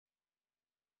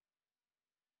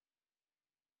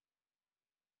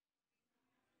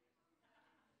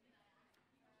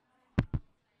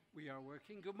We are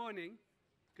working. Good morning.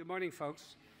 Good morning,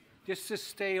 folks. Just to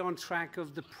stay on track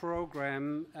of the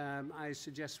program, I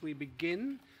suggest we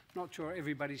begin. Not sure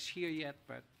everybody's here yet,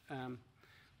 but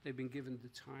they've been given the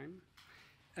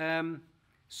time.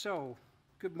 So,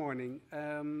 good morning.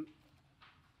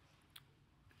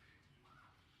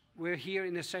 We're here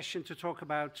in a session to talk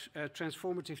about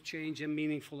transformative change and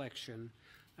meaningful action.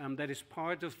 That is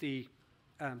part of the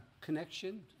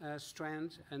connection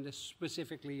strand and is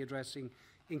specifically addressing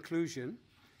inclusion.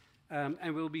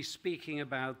 And we'll be speaking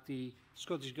about the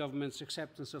Scottish Government's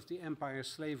acceptance of the Empire,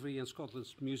 Slavery and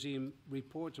Scotland's Museum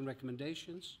report and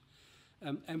recommendations.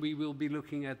 And we will be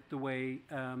looking at the way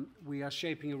we are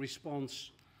shaping a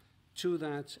response to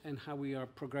that and how we are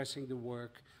progressing the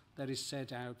work that is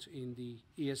set out in the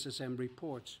ESSM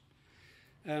report.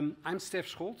 I'm Stef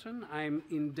Scholten. I'm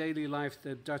in daily life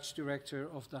the Dutch director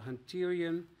of the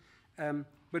Hunterian,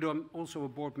 but I'm also a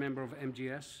board member of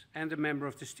MGS and a member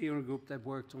of the steering group that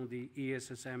worked on the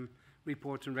ESSM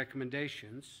report and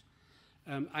recommendations.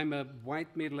 I'm a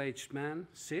white middle-aged man,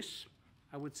 cis,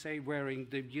 I would say, wearing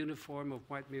the uniform of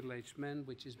white middle-aged men,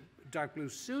 which is a dark blue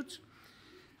suit.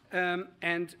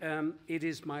 It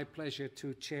is my pleasure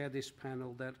to chair this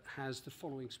panel that has the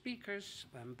following speakers.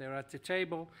 They're at the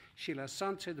table: Sheila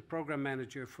Sante, the Program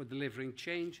Manager for Delivering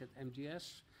Change at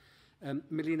MGS,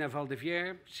 Melina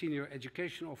Valdevier, Senior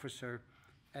Education Officer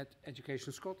at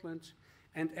Education Scotland,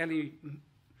 and Ellie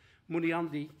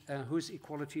Muniandi, who's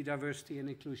Equality, Diversity and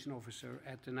Inclusion Officer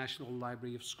at the National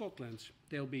Library of Scotland.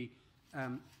 They'll be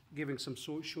giving some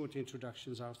short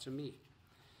introductions after me.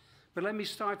 But let me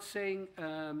start saying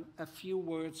a few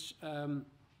words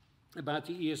about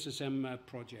the ESSM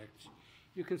project.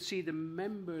 You can see the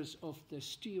members of the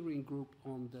steering group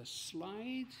on the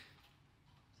slide.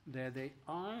 There they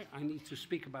are. I need to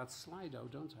speak about Slido,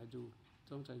 don't I?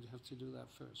 Don't I have to do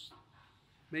that first?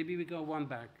 Maybe we go one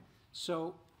back.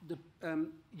 So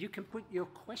you can put your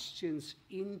questions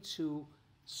into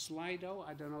Slido.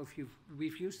 I don't know if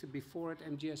we've used it before at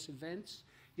MGS events.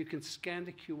 You can scan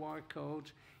the QR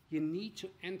code. You need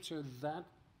to enter that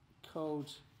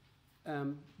code,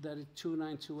 that is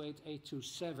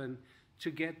 2928827,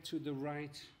 to get to the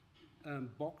right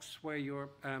box where your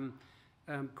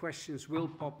questions will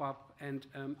pop up. And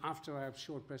after our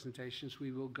short presentations,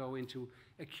 we will go into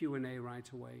a Q&A right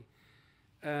away.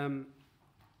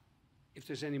 If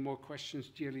there's any more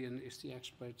questions, Gillian is the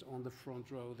expert on the front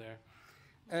row there.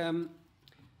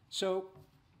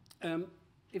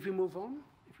 If we move on,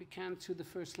 if we can, to the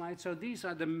first slide. So these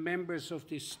are the members of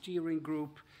this steering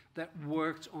group that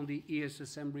worked on the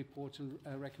ESSM report and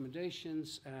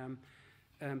recommendations,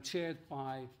 chaired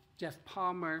by Jeff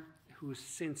Palmer, who's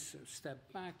since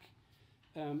stepped back.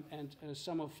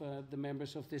 Some of the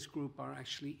members of this group are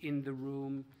actually in the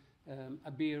room.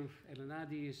 Abir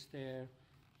Elenadi is there,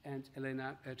 and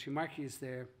Elena Chimarki is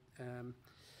there.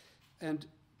 And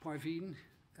Parveen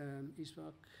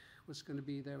Iswak was going to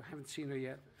be there. I haven't seen her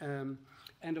yet.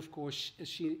 And of course,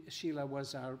 Sheila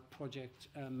was our project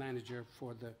manager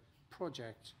for the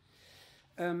project.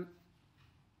 I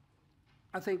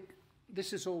think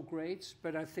this is all great,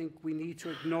 but I think we need to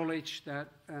acknowledge that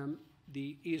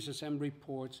the ESSM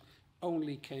report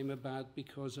only came about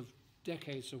because of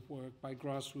decades of work by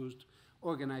grassroots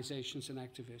organizations and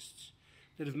activists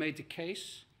that have made the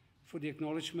case for the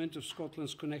acknowledgement of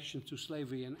Scotland's connection to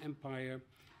slavery and empire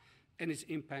and its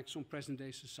impacts on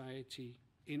present-day society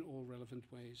in all relevant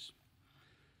ways.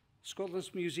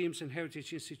 Scotland's museums and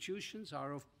heritage institutions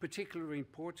are of particular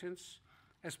importance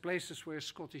as places where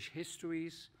Scottish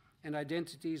histories and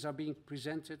identities are being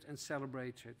presented and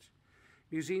celebrated.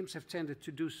 Museums have tended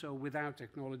to do so without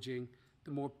acknowledging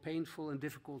the more painful and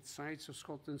difficult sides of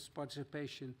Scotland's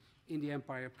participation in the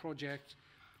Empire project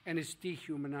and its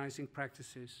dehumanizing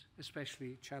practices,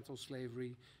 especially chattel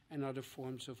slavery and other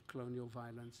forms of colonial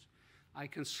violence. I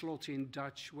can slot in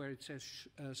Dutch where it says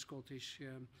Scottish,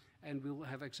 and we'll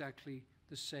have exactly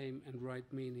the same and right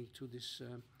meaning to this,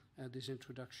 this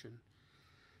introduction.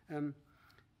 And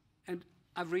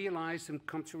I've realized and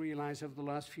come to realize over the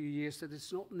last few years that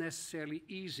it's not necessarily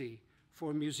easy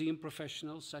for museum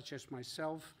professionals such as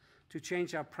myself to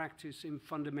change our practice in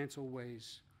fundamental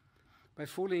ways. By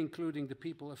fully including the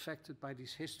people affected by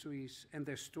these histories and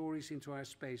their stories into our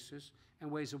spaces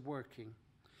and ways of working,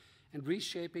 and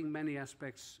reshaping many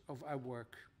aspects of our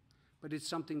work. But it's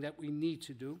something that we need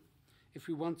to do if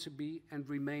we want to be and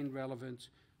remain relevant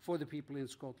for the people in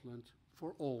Scotland,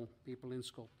 for all people in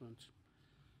Scotland.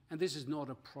 And this is not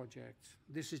a project.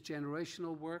 This is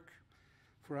generational work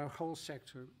for our whole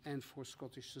sector and for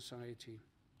Scottish society.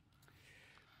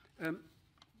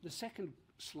 The second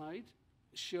slide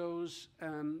shows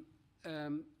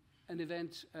an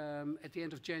event at the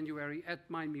end of January at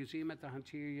my museum at the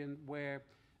Hunterian, where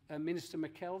Minister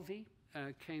McKelvey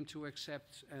came to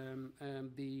accept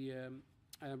the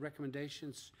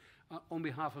recommendations on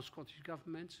behalf of Scottish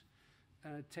Government.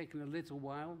 Taken a little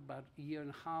while, about a year and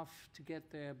a half to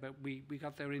get there, but we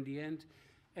got there in the end.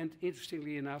 And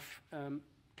interestingly enough,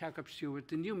 Cowcup Stewart,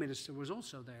 the new minister, was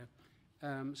also there.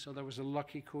 So there was a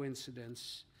lucky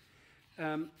coincidence.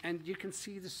 And you can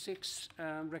see the 6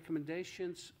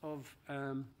 recommendations of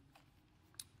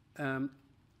the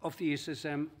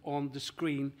ESSM on the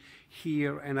screen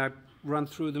here, and I run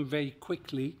through them very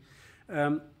quickly.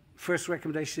 First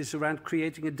recommendation is around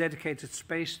creating a dedicated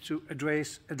space to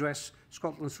address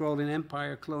Scotland's role in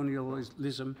empire,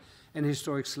 colonialism, and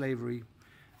historic slavery.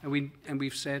 And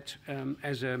we've said,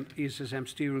 as an ESSM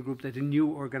steering group, that a new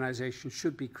organization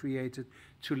should be created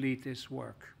to lead this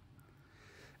work.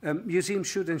 Museums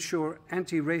should ensure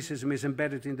anti-racism is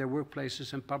embedded in their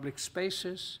workplaces and public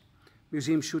spaces.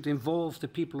 Museums should involve the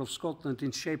people of Scotland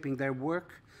in shaping their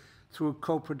work through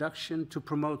co-production to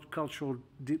promote cultural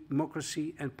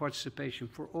democracy and participation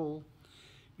for all.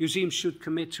 Museums should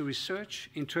commit to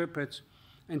research, interpret,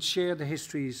 and share the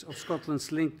histories of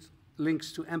Scotland's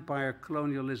links to empire,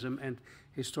 colonialism, and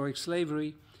historic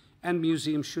slavery. And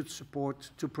museums should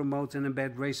support to promote and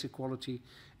embed race equality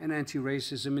and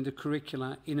anti-racism in the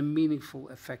curricula in a meaningful,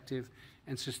 effective,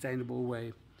 and sustainable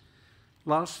way.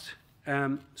 Last,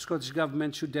 Scottish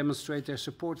Government should demonstrate their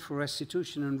support for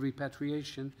restitution and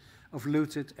repatriation of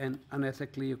looted and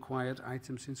unethically acquired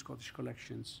items in Scottish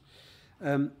collections.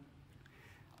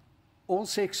 All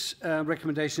 6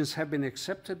 recommendations have been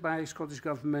accepted by Scottish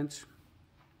Government,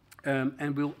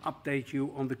 and we'll update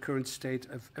you on the current state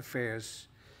of affairs.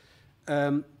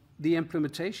 The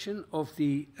implementation of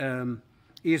the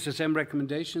ESSM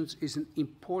recommendations is an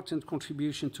important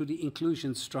contribution to the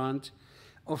inclusion strand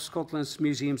of Scotland's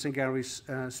Museums and Galleries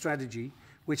strategy,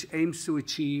 which aims to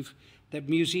achieve that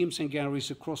museums and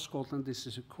galleries across Scotland, this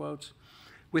is a quote,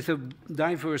 with a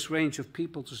diverse range of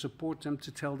people to support them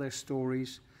to tell their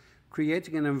stories,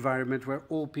 creating an environment where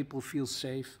all people feel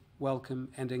safe, welcome,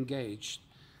 and engaged.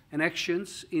 And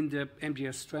actions in the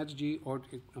MGS strategy, or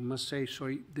I must say,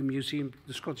 sorry,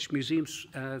 the Scottish Museums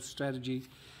strategy,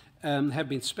 have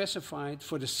been specified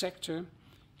for the sector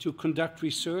to conduct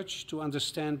research, to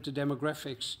understand the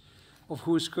demographics of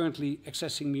who is currently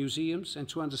accessing museums, and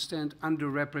to understand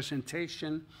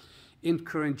underrepresentation in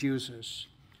current users.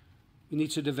 We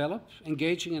need to develop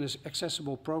engaging and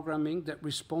accessible programming that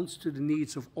responds to the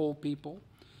needs of all people,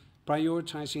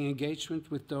 prioritizing engagement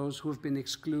with those who have been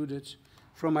excluded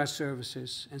from our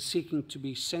services and seeking to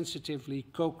be sensitively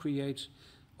co-create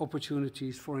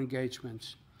opportunities for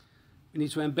engagement. We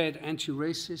need to embed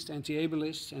anti-racist,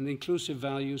 anti-ableist, and inclusive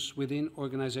values within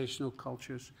organizational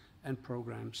cultures and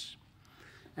programs.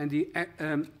 And the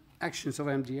actions of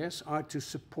MDS are to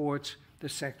support the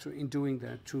sector in doing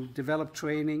that, to develop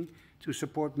training, to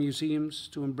support museums,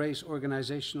 to embrace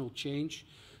organizational change,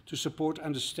 to support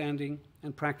understanding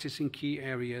and practice in key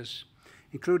areas,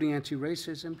 including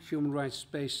anti-racism, human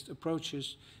rights-based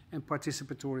approaches, and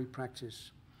participatory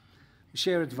practice. We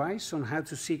share advice on how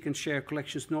to seek and share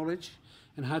collections knowledge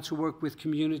and how to work with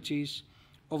communities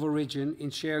of origin in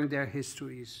sharing their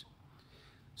histories.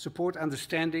 Support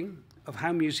understanding of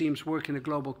how museums work in a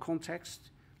global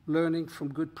context, learning from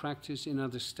good practice in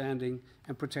understanding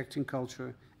and protecting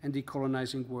culture, and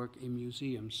decolonizing work in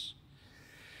museums.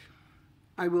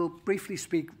 I will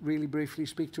really briefly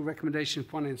speak to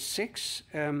recommendations 1 and 6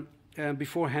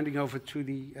 before handing over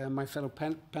to my fellow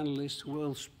panelists, who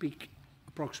will speak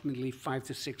approximately 5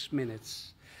 to 6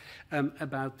 minutes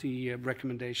about the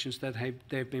recommendations that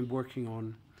they've been working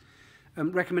on.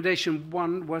 Recommendation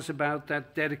 1 was about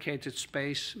that dedicated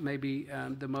space, maybe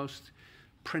the most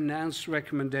pronounced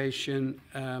recommendation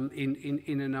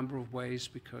in a number of ways,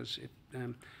 because it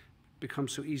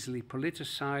becomes so easily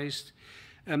politicized.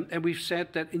 And we've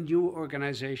said that a new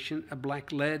organization, a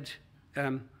Black-led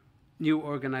new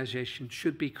organization,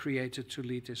 should be created to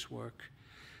lead this work.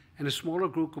 And a smaller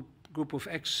group of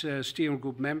ex-steering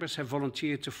group members have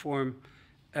volunteered to form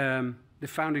the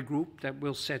founding group that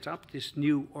will set up this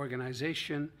new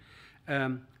organization.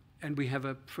 And we have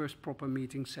a first proper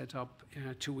meeting set up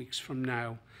 2 weeks from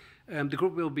now. The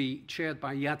group will be chaired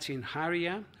by Yatin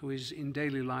Haria, who is in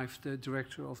daily life the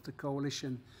director of the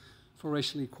Coalition for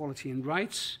Racial Equality and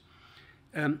Rights.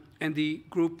 And the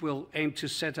group will aim to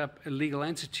set up a legal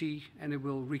entity, and it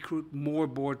will recruit more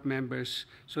board members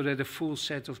so that a full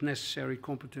set of necessary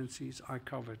competencies are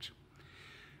covered.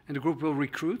 And the group will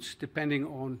recruit, depending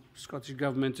on Scottish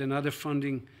Government and other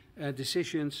funding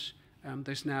decisions.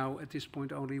 There's now, at this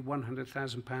point, only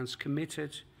 £100,000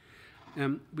 committed.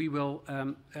 we will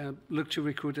look to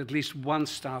recruit at least one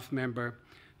staff member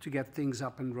to get things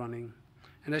up and running.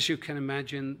 And as you can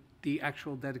imagine, the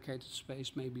actual dedicated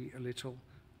space may be a little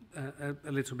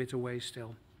bit away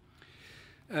still.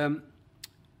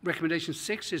 Recommendation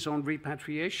 6 is on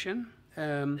repatriation.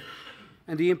 And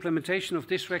the implementation of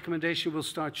this recommendation will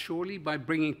start shortly by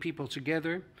bringing people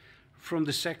together from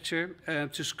the sector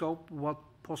to scope what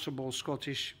possible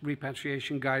Scottish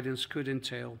repatriation guidance could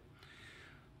entail.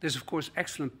 There's, of course,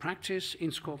 excellent practice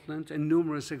in Scotland and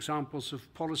numerous examples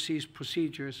of policies,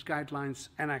 procedures, guidelines,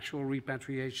 and actual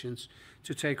repatriations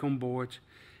to take on board.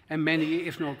 And many,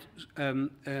 if not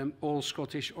all,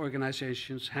 Scottish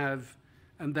organisations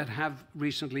that have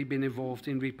recently been involved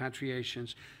in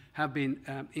repatriations have been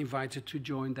invited to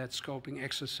join that scoping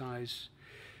exercise.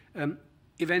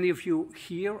 If any of you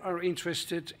here are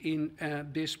interested in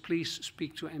this, please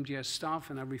speak to MDS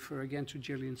staff, and I refer again to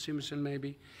Gillian Simpson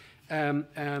maybe,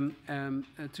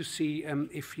 to see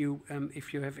if you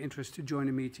have interest to join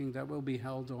a meeting that will be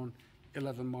held on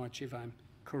 11 March, if I'm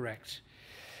correct.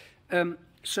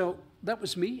 So that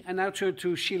was me, and now turn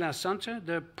to Sheila Santa,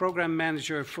 the Programme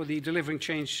Manager for the Delivering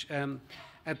Change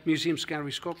at Museums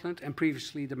Gallery Scotland, and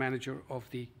previously the manager of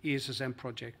the ESSM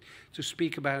project, to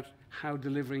speak about how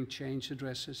Delivering Change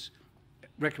addresses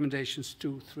recommendations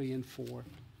 2, 3, and 4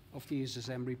 of the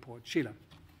ESSM report. Sheila.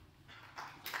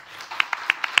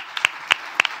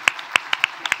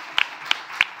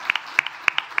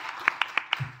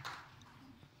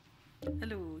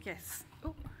 Hello, yes.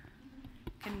 Oh,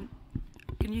 can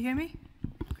you hear me?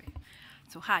 Great.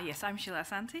 So hi, yes, I'm Sheila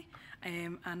Asante,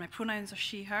 and my pronouns are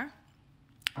she, her.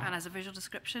 And as a visual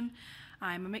description,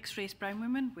 I'm a mixed race brown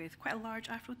woman with quite a large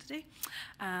afro today.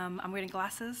 I'm wearing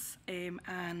glasses,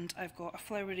 and I've got a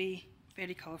flowery,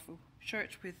 very colourful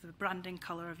shirt with the branding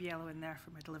colour of yellow in there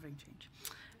for my Delivering Change.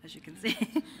 As you can see,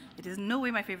 it is in no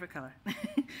way my favourite colour.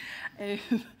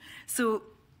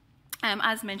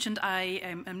 As mentioned, I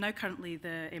am now currently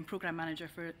the Programme Manager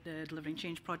for the Delivering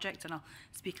Change project, and I'll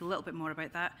speak a little bit more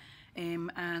about that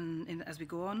as we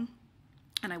go on.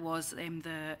 And I was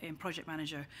the Project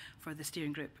Manager for the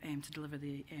steering group to deliver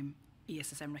the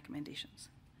ESSM recommendations.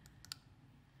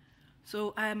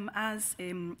 So as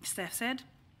Steph said,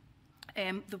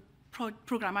 the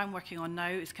programme I'm working on now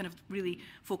is kind of really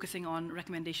focusing on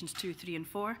recommendations 2, 3, and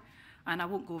 4. And I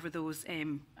won't go over those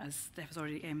as Steph has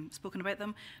already spoken about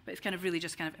them, but it's kind of really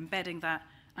just kind of embedding that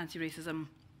anti-racism,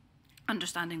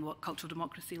 understanding what cultural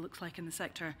democracy looks like in the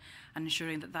sector, and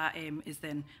ensuring that that is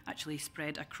then actually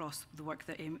spread across the work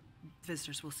that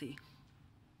visitors will see.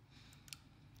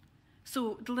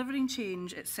 So Delivering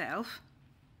Change itself,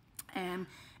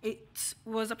 it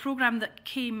was a programme that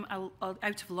came out of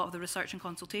a lot of the research and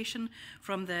consultation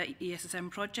from the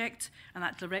ESSM project, and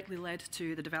that directly led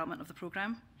to the development of the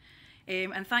programme.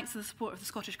 And thanks to the support of the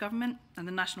Scottish Government and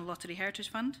the National Lottery Heritage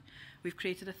Fund, we've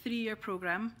created a 3-year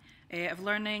programme of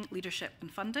learning, leadership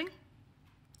and funding.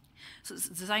 So it's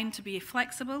designed to be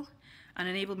flexible and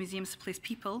enable museums to place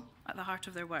people at the heart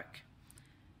of their work.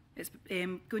 It's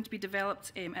going to be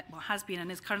developed, has been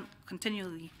and is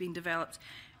continually being developed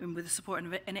with the support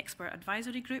of an expert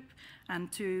advisory group, and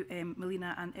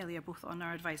Melina and Elia both on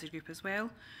our advisory group as well.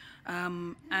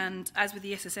 And as with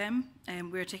the ESSM,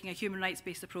 we're taking a human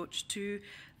rights-based approach to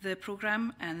the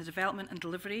programme and the development and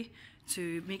delivery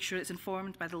to make sure it's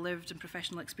informed by the lived and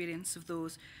professional experience of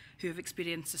those who have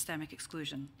experienced systemic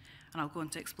exclusion. And I'll go on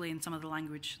to explain some of the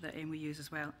language that we use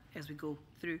as well as we go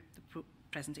through the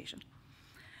presentation.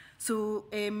 So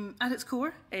at its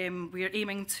core, we are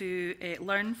aiming to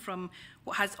learn from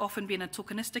what has often been a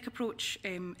tokenistic approach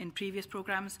in previous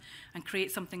programmes and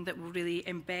create something that will really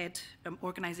embed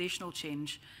organisational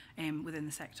change within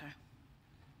the sector.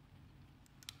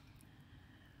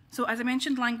 So as I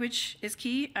mentioned, language is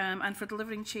key, and for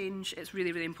Delivering Change, it's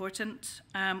really, really important.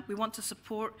 We want to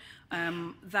support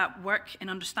that work in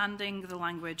understanding the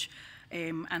language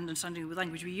and understanding the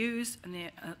language we use and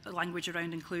the language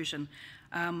around inclusion.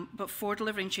 But for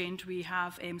Delivering Change, we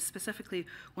have specifically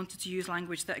wanted to use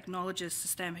language that acknowledges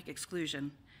systemic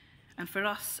exclusion. And for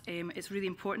us, it's really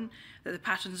important that the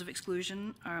patterns of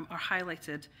exclusion are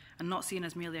highlighted and not seen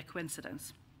as merely a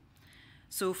coincidence.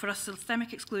 So for us,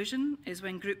 systemic exclusion is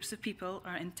when groups of people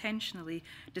are intentionally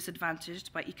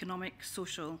disadvantaged by economic,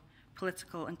 social,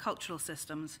 political, and cultural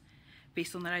systems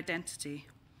based on their identity,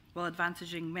 while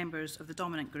advantaging members of the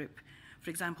dominant group, for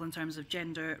example, in terms of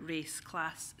gender, race,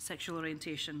 class, sexual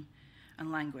orientation, and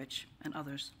language, and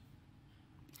others.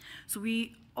 So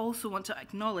we also want to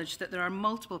acknowledge that there are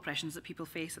multiple oppressions that people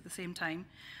face at the same time.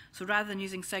 So rather than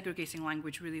using segregating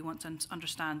language, we really want to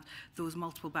understand those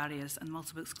multiple barriers and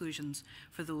multiple exclusions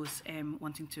for those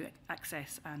wanting to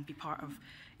access and be part of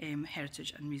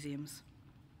heritage and museums.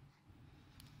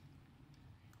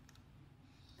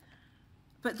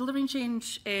 But delivering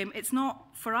change, it's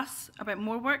not for us about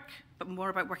more work, but more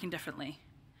about working differently.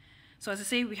 So as I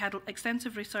say, we had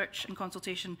extensive research and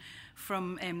consultation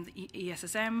from the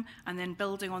ESSM, and then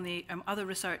building on the other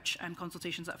research and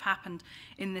consultations that have happened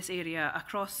in this area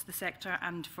across the sector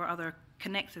and for other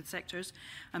connected sectors,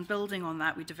 and building on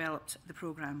that, we developed the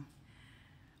programme.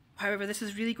 However, this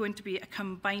is really going to be a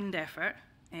combined effort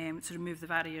to remove the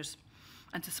barriers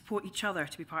and to support each other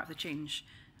to be part of the change.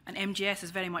 And MGS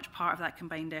is very much part of that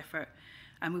combined effort,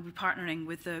 and we'll be partnering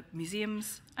with the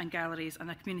museums and galleries and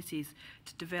their communities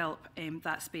to develop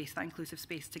that space, that inclusive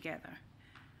space together.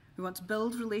 We want to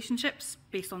build relationships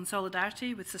based on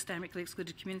solidarity with systemically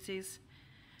excluded communities,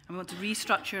 and we want to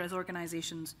restructure as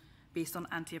organisations based on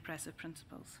anti-oppressive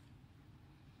principles.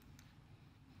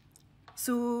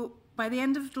 So by the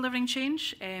end of delivering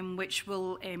change, which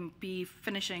will be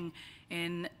finishing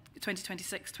in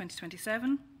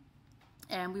 2026-2027,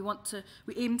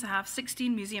 we aim to have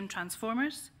 16 museum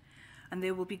transformers, and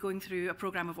they will be going through a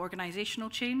programme of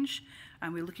organisational change,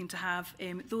 and we're looking to have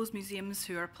those museums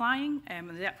who are applying, and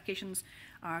the applications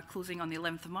are closing on the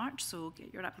 11th of March, so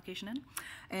get your application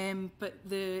in. But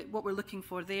what we're looking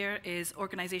for there is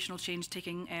organisational change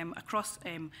taking across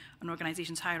an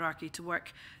organisation's hierarchy to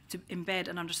work to embed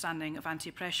an understanding of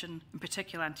anti-oppression, in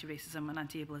particular anti-racism and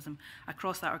anti-ableism,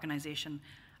 across that organisation,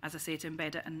 as I say, to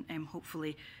embed it and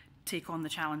hopefully take on the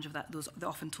challenge of the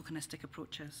often tokenistic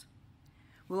approaches.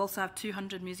 We'll also have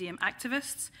 200 museum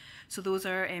activists. So those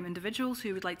are individuals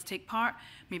who would like to take part.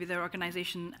 Maybe their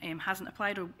organisation hasn't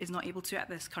applied or is not able to at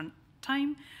this current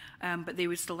time, but they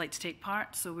would still like to take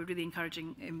part. So we're really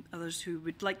encouraging others who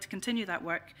would like to continue that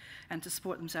work and to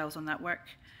support themselves on that work.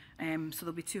 So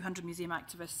there'll be 200 museum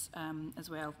activists as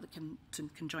well that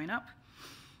can join up.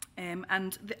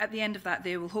 At the end of that,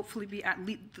 they will hopefully be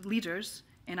leaders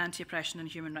in anti-oppression and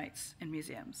human rights in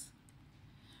museums.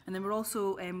 And then we're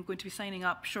also going to be signing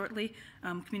up shortly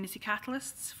community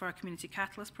catalysts for our community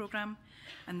catalyst programme.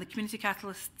 And the community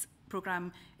catalyst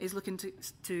programme is looking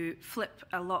to flip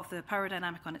a lot of the power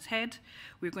dynamic on its head.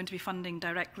 We're going to be funding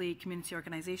directly community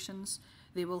organisations.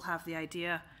 They will have the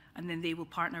idea, and then they will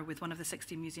partner with one of the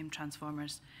 16 museum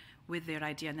transformers with their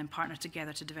idea and then partner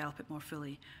together to develop it more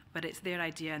fully. But it's their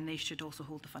idea, and they should also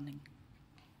hold the funding.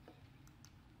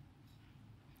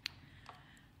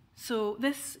 So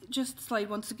this slide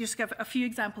wants to just give a few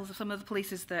examples of some of the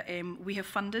places that we have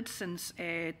funded since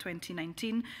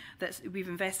 2019. That we've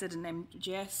invested in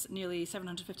MGS nearly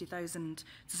 750,000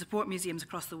 to support museums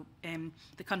across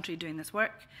the country doing this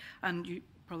work. And you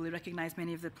probably recognise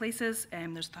many of the places.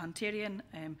 There's the Hunterian,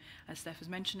 as Steph was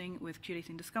mentioning, with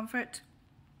Curating Discomfort,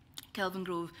 Kelvin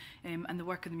Grove, and the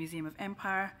work of the Museum of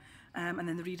Empire. And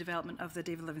then the redevelopment of the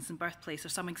David Livingstone birthplace are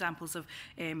some examples of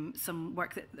some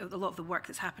work a lot of the work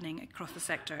that's happening across the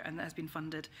sector and that has been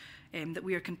funded, that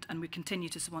we continue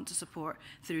to want to support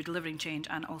through delivering change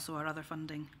and also our other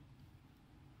funding.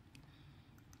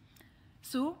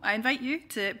 So I invite you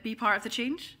to be part of the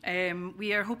change.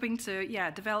 We are hoping to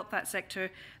develop that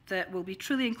sector that will be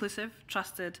truly inclusive,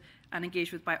 trusted, and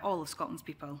engaged with by all of Scotland's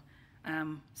people.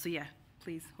 So yeah,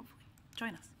 please hopefully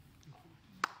join us.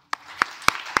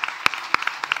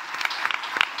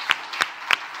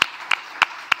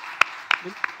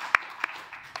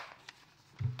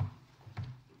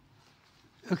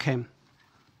 Okay.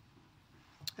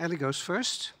 Ellie goes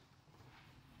first.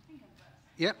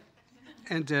 Yeah.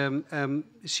 And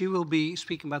she will be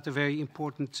speaking about the very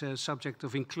important subject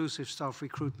of inclusive staff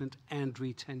recruitment and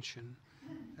retention.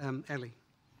 Ellie.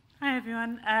 Hi,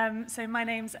 everyone. So my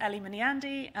name's Ellie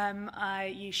Maniandi. I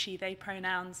use she, they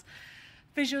pronouns.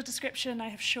 Visual description, I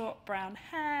have short brown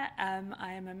hair.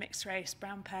 I am a mixed race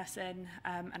brown person,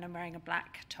 and I'm wearing a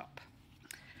black top.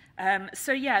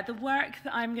 So yeah, the work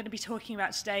that I'm going to be talking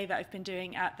about today that I've been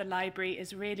doing at the library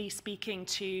is really speaking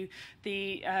to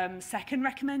the second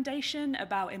recommendation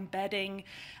about embedding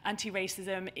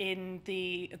anti-racism in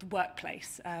the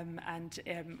workplace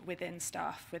and within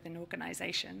staff, within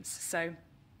organisations. So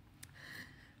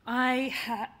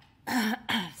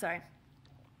sorry.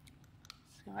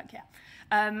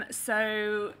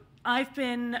 So I've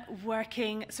been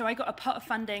working, so I got a pot of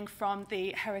funding from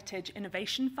the Heritage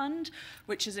Innovation Fund,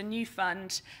 which is a new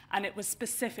fund, and it was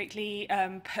specifically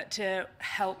put to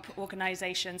help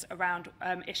organisations around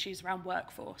issues around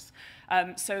workforce.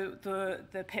 So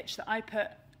the pitch that I put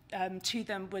to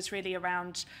them was really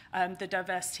around the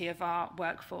diversity of our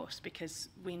workforce, because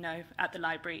we know at the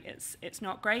library it's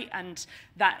not great, and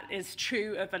that is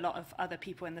true of a lot of other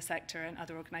people in the sector and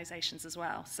other organisations as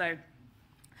well.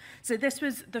 So this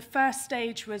was, the first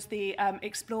stage was the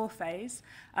explore phase,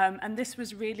 and this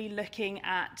was really looking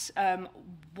at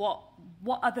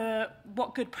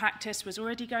what good practice was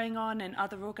already going on in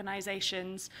other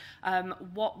organisations, and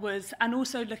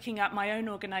also looking at my own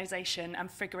organisation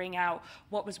and figuring out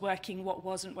what was working, what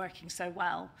wasn't working so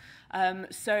well.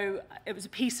 So it was a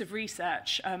piece of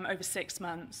research over 6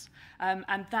 months,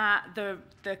 and that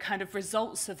the kind of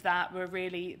results of that were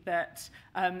really that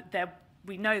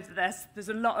we know that there's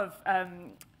a lot of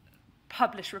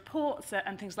published reports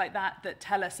and things like that that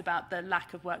tell us about the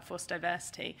lack of workforce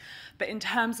diversity. But in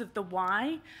terms of the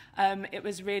why, it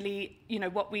was really,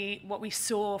 what we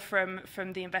saw from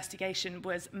the investigation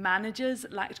was managers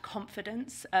lacked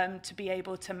confidence to be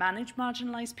able to manage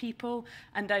marginalized people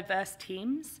and diverse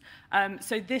teams.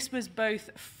 So this was both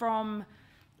from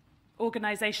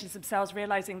organisations themselves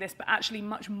realising this, but actually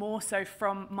much more so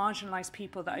from marginalised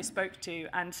people that I spoke to,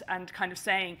 and kind of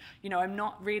saying, I'm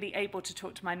not really able to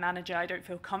talk to my manager, I don't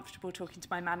feel comfortable talking to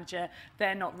my manager,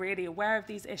 they're not really aware of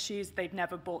these issues, they've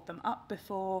never brought them up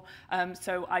before,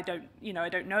 so I don't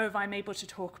know if I'm able to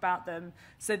talk about them.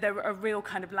 So there were a real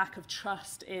kind of lack of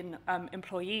trust in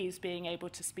employees being able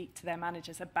to speak to their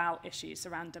managers about issues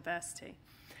around diversity.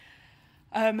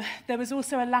 There was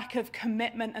also a lack of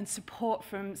commitment and support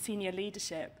from senior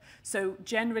leadership. So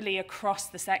generally across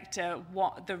the sector,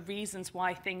 what the reasons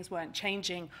why things weren't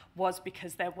changing was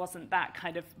because there wasn't that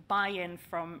kind of buy-in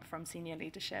from senior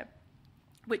leadership,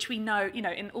 which we know,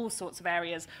 in all sorts of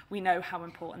areas, we know how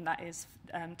important that is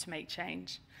to make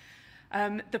change.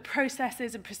 The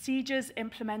processes and procedures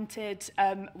implemented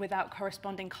without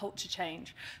corresponding culture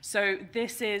change. So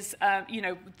this is,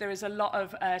 there is a lot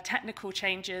of technical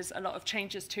changes, a lot of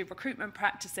changes to recruitment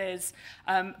practices,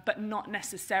 but not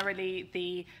necessarily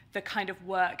the kind of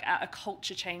work at a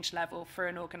culture change level for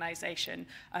an organisation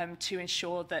to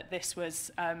ensure that this was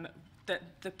that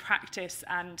the practice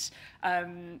and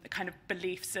kind of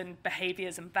beliefs and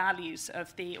behaviours and values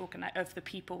of the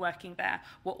people working there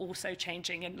were also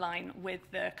changing in line with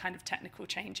the kind of technical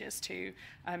changes to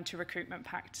recruitment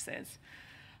practices.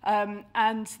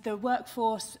 And the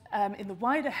workforce in the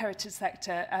wider heritage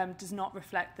sector does not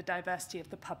reflect the diversity of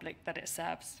the public that it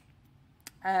serves.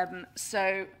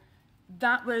 So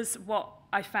that was what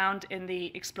I found in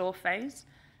the explore phase.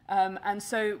 And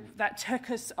so that took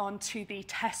us on to the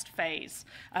test phase,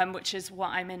 which is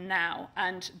what I'm in now.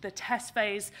 And the test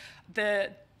phase,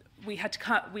 we had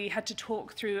to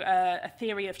talk through a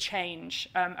theory of change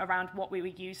around what we were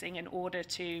using in order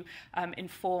to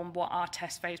inform what our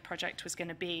test phase project was going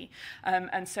to be.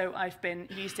 And so I've been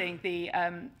using the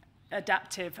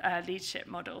adaptive leadership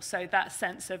model. So that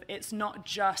sense of it's not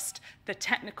just the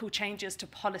technical changes to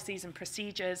policies and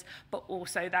procedures, but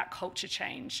also that culture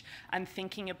change, and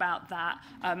thinking about that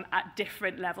at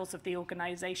different levels of the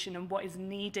organization and what is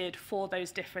needed for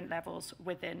those different levels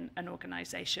within an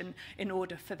organization in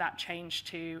order for that change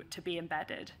to be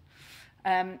embedded.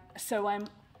 So I'm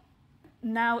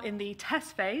now in the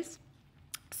test phase.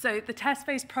 So the test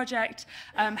phase project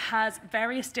has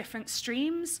various different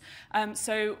streams.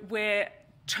 So we're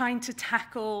trying to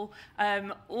tackle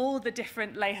all the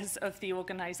different layers of the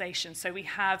organisation. So we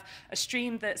have a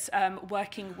stream that's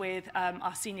working with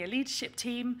our senior leadership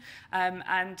team,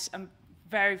 and I'm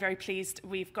very, very pleased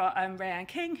we've got Rayanne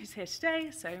King, who's here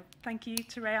today, so thank you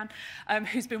to Rayanne,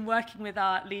 who's been working with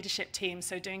our leadership team,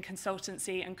 so doing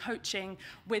consultancy and coaching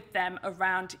with them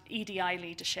around EDI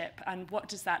leadership, and what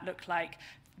does that look like,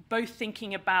 both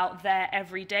thinking about their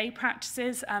everyday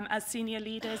practices as senior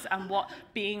leaders and what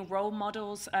being role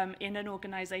models in an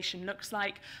organisation looks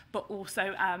like, but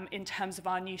also in terms of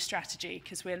our new strategy,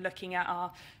 because we're looking at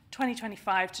our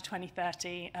 2025 to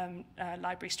 2030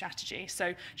 library strategy.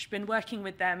 So she's been working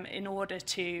with them in order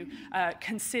to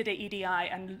consider EDI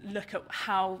and look at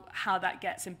how that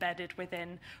gets embedded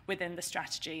within the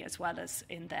strategy, as well as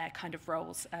in their kind of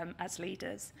roles as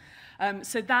leaders.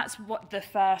 So that's what the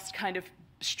first kind of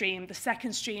stream. The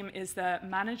second stream is the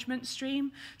management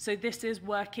stream. So this is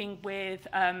working with,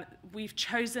 we've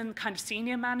chosen kind of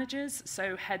senior managers,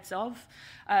 so heads of,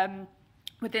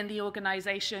 within the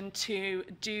organisation to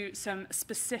do some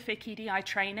specific EDI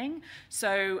training.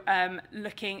 So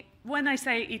when I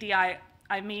say EDI,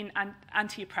 I mean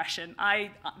anti-oppression.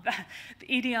 The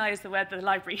EDI is the word the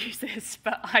library uses,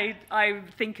 but I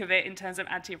think of it in terms of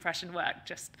anti-oppression work,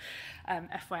 just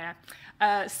FYI.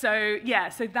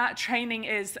 So that training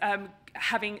is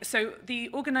so the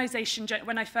organisation,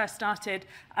 when I first started,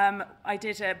 I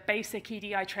did a basic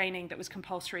EDI training that was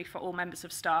compulsory for all members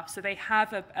of staff. So they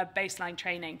have a baseline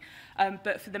training.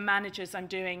 But for the managers, I'm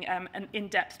doing an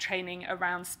in-depth training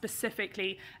around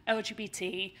specifically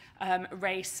LGBT,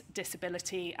 race,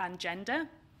 disability, and gender.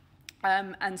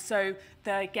 And so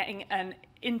they're getting an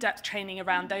in-depth training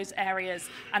around those areas.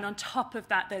 And on top of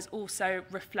that, there's also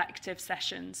reflective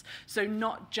sessions. So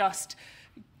not just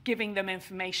giving them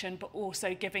information, but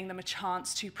also giving them a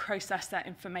chance to process that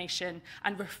information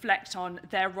and reflect on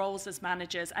their roles as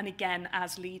managers and again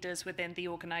as leaders within the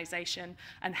organization,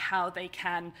 and how they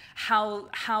can, how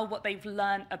what they've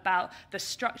learned about the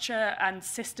structure and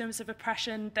systems of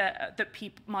oppression that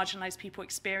marginalized people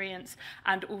experience,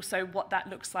 and also what that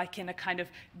looks like in a kind of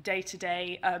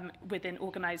day-to-day within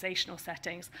organizational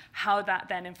settings, how that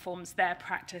then informs their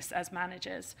practice as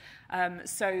managers.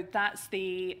 So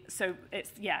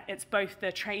it's both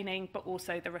the training but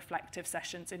also the reflective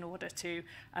sessions in order to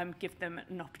give them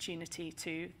an opportunity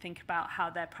to think about how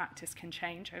their practice can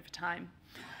change over time.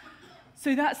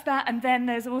 So that's that, and then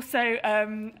there's also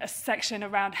a section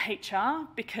around HR,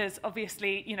 because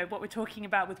obviously, you know, what we're talking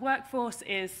about with workforce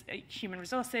is human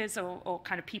resources or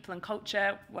kind of people and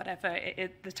culture, whatever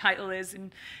the title is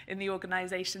in the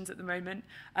organisations at the moment.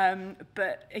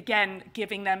 But again,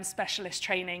 giving them specialist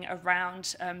training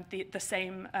around the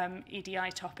same EDI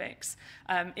topics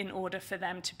in order for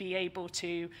them to be able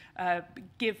to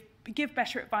give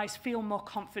better advice, feel more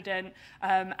confident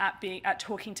at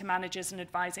talking to managers and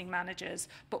advising managers,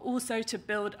 but also to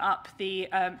build up the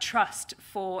trust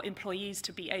for employees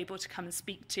to be able to come and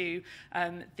speak to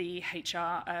the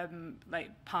HR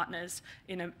partners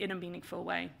in a meaningful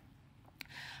way.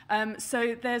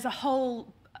 So there's a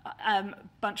whole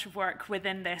bunch of work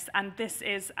within this, and this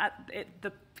is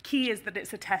the key is that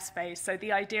it's a test phase. So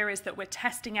the idea is that we're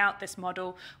testing out this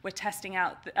model, we're testing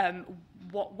out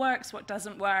what works, what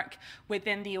doesn't work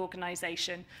within the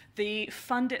organization. The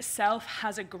fund itself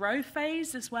has a grow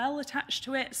phase as well attached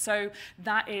to it, so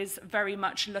that is very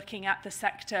much looking at the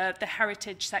sector, the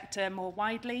heritage sector more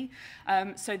widely.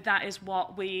 So that is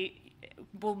what we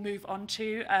will move on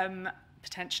to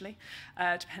potentially,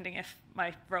 depending if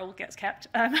my role gets kept.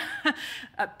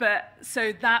 But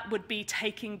so that would be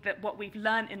taking what we've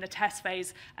learned in the test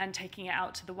phase and taking it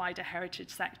out to the wider heritage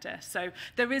sector. So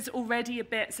there is already a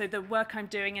bit, so the work I'm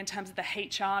doing in terms of the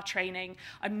HR training,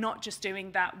 I'm not just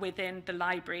doing that within the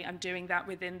library, I'm doing that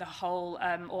within the whole,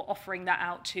 or offering that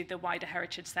out to the wider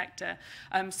heritage sector.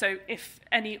 So if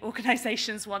any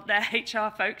organisations want their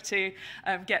HR folk to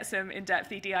get some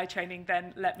in-depth EDI training,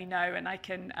 then let me know, and I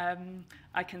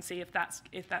can see if that's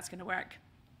going to work.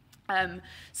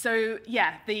 So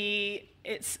yeah, the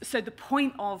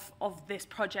point of this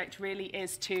project really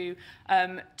is to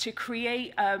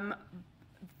create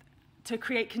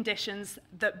conditions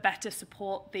that better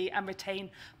support and retain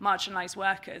marginalised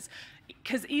workers,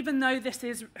 because even though this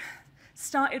is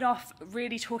started off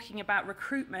really talking about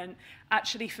recruitment,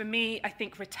 actually for me, I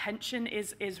think retention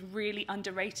is really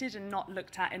underrated and not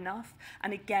looked at enough.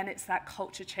 And again, it's that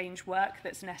culture change work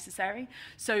that's necessary.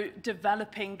 So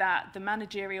developing the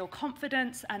managerial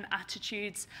confidence and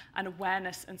attitudes and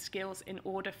awareness and skills in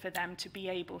order for them to be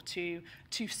able to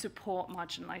support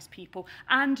marginalised people,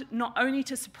 and not only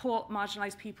to support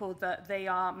marginalised people that they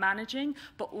are managing,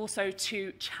 but also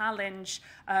to challenge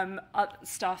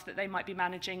staff that they might be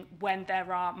managing when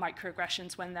there are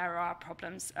microaggressions, when there are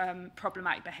problems,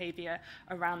 problematic behaviour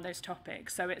around those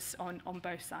topics. So it's on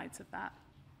both sides of that.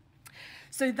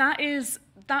 So that is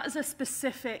a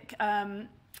specific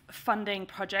funding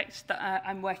project that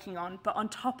I'm working on. But on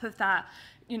top of that,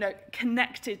 you know,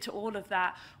 connected to all of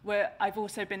that, where I've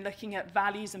also been looking at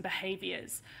values and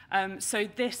behaviours. So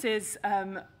this is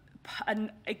and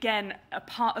again, a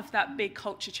part of that big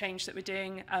culture change that we're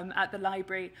doing at the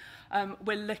library.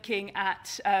 We're looking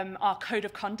at our code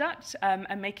of conduct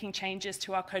and making changes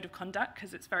to our code of conduct,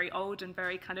 because it's very old and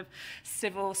very kind of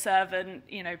civil servant,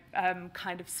 you know,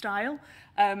 kind of style.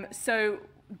 So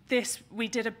we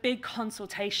did a big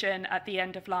consultation at the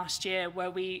end of last year where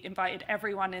we invited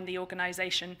everyone in the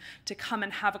organisation to come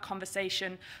and have a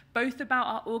conversation, both about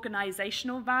our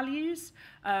organisational values,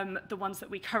 the ones that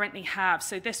we currently have.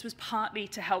 So this was partly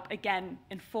to help, again,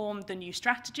 inform the new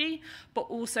strategy, but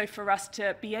also for us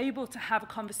to be able to have a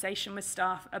conversation with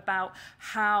staff about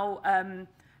how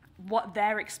what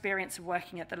their experience of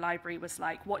working at the library was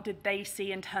like. What did they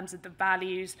see in terms of the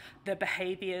values, the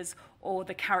behaviours, or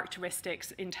the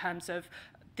characteristics in terms of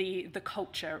the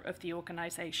culture of the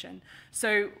organisation.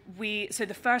 So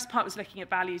the first part was looking at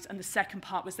values, and the second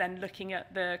part was then looking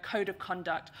at the code of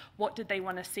conduct. What did they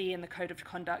want to see in the code of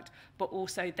conduct? But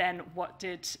also then what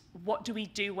do we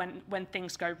do when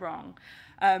things go wrong?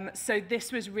 So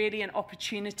this was really an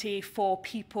opportunity for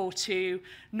people to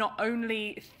not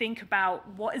only think about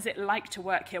what is it like to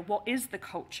work here, what is the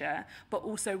culture, but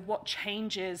also what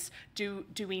changes do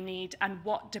we need, and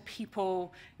what do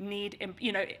people need,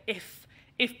 you know, if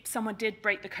someone did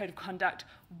break the code of conduct,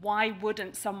 why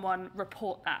wouldn't someone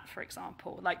report that, for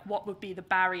example? Like, what would be the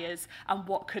barriers, and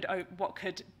what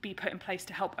could be put in place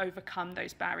to help overcome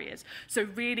those barriers? So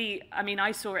really, I mean,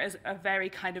 I saw it as a very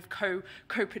kind of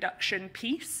co-production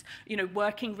piece, you know,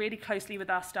 working really closely with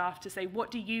our staff to say,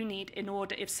 what do you need in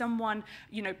order, if someone,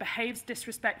 you know, behaves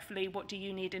disrespectfully, what do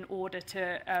you need in order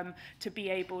to be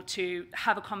able to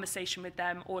have a conversation with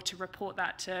them, or to report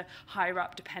that to higher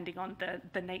up, depending on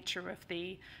the nature of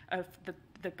the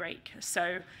break.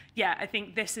 So yeah, I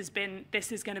think this is going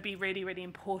to be really, really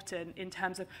important in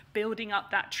terms of building up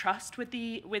that trust with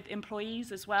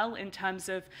employees as well, in terms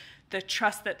of the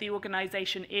trust that the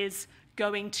organisation is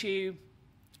going to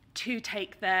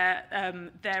take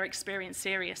their experience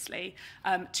seriously,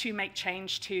 to make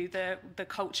change to the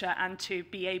culture, and to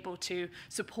be able to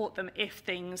support them if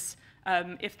things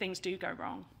do go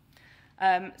wrong.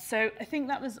 So I think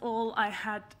that was all I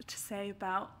had to say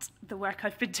about the work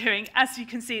I've been doing. As you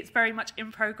can see, it's very much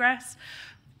in progress.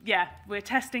 Yeah, we're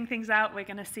testing things out. We're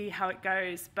going to see how it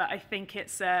goes. But I think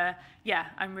it's,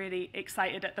 I'm really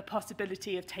excited at the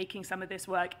possibility of taking some of this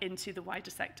work into the wider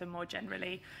sector more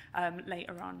generally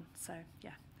later on. So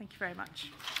yeah, thank you very much.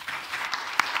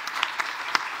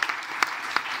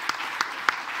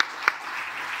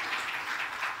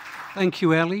 Thank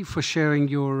you, Ellie, for sharing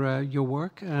your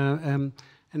work. And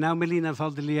now Melina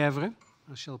Valdelievre.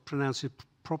 I shall pronounce it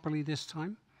properly this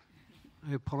time.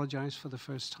 I apologize for the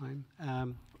first time.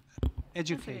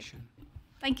 Education.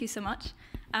 Thank you so much.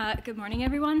 Good morning,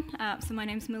 everyone. So my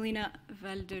name is Melina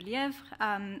Valdelievre.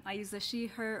 I use the she,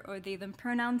 her, or they, them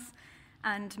pronouns.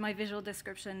 And my visual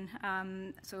description,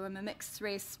 so I'm a mixed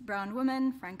race brown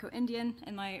woman, Franco-Indian,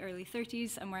 in my early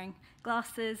 30s. I'm wearing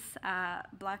glasses,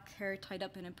 black hair tied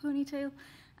up in a ponytail,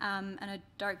 and a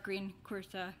dark green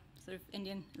kurta, sort of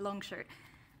Indian long shirt.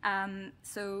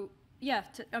 So yeah,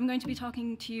 I'm going to be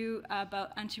talking to you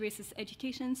about anti-racist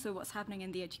education, so what's happening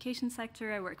in the education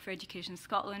sector. I work for Education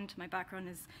Scotland. My background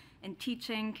is in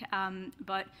teaching,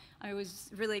 but I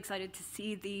was really excited to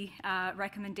see the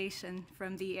recommendation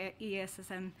from the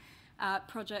ESSM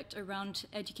project around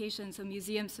education, so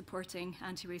museums supporting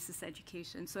anti-racist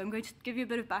education. So I'm going to give you a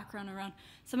bit of background around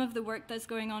some of the work that's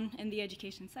going on in the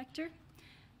education sector.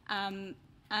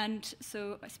 And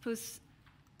so I suppose,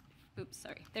 oops,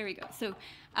 sorry, there we go. So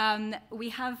we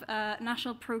have a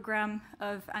national program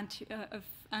of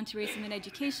anti-racism in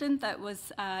education that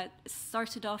was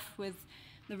started off with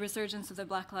the resurgence of the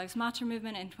Black Lives Matter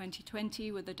movement in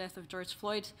 2020 with the death of George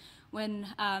Floyd, when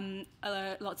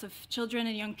lots of children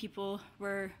and young people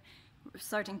were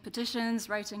starting petitions,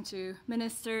 writing to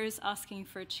ministers, asking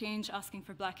for change, asking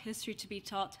for Black history to be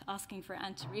taught, asking for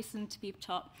anti-racism to be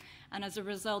taught. And as a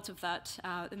result of that,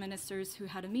 the ministers who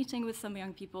had a meeting with some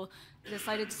young people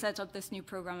decided to set up this new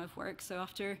program of work. So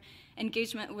after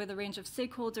engagement with a range of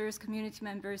stakeholders, community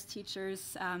members,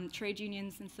 teachers, trade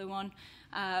unions, and so on,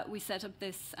 we set up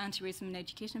this anti-racism in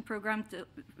education program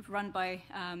run by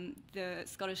the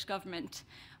Scottish Government.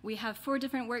 We have 4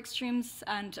 different work streams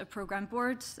and a program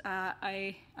board.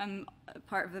 I am a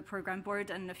part of the program board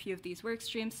and a few of these work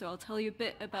streams, so I'll tell you a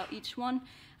bit about each one.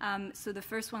 So the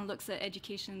first one looks at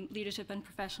education, leadership, and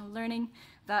professional learning.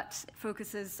 That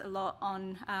focuses a lot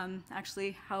on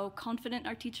actually how confident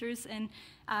are teachers in,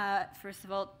 first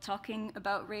of all, talking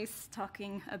about race,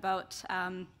 talking about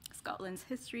Scotland's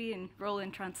history and role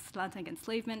in transatlantic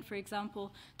enslavement, for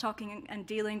example, talking and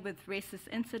dealing with racist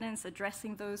incidents,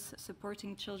 addressing those,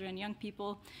 supporting children and young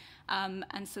people.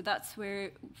 And so that's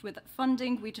where, with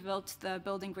funding, we developed the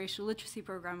Building Racial Literacy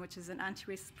Program, which is an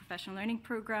anti-racist professional learning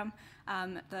program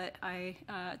that I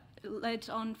led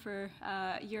on for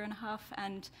a year and a half,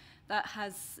 and that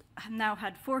has now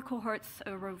had 4 cohorts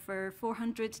of over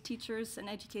 400 teachers and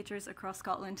educators across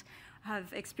Scotland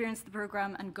have experienced the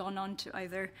program and gone on to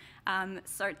either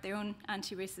start their own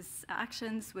anti-racist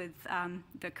actions with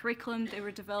the curriculum they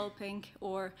were developing,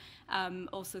 or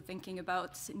also thinking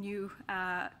about new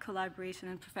collaboration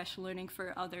and professional learning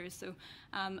for others. So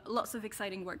lots of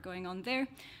exciting work going on there.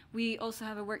 We also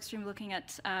have a work stream looking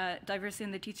at diversity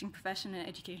in the teaching profession and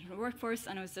educational workforce,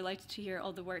 and I was delighted to hear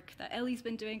all the work that Ellie's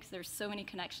been doing, because there there's so many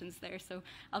connections there. So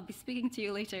I'll be speaking to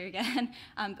you later again.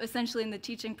 Essentially, in the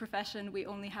teaching profession, we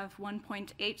only have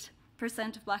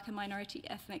 1.8% of Black and minority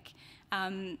ethnic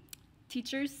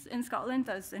teachers in Scotland.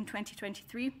 That was in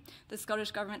 2023. The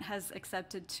Scottish Government has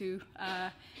accepted to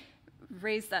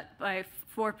raise that by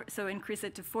increase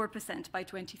it to 4% by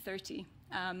 2030.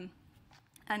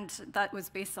 And that was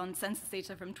based on census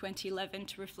data from 2011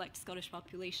 to reflect Scottish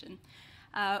population.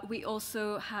 We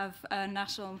also have a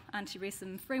national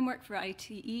anti-racism framework for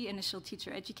ITE, initial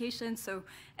teacher education. So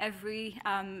every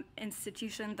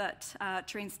institution that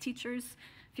trains teachers,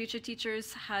 future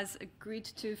teachers, has agreed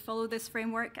to follow this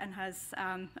framework and has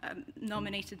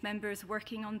nominated members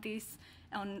working on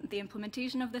the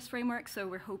implementation of this framework. So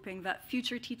we're hoping that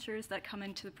future teachers that come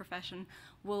into the profession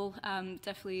will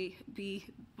definitely be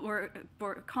more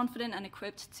confident and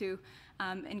equipped to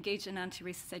engage in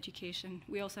anti-racist education.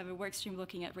 We also have a work stream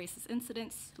looking at racist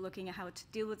incidents, looking at how to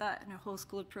deal with that in a whole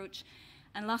school approach.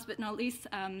 And last but not least,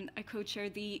 I co-chair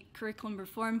the curriculum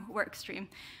reform work stream,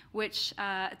 which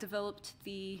developed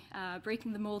the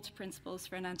breaking the mold principles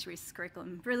for an anti-racist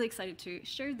curriculum. I'm really excited to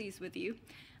share these with you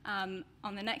on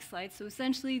the next slide. So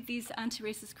essentially, these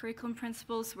anti-racist curriculum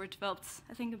principles were developed,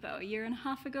 I think, about 1.5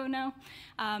 years ago now.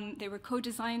 They were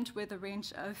co-designed with a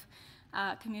range of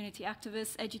community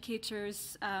activists,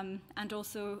 educators, and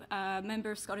also a member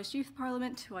of Scottish Youth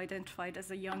Parliament who identified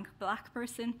as a young Black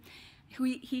person.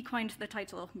 He coined the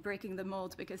title Breaking the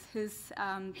Mold because his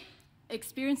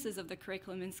experiences of the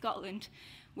curriculum in Scotland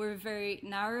were very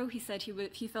narrow. He said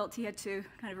he felt he had to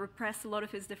kind of repress a lot of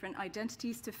his different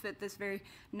identities to fit this very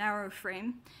narrow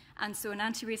frame. And so an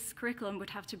anti-racist curriculum would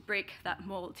have to break that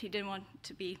mold. He didn't want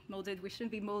to be molded. We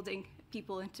shouldn't be molding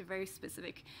people into very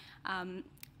specific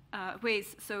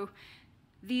ways. So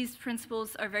these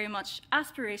principles are very much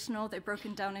aspirational. They're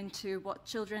broken down into what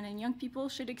children and young people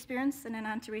should experience in an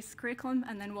anti-racist curriculum,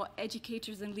 and then what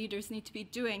educators and leaders need to be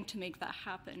doing to make that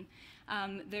happen.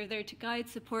 They're there to guide,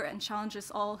 support, and challenge us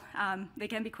all. They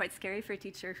can be quite scary for a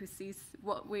teacher who sees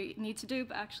what we need to do,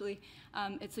 but actually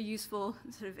it's a useful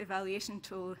sort of evaluation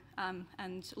tool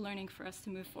and learning for us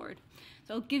to move forward.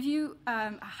 So I'll give you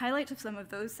a highlight of some of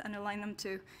those and align them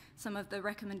to some of the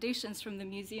recommendations from the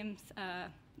museums,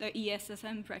 the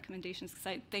ESSM recommendations, because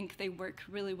I think they work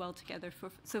really well together.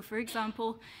 So for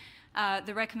example,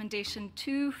 the recommendation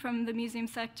 2 from the museum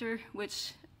sector,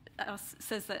 which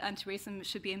says that anti-racism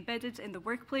should be embedded in the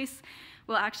workplace.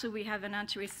 Well, actually, we have an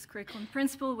anti-racist curriculum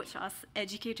principle, which asks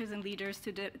educators and leaders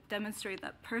to demonstrate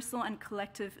that personal and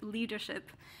collective leadership,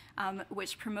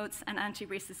 which promotes an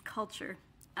anti-racist culture,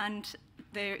 and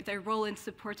their role in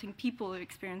supporting people who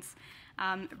experience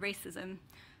racism.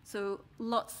 So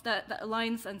lots that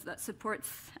aligns and that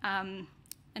supports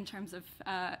in terms of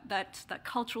that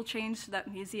cultural change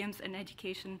that museums and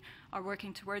education are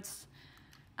working towards.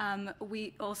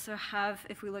 We also have,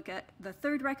 if we look at the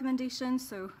third recommendation,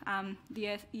 so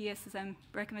the ESSM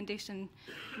recommendation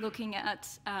looking at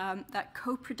that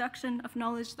co-production of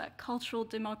knowledge, that cultural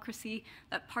democracy,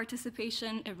 that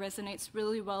participation, it resonates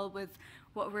really well with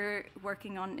what we're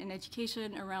working on in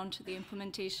education around the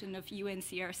implementation of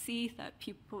UNCRC, that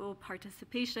pupil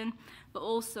participation, but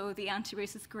also the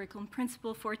anti-racist curriculum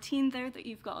principle 14 there that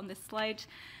you've got on this slide,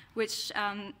 which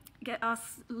get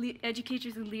us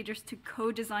educators and leaders to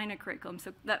co-design a curriculum.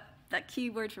 So that key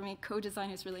word for me,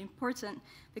 co-design, is really important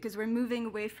because we're moving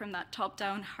away from that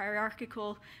top-down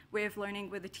hierarchical way of learning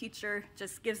where the teacher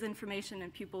just gives information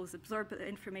and pupils absorb the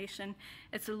information.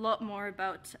 It's a lot more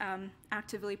about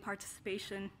actively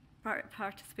participating,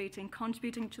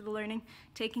 contributing to the learning,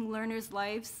 taking learners'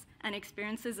 lives and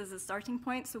experiences as a starting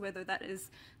point, so whether that is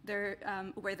their,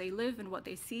 where they live and what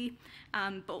they see,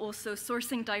 but also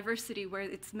sourcing diversity where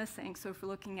it's missing. So if we're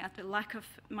looking at the lack of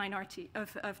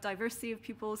diversity of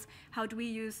pupils, how do we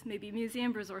use maybe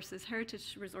museum resources,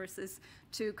 heritage resources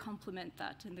to complement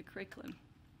that in the curriculum?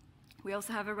 We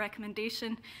also have a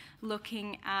recommendation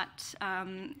looking at,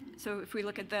 so if we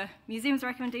look at the museum's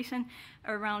recommendation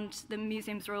around the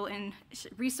museum's role in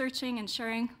researching and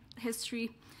sharing history,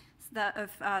 that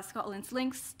of Scotland's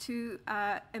links to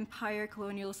empire,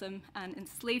 colonialism, and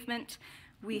enslavement.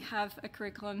 We have a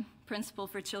curriculum principle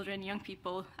for children and young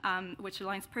people, which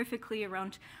aligns perfectly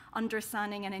around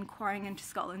understanding and inquiring into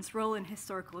Scotland's role in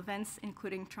historical events,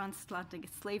 including transatlantic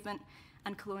enslavement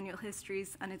and colonial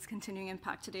histories and its continuing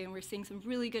impact today. And we're seeing some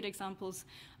really good examples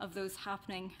of those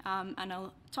happening, and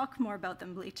I'll talk more about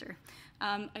them later.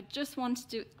 I just want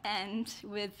to end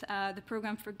with the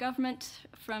programme for government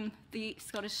from the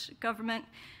Scottish Government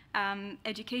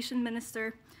Education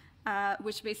Minister,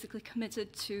 which basically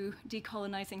committed to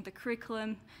decolonising the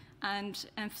curriculum and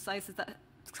emphasises that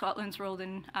Scotland's role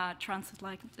in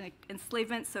transatlantic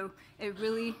enslavement. So it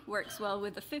really works well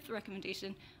with the 5th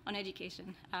recommendation on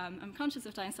education. I'm conscious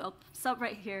of time, so I'll stop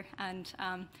right here, and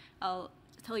I'll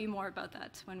tell you more about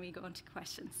that when we go on to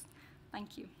questions.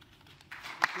 Thank you.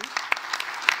 Thank you.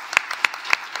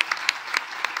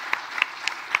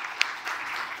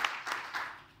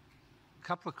 A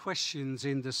couple of questions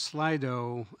in the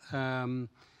Slido.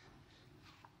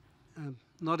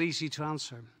 Not easy to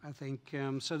answer, I think.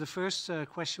 So the first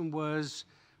question was,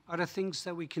 are there things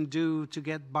that we can do to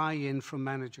get buy-in from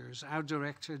managers? Our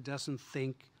director doesn't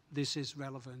think this is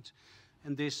relevant.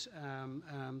 And this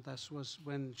was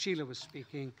when Sheila was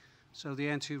speaking, so the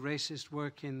anti-racist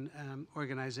work in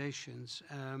organizations.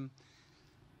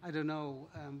 I don't know,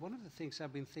 one of the things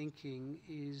I've been thinking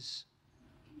is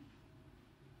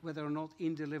whether or not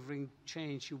in delivering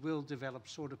change you will develop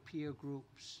sort of peer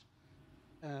groups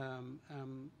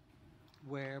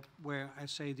where I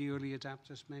say the early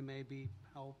adapters may maybe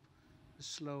help the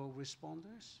slow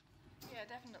responders. Yeah,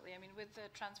 definitely. I mean, with the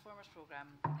Transformers program,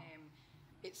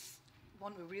 it's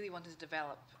one we really wanted to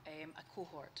develop a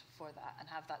cohort for that and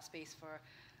have that space for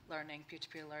learning,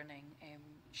 peer-to-peer learning,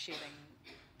 sharing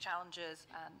challenges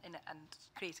and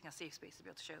creating a safe space to be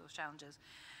able to share those challenges.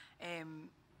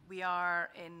 We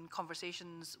are in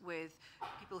conversations with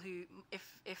people who,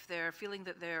 if they're feeling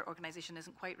that their organisation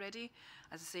isn't quite ready,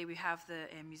 as I say, we have the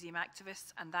museum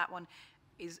activists, and that one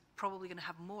is probably going to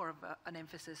have more of an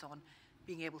emphasis on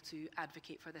being able to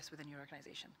advocate for this within your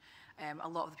organisation. A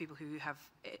lot of the people who have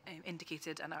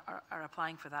indicated and are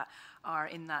applying for that are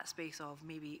in that space of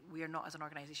maybe we are not as an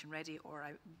organisation ready, or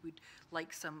I would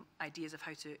like some ideas of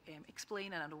how to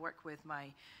explain and work with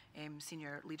my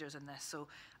senior leaders in this. So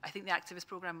I think the activist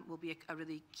programme will be a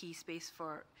really key space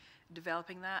for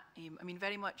developing that. I mean,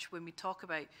 very much when we talk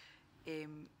about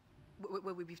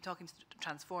when we've been talking to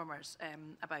Transformers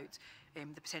about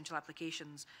the potential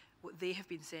applications, what they have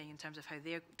been saying in terms of how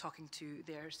they're talking to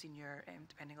their senior,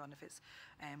 depending on if it's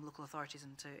local authorities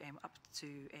and to up to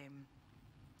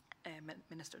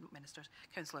ministers,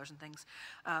 councillors and things,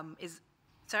 is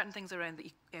certain things around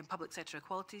the public sector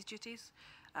equalities duties.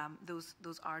 Those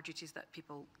are duties that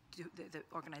people do, the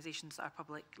organisations that are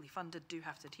publicly funded do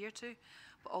have to adhere to,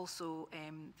 but also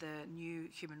the new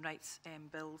human rights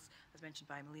bills, as mentioned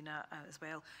by Melina as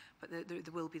well. But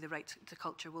there will be the right to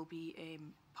culture will be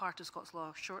part of Scots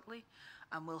law shortly,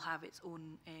 and will have its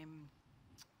own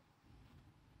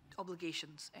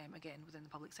obligations again within the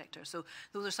public sector. So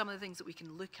those are some of the things that we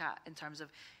can look at in terms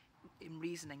of in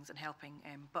reasonings and helping,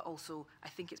 but also I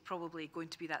think it's probably going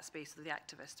to be that space for the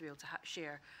activists to be able to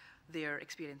share their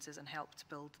experiences and help to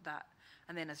build that.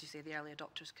 And then, as you say, the early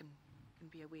adopters can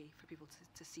be a way for people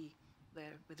to see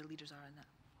where the leaders are in that.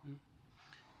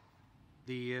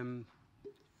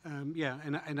 Yeah,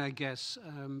 and I guess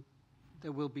we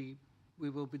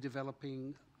will be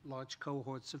developing large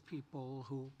cohorts of people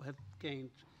who have gained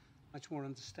much more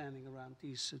understanding around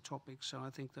these topics, so I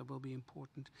think that will be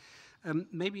important.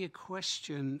 Maybe a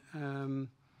question,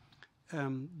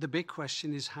 the big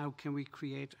question is how can we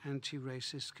create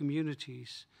anti-racist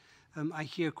communities? I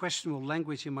hear questionable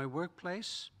language in my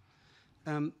workplace,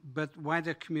 but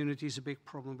wider community is a big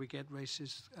problem. We get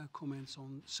racist comments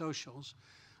on socials.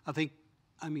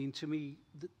 I mean, to me,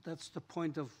 that's the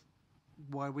point of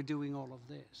why we're doing all of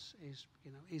this,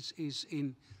 is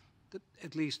in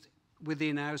at least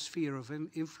within our sphere of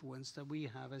influence that we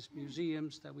have as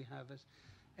museums, that we have as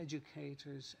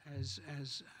educators,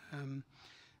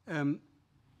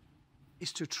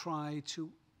 is to try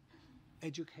to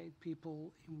educate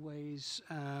people in ways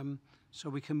so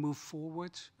we can move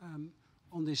forward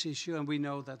on this issue. And we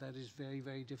know that that is very,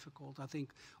 very difficult. I think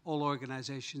all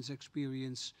organizations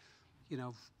experience,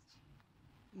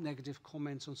 negative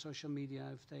comments on social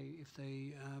media if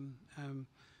they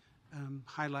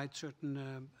highlight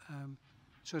certain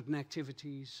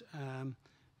activities.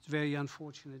 It's very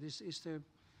unfortunate. Is there?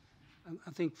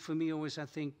 I think for me always,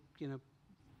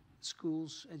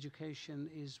 schools, education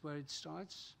is where it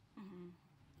starts. Mm-hmm.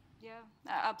 Yeah,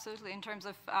 absolutely. In terms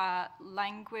of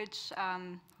language,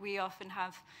 we often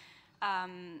have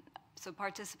so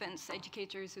participants,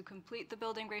 educators who complete the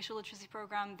Building Racial Literacy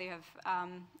program. They have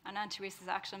an anti-racist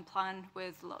action plan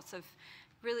with lots of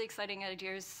really exciting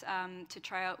ideas to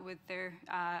try out with their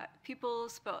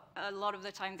pupils, but a lot of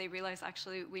the time they realize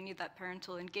actually we need that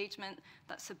parental engagement,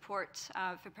 that support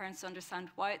for parents to understand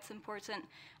why it's important,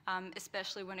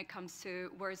 especially when it comes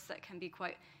to words that can be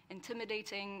quite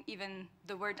intimidating. Even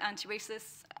the word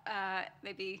anti-racist,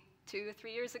 maybe 2 or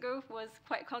 3 years ago, was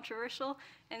quite controversial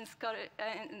in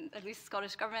at least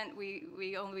Scottish government.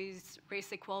 We always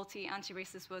race equality.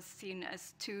 Anti-racist was seen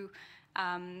as too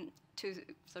to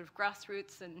sort of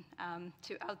grassroots and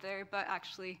to out there, but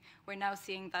actually we're now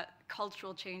seeing that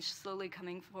cultural change slowly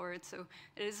coming forward. So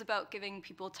it is about giving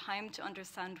people time to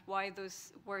understand why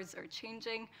those words are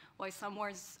changing, why some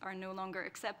words are no longer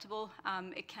acceptable.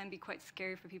 It can be quite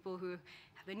scary for people who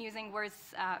have been using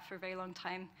words for a very long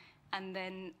time, and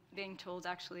then being told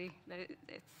actually that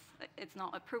it's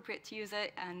not appropriate to use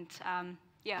it, and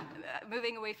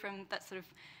moving away from that sort of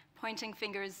pointing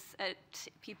fingers at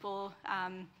people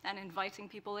and inviting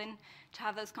people in to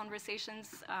have those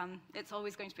conversations. It's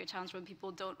always going to be a challenge when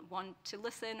people don't want to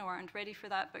listen or aren't ready for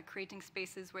that, but creating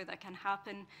spaces where that can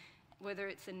happen, whether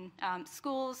it's in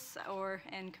schools or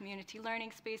in community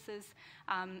learning spaces,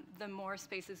 the more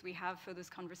spaces we have for those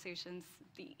conversations,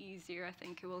 the easier I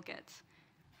think it will get.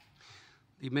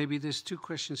 Maybe there's two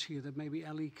questions here that maybe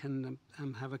Ellie can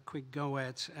have a quick go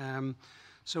at.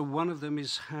 So one of them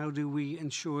is, how do we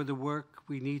ensure the work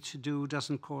we need to do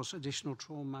doesn't cause additional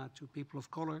trauma to people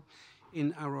of color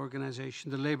in our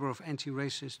organization? The labor of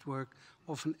anti-racist work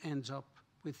often ends up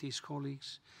with these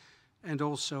colleagues. And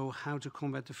also how to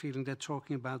combat the feeling that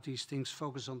talking about these things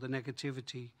focus on the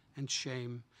negativity and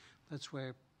shame. That's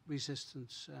where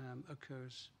resistance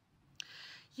occurs.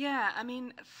 Yeah, I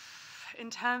mean,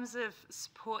 in terms of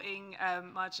supporting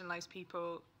marginalized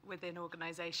people within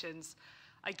organizations,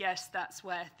 I guess that's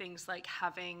where things like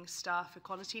having staff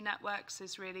equality networks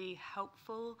is really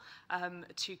helpful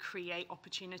to create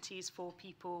opportunities for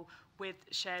people with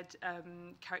shared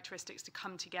characteristics to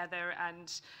come together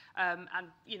and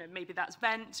you know, maybe that's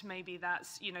vent, maybe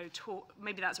that's, you know, talk,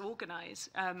 maybe that's organize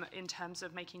in terms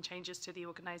of making changes to the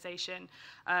organization.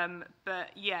 But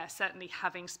yeah, certainly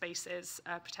having spaces,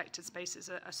 protected spaces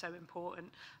are so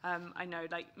important. I know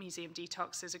like Museum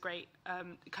Detox is a great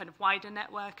kind of wider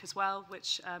network as well,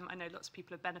 which I know lots of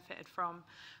people have benefited from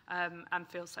and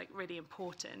feels like really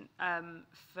important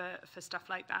for stuff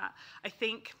like that. I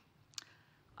think,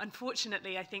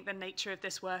 unfortunately, I think the nature of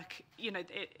this work, you know,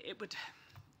 it would,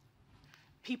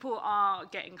 people are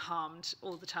getting harmed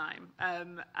all the time.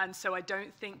 And so I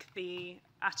don't think the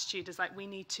attitude is like, we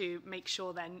need to make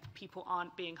sure then people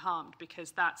aren't being harmed,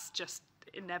 because that's just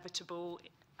inevitable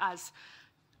as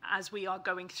we are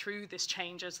going through this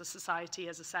change as a society,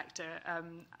 as a sector,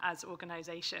 as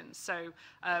organizations. So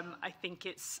I think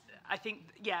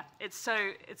yeah, it's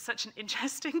such an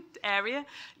interesting area,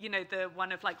 you know, the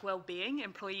one of like well-being,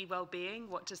 employee well-being,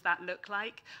 what does that look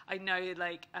like? I know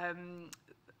like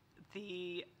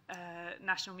the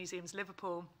National Museums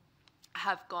Liverpool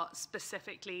have got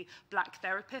specifically black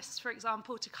therapists, for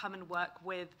example, to come and work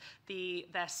with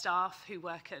their staff who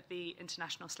work at the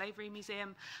International Slavery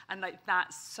Museum, and like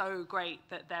that's so great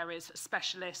that there is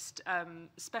specialist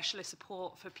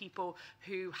support for people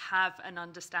who have an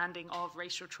understanding of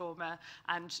racial trauma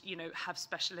and, you know, have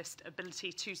specialist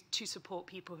ability to support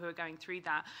people who are going through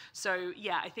that. So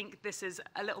yeah, I think this is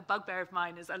a little bugbear of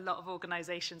mine, is a lot of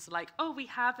organizations are like, oh, we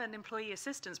have an employee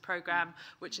assistance program,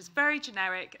 which is very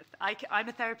generic. I'm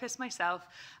a therapist myself.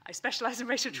 I specialize in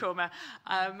racial trauma.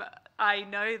 I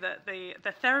know that the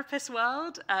therapist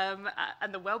world and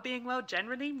the well-being world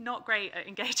generally not great at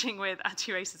engaging with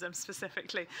anti-racism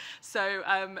specifically. So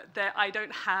I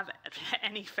don't have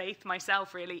any faith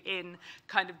myself really in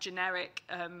kind of generic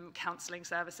counseling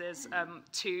services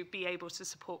to be able to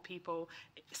support people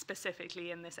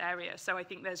specifically in this area. So I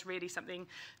think there's really something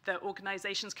that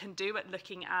organizations can do at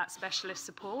looking at specialist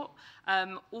support.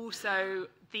 Also,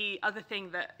 the other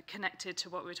thing that connected to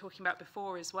what we were talking about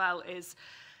before as well is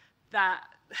that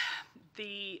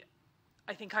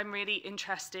I think I'm really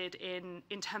interested in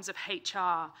terms of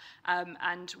HR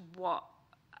and what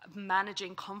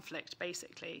managing conflict,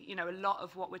 basically. You know, a lot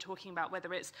of what we're talking about,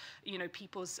 whether it's, you know,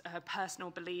 people's personal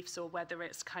beliefs or whether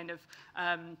it's kind of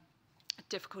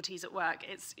difficulties at work,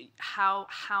 it's how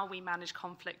we manage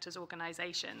conflict as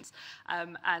organizations.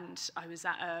 And I was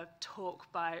at a talk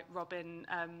by Robin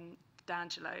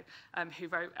D'Angelo, who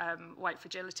wrote White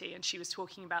Fragility, and she was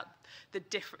talking about the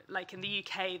different, like in the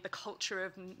UK, the culture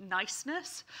of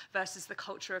niceness versus the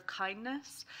culture of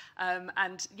kindness,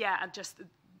 and yeah, and just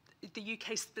the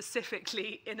UK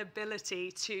specifically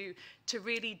inability to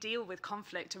really deal with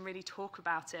conflict and really talk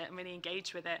about it and really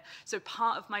engage with it. So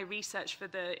part of my research for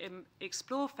the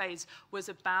Explore phase was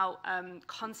about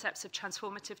concepts of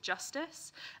transformative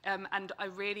justice, and I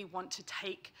really want to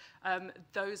take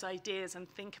those ideas and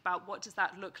think about what does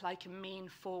that look like and mean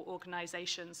for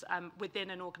organisations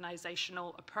within an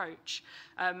organisational approach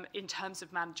in terms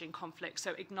of managing conflict.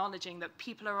 So acknowledging that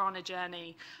people are on a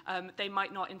journey, they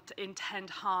might not intend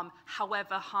harm,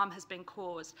 however harm has been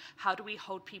caused. How do we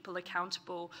hold people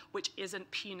accountable, which isn't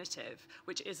punitive,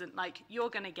 which isn't like, you're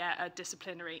going to get a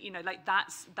disciplinary, you know, like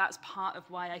that's part of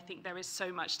why I think there is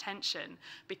so much tension,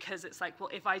 because it's like, well,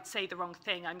 if I say the wrong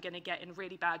thing, I'm going to get in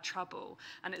really bad trouble.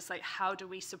 And it's like, how do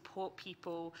we support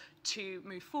people to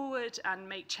move forward and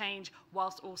make change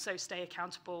whilst also stay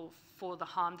accountable for the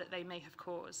harm that they may have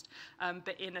caused,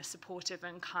 but in a supportive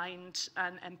and kind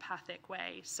and empathic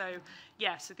way. So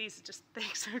yeah, so these are just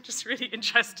things I'm just really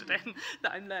interested in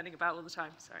that I'm learning about all the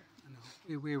time. Sorry.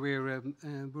 We're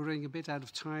running a bit out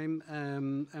of time.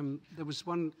 There was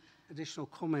one additional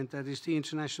comment, that is the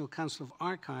International Council of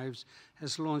Archives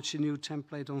has launched a new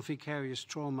template on vicarious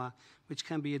trauma, which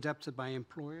can be adapted by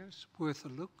employers. Worth a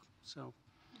look, so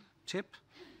tip.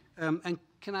 And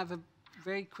can I have a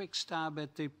very quick stab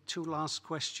at the two last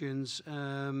questions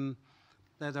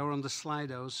that are on the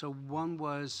Slido? So one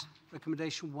was,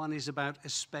 recommendation one is about a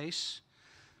space.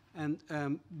 And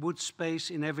would space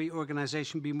in every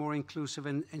organization be more inclusive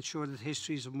and ensure that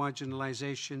histories of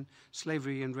marginalization,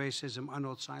 slavery, and racism are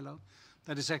not siloed?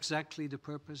 That is exactly the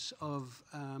purpose of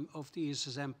the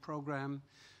ESSM program.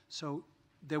 So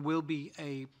there will be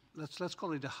a, let's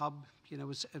call it a hub, you know,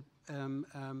 it's a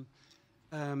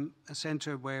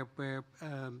center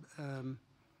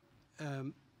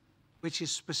which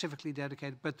is specifically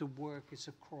dedicated, but the work is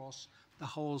across the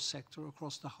whole sector,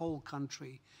 across the whole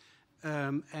country.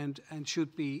 And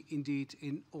should be indeed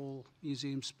in all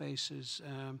museum spaces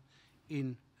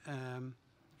in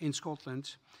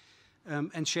Scotland.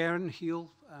 And Sharon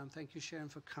Heel, thank you, Sharon,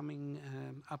 for coming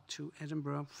up to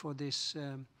Edinburgh for this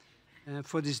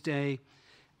day.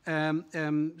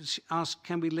 She asked,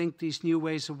 can we link these new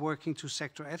ways of working to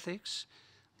sector ethics?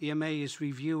 The MA is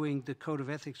reviewing the Code of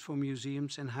Ethics for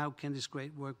museums, and how can this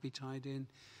great work be tied in?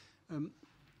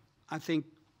 I think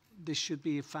this should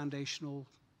be a foundational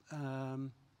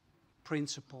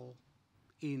principle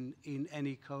in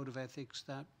any code of ethics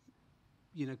that,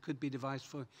 you know, could be devised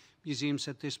for museums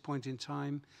at this point in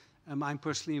time. I'm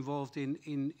personally involved in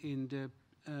the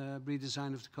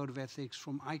redesign of the code of ethics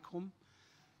from ICOM,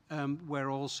 where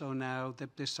also now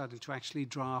that they're starting to actually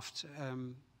draft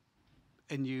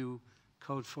a new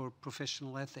code for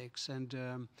professional ethics, and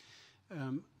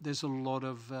there's a lot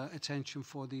of attention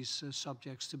for these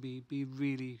subjects to be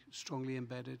really strongly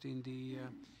embedded in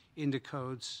the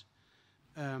codes.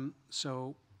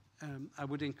 So I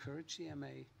would encourage the MA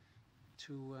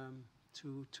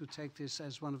to take this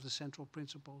as one of the central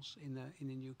principles in a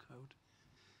new code.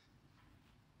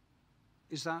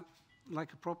 Is that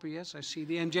like a proper yes? I see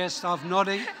the NGS staff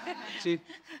nodding. See,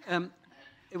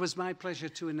 it was my pleasure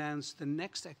to announce the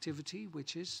next activity,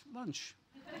 which is lunch.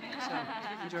 So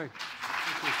enjoy.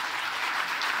 Thank you.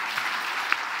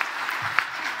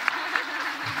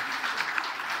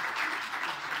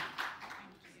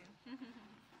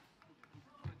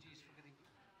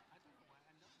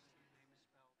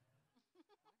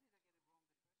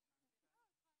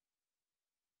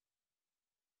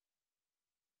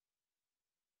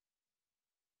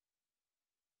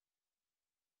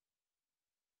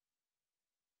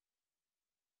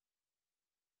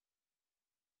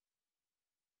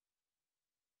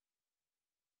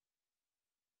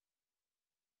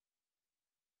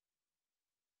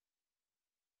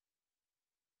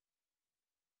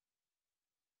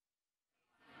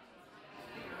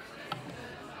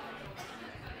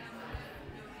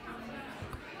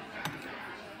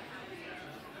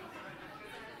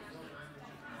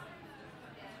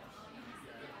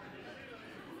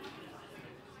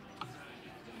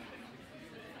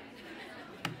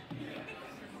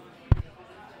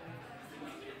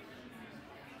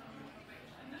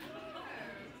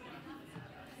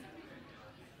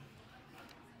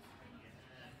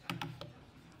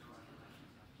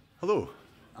 Hello,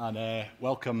 and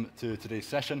welcome to today's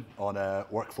session on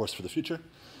Workforce for the Future.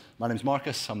 My name's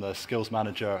Marcus. I'm the Skills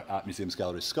Manager at Museums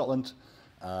Galleries Scotland.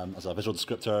 As a visual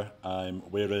descriptor, I'm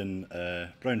wearing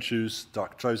brown shoes,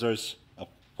 dark trousers, a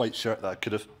white shirt that I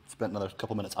could have spent another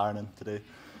couple of minutes ironing today,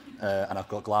 and I've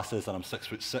got glasses, and I'm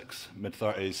 6'6",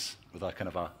 mid-30s, with a kind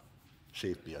of a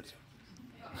shaved beard.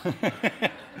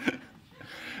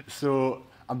 So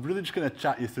I'm really just going to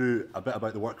chat you through a bit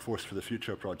about the Workforce for the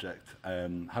Future project,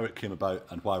 how it came about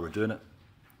and why we're doing it.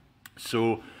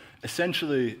 So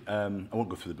essentially, I won't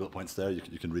go through the bullet points there,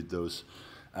 you can read those,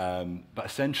 but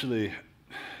essentially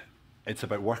it's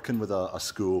about working with a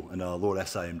school in a lower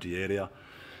SIMD area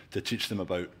to teach them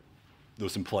about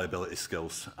those employability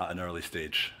skills at an early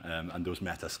stage and those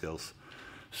meta skills.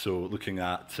 So looking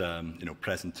at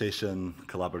presentation,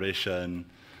 collaboration,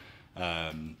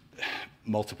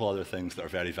 multiple other things that are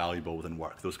very valuable within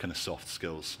work, those kind of soft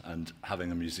skills, and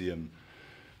having a museum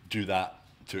do that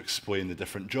to explain the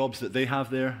different jobs that they have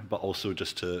there, but also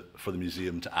just for the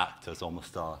museum to act as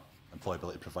almost an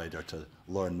employability provider to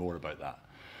learn more about that.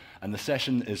 And the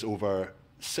session is over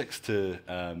 6 to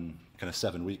kind of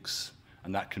 7 weeks,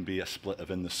 and that can be a split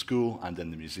of in the school and in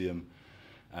the museum.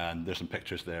 And there's some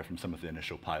pictures there from some of the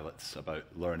initial pilots about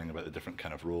learning about the different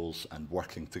kind of roles and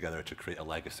working together to create a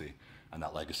legacy. And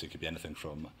that legacy could be anything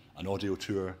from an audio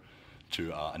tour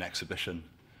to an exhibition,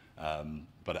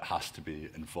 but it has to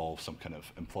involve some kind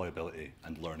of employability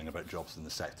and learning about jobs in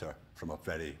the sector from a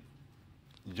very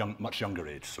much younger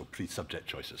age, so pre-subject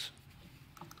choices.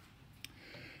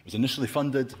 It was initially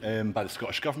funded by the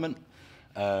Scottish Government,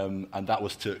 and that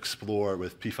was to explore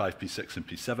with P5, P6 and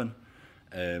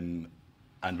P7.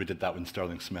 And we did that with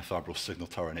Stirling Smith, Arbroath Signal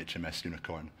Tower and HMS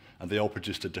Unicorn. And they all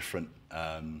produced a different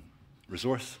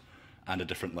resource and a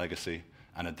different legacy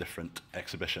and a different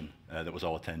exhibition that was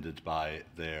all attended by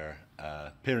their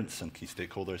parents and key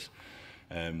stakeholders.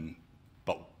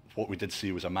 But what we did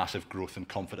see was a massive growth in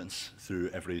confidence through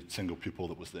every single pupil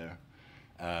that was there.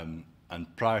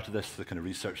 And prior to this, the kind of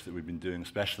research that we've been doing,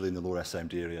 especially in the lower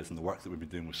SMD areas and the work that we've been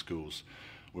doing with schools,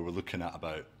 we were looking at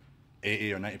about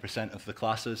 80 or 90% of the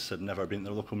classes had never been to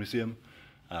their local museum.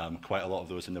 Quite a lot of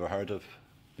those had never heard of,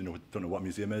 don't know what a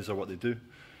museum is or what they do.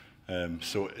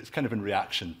 So it's kind of in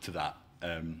reaction to that.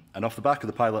 And off the back of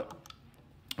the pilot,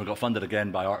 we got funded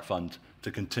again by Art Fund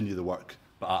to continue the work,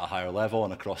 but at a higher level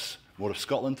and across more of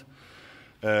Scotland.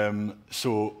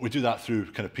 So we do that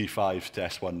through kind of P5 to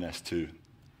S1 and S2.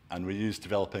 And we use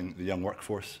developing the young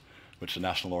workforce, which is a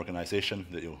national organisation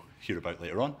that you'll hear about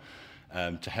later on,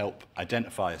 to help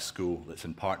identify a school that's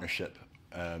in partnership,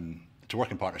 to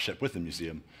work in partnership with the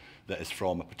museum that is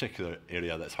from a particular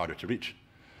area that's harder to reach.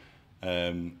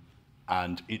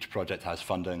 And each project has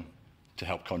funding to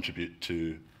help contribute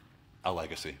to a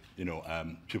legacy.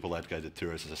 Pupil-led guided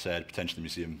tours, as I said, potentially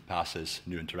museum passes,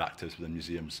 new interactives within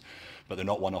museums, but they're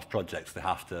not one-off projects. They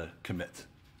have to commit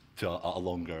to a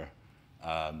longer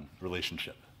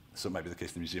relationship. So it might be the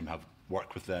case the museum have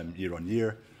work with them year on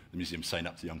year, the museum sign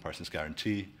up to the Young Person's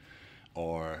Guarantee,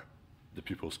 or the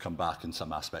pupils come back in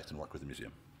some aspect and work with the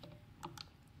museum.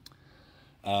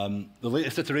 The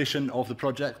latest iteration of the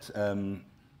project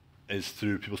is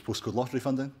through People's Postcode Lottery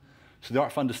funding. So the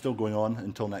Art Fund is still going on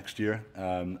until next year,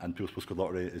 and People's Postcode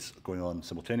Lottery is going on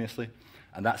simultaneously.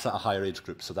 And that's at a higher age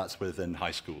group, so that's within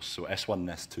high schools, so S1 and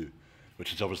S2,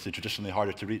 which is obviously traditionally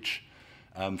harder to reach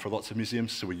for lots of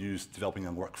museums. So we use developing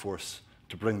young workforce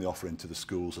to bring the offering to the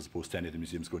schools as opposed to any of the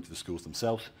museums going to the schools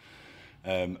themselves.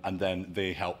 And then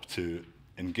they help to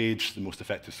engage the most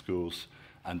effective schools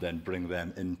and then bring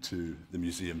them into the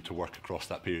museum to work across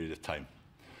that period of time.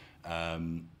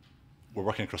 We're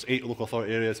working across 8 local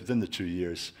authority areas within the 2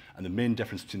 years, and the main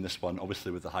difference between this one, obviously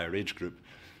with the higher age group,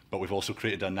 but we've also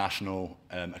created a national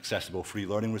accessible free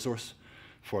learning resource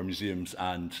for museums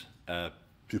and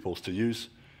pupils to use,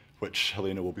 which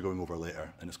Helena will be going over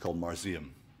later, and it's called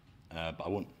Marseum. But I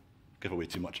won't give away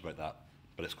too much about that,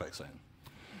 but it's quite exciting.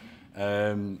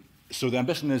 So the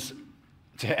ambition is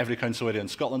to hit every council area in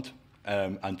Scotland,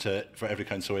 and for every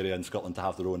council area in Scotland to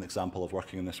have their own example of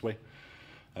working in this way,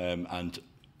 and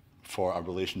for a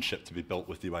relationship to be built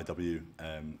with DYW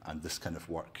and this kind of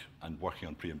work, and working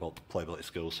on pre-employability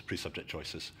skills, pre-subject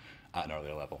choices at an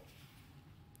earlier level.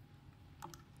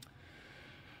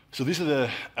 So these are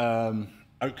the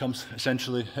outcomes,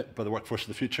 essentially, hit by the Workforce of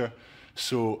the Future.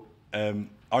 So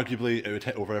arguably, it would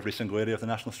hit over every single area of the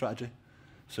national strategy.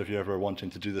 So if you're ever wanting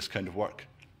to do this kind of work,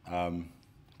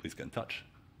 please get in touch.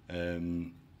 I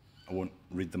won't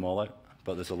read them all out,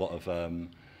 but there's a lot of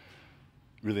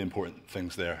really important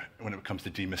things there when it comes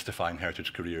to demystifying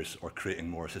heritage careers or creating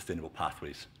more sustainable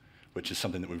pathways, which is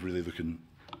something that we're really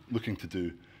looking to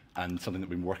do and something that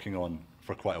we've been working on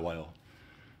for quite a while.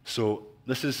 So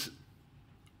this is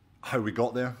how we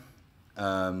got there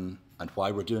and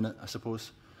why we're doing it, I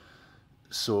suppose.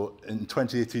 So in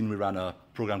 2018, we ran a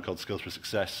program called Skills for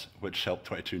Success, which helped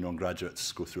 22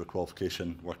 non-graduates go through a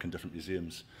qualification, work in different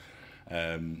museums,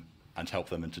 and help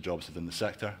them into jobs within the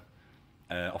sector.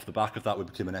 Off the back of that, we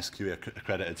became an SQA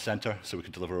accredited centre, so we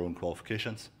could deliver our own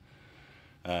qualifications.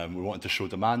 We wanted to show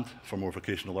demand for more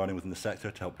vocational learning within the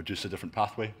sector to help produce a different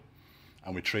pathway.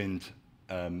 And we trained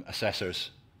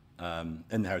assessors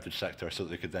in the heritage sector so that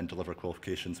they could then deliver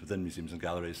qualifications within museums and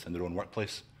galleries in their own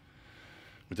workplace.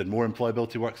 We did more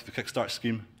employability work through the Kickstart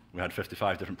scheme We had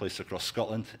 55 different places across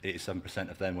Scotland. 87%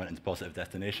 of them went into positive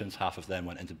destinations. Half of them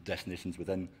went into destinations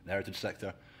within the heritage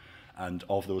sector. And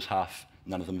of those half,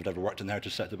 none of them had ever worked in the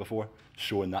heritage sector before,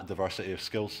 showing that diversity of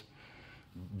skills,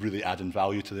 really adding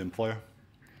value to the employer.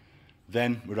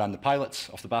 Then we ran the pilots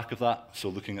off the back of that, so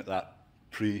looking at that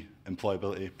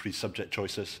pre-employability, pre-subject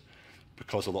choices,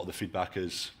 because a lot of the feedback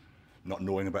is not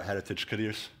knowing about heritage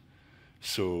careers.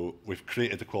 So we've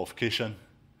created the qualification,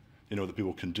 that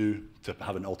people can do to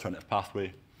have an alternative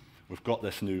pathway. We've got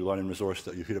this new learning resource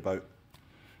that you hear about,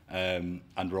 and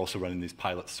we're also running these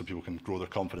pilots so people can grow their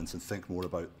confidence and think more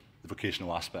about the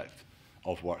vocational aspect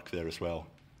of work there as well.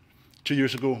 2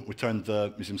 years ago, we turned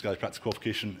the Museums Gallery Practice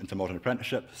qualification into a modern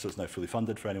apprenticeship, so it's now fully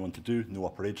funded for anyone to do, no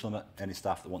upper age limit. Any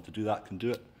staff that want to do that can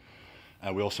do it.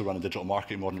 We also run a digital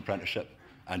marketing modern apprenticeship,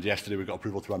 and yesterday we got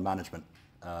approval to run management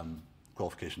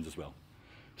qualifications as well.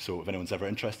 So if anyone's ever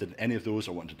interested in any of those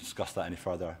or want to discuss that any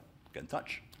further, get in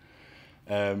touch.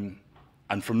 And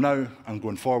from now and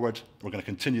going forward, we're going to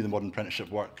continue the modern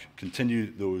apprenticeship work,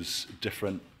 continue those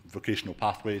different vocational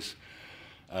pathways,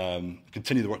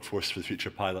 continue the workforce for the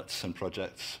future pilots and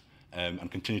projects,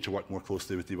 and continue to work more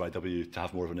closely with DYW to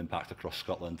have more of an impact across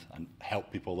Scotland and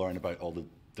help people learn about all the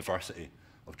diversity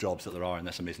of jobs that there are in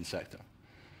this amazing sector.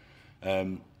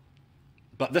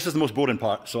 But this is the most boring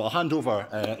part, so I'll hand over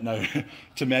now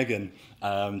to Megan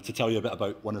to tell you a bit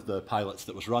about one of the pilots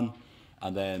that was run,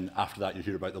 and then after that you'll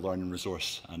hear about the learning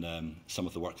resource and some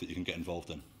of the work that you can get involved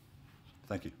in.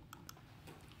 Thank you.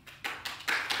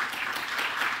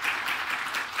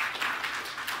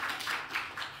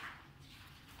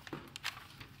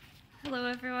 Hello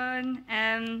everyone,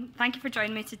 thank you for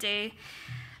joining me today.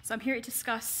 So I'm here to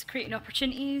discuss creating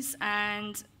opportunities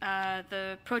and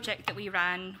the project that we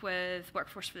ran with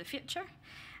Workforce for the Future.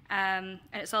 And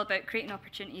it's all about creating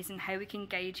opportunities and how we can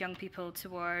guide young people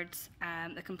towards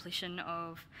the completion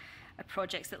of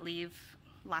projects that leave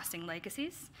lasting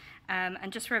legacies.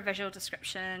 And just for a visual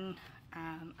description,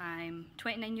 I'm a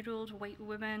 29-year-old white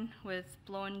woman with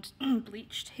blonde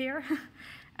bleached hair,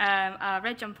 a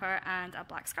red jumper and a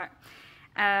black skirt.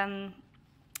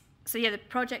 So yeah, the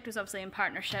project was obviously in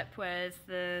partnership with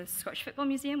the Scottish Football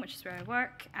Museum, which is where I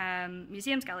work,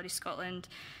 Museums Gallery Scotland,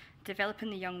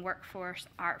 Developing the Young Workforce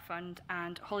Art Fund,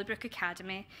 and Hollybrook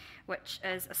Academy, which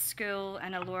is a school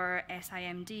in a lower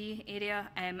SIMD area,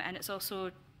 and it's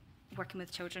also working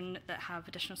with children that have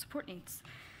additional support needs.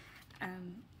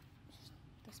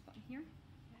 This button here?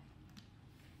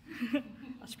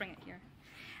 I'll just bring it here.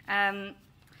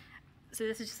 So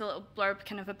this is just a little blurb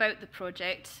kind of about the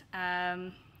project.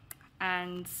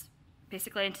 And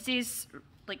basically, in today's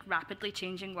rapidly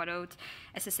changing world,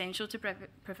 it's essential to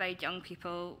provide young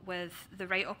people with the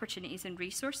right opportunities and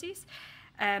resources,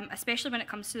 especially when it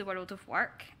comes to the world of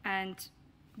work, and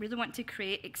really want to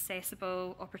create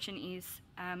accessible opportunities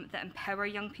that empower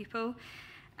young people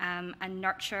and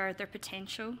nurture their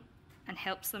potential and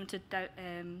helps them to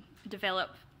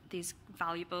develop these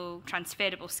valuable,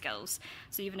 transferable skills.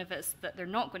 So even if it's that they're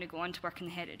not going to go on to work in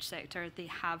the heritage sector, they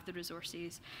have the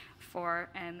resources for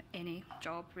any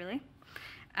job, really.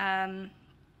 And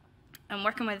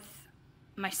working with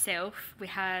myself, we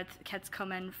had kids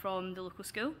come in from the local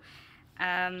school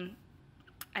and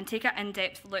take an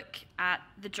in-depth look at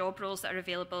the job roles that are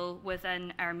available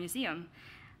within our museum,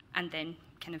 and then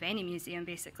kind of any museum,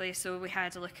 basically. So we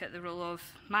had a look at the role of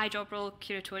my job role,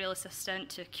 curatorial assistant,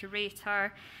 to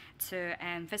curator, to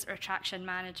visitor attraction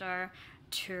manager,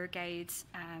 tour guides,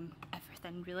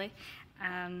 everything really.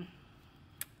 And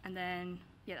then,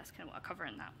 yeah, that's kind of what I cover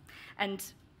in that. And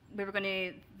we were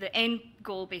the end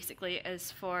goal basically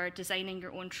is for designing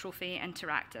your own trophy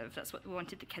interactive. That's what we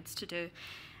wanted the kids to do.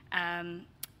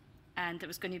 And it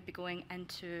was going to be going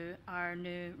into our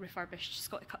new refurbished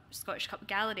Scottish Cup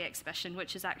Gallery exhibition,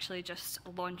 which is actually just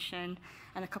launching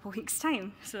in a couple of weeks'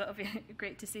 time. So that'll be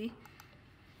great to see.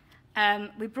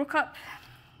 We broke up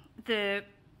the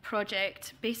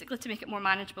project basically to make it more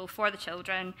manageable for the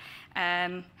children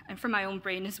and for my own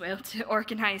brain as well to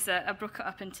organise it. I broke it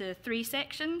up into 3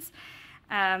 sections.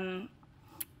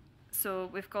 So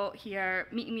we've got here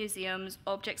meeting museums,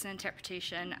 objects and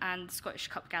interpretation, and Scottish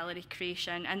Cup Gallery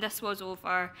creation. And this was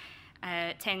over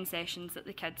 10 sessions that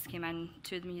the kids came in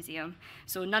to the museum.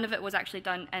 So none of it was actually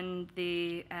done in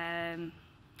the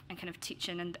in kind of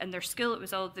teaching in their school. It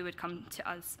was all they would come to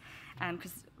us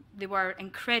because they were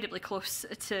incredibly close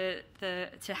to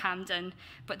Hampden,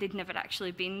 but they'd never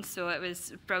actually been. So it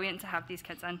was brilliant to have these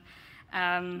kids in.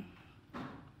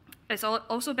 It's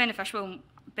also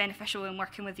beneficial in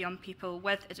working with young people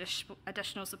with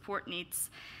additional support needs.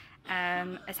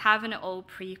 As having it all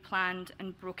pre-planned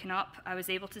and broken up, I was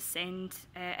able to send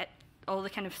all the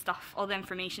kind of stuff, all the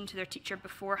information to their teacher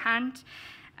beforehand,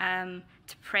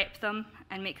 to prep them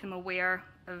and make them aware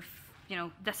of, you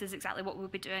know, this is exactly what we'll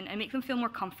be doing, and make them feel more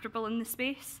comfortable in the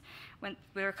space when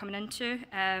we're coming into.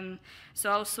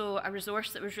 So also a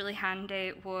resource that was really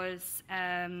handy was,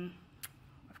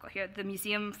 I've got here, the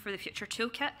Museum for the Future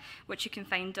Toolkit, which you can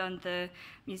find on the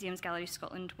Museums Galleries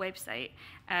Scotland website.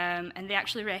 And they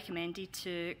actually recommended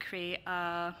to create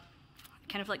a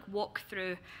kind of like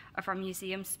walkthrough of our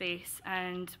museum space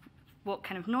and what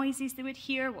kind of noises they would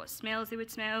hear, what smells they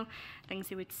would smell, things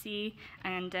they would see,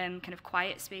 and kind of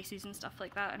quiet spaces and stuff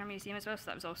like that in our museum as well, so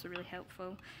that was also really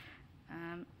helpful.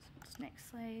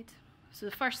 Next slide. So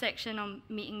the first section on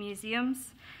meeting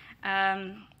museums.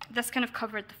 This kind of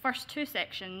covered the first two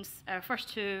sections,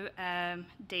 first two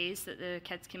days that the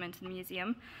kids came into the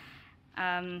museum,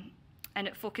 and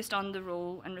it focused on the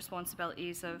role and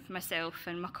responsibilities of myself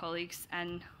and my colleagues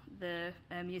in the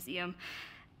museum.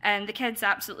 And the kids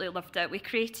absolutely loved it. We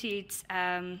created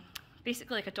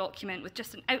basically like a document with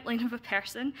just an outline of a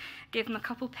person, gave them a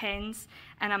couple pens,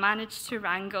 and I managed to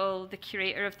wrangle the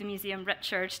curator of the museum,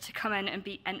 Richard, to come in and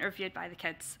be interviewed by the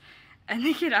kids. And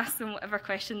they could ask them whatever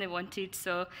question they wanted.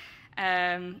 So,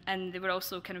 and they were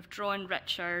also kind of drawing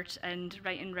Richard and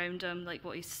writing around him like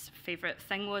what his favourite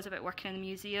thing was about working in the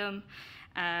museum,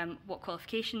 what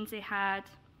qualifications he had,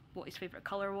 what his favourite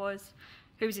colour was,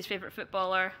 who was his favourite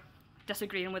footballer,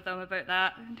 disagreeing with them about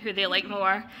that, who they like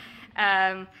more.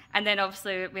 And then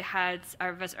obviously we had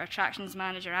our visitor attractions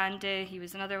manager, Andy, he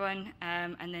was another one,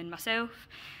 and then myself.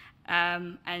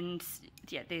 And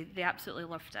yeah, they absolutely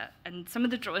loved it. And some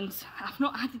of the drawings, I've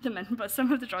not added them in, but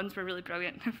some of the drawings were really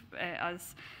brilliant of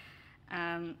us.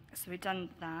 So we've done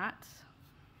that.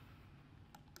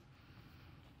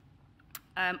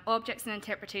 Objects and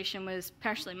interpretation was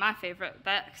personally my favourite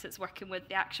bit, because it's working with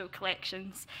the actual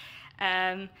collections.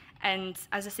 And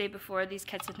as I said before, these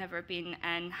kids had never been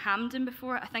in Hampden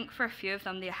before. I think for a few of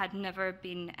them, they had never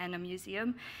been in a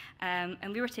museum.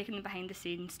 And we were taking them behind the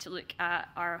scenes to look at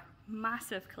our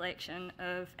massive collection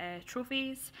of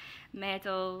trophies,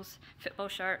 medals, football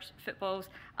shirts, footballs.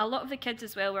 A lot of the kids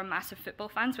as well were massive football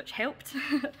fans, which helped.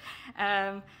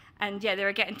 And yeah, they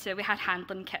were getting to, we had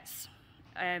handling kits.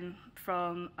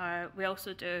 We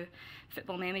also do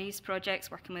football memories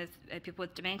projects working with people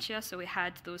with dementia, so we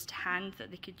had those to hand that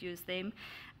they could use them.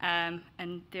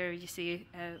 And there you see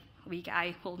a wee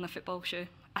guy holding a football shoe.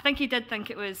 I think he did think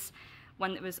it was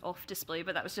one that was off display,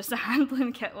 but that was just a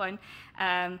handling kit one.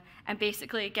 And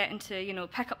basically getting to, you know,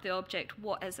 pick up the object,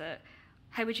 what is it,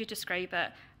 how would you describe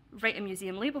it, write a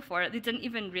museum label for it. They didn't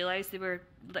even realise they were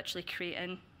literally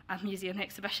creating a museum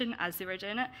exhibition as they were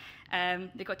doing it.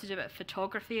 They got to do a bit of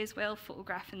photography as well,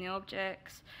 photographing the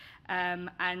objects.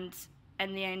 And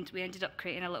in the end, we ended up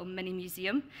creating a little mini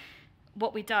museum.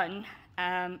 What we done,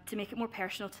 to make it more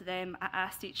personal to them, I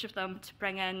asked each of them to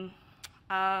bring in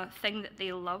a thing that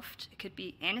they loved. It could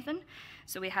be anything.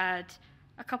 So we had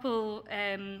a couple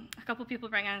people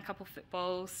bring in a couple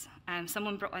footballs.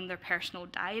 Someone brought in their personal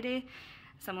diary.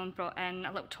 Someone brought in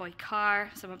a little toy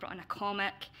car. Someone brought in a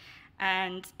comic.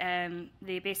 And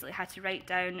they basically had to write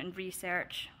down and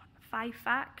research 5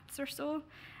 facts or so.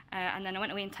 And then I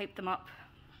went away and typed them up.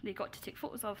 They got to take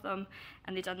photos of them,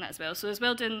 and they done that as well. So as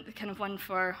well doing the kind of one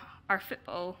for our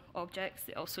football objects,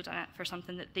 they also done it for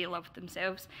something that they loved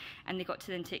themselves, and they got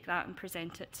to then take that and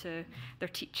present it to their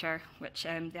teacher, which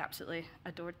they absolutely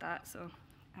adored that. So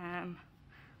let me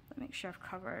make sure I've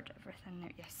covered everything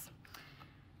there. Yes.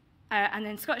 And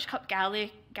then Scottish Cup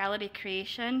gallery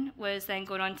creation was then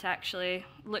going on to actually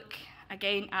look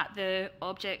again at the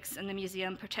objects in the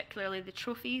museum, particularly the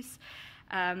trophies,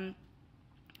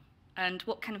 and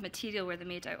what kind of material were they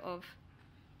made out of,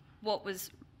 what was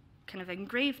kind of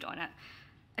engraved on it.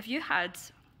 If you had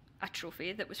a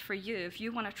trophy that was for you, if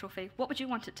you won a trophy, what would you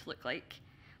want it to look like?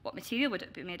 What material would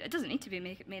it be made? It doesn't need to be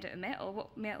made out of metal.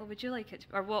 What metal would you like it,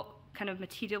 or what kind of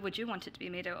material would you want it to be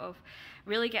made out of?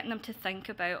 Really getting them to think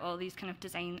about all these kind of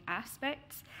design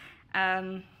aspects.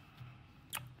 And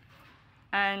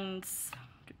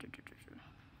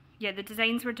yeah, the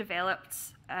designs were developed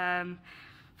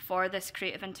for this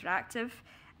creative interactive,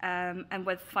 and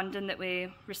with funding that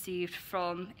we received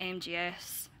from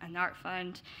MGS and the Art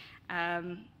Fund,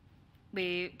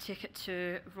 we took it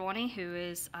to Ronnie, who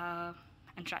is an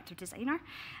interactive designer,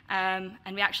 and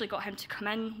we actually got him to come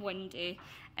in one day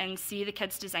and see the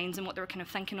kids' designs and what they were kind of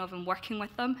thinking of and working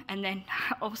with them, and then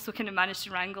also kind of managed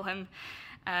to wrangle him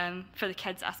for the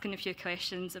kids, asking a few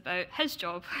questions about his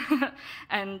job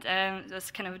and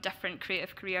this kind of different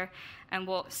creative career and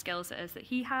what skills it is that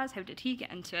he has, how did he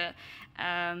get into it.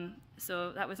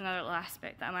 So that was another little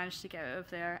aspect that I managed to get out of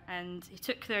there. And he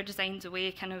took their designs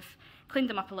away, kind of cleaned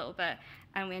them up a little bit,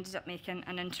 and we ended up making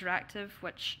an interactive,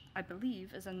 which I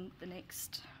believe is in the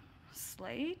next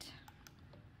slide.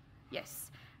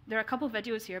 Yes. There are a couple of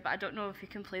videos here, but I don't know if you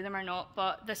can play them or not,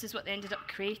 but this is what they ended up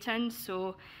creating.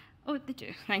 So, oh, they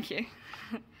do, thank you.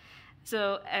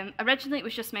 So originally it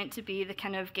was just meant to be the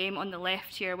kind of game on the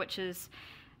left here, which is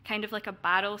kind of like a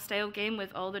barrel style game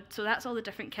with all the, so that's all the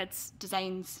different kids'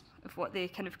 designs of what they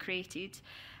kind of created.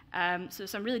 So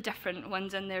some really different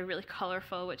ones in there, really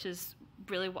colourful, which is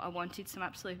really what I wanted, so I'm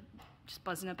absolutely just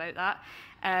buzzing about that.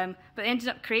 But they ended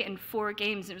up creating 4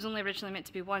 games. It was only originally meant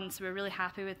to be 1, so we're really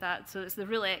happy with that. So it's the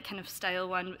roulette kind of style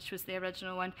one, which was the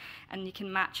original one, and you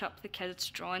can match up the kids'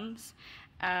 drawings.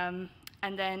 And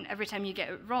then every time you get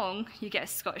it wrong, you get a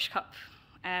Scottish Cup,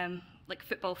 like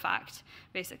football fact,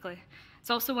 basically. It's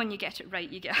also when you get it right,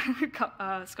 you get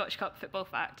a Scottish Cup football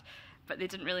fact, but they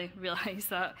didn't really realise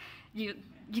that. You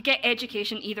get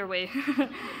education either way.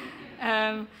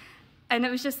 And it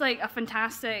was just like a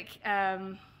fantastic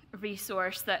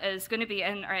resource that is going to be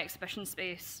in our exhibition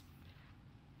space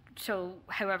till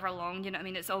however long, you know what I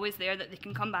mean? It's always there that they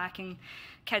can come back, and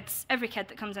every kid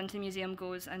that comes into the museum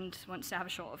goes and wants to have a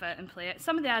shot of it and play it.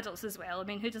 Some of the adults as well. I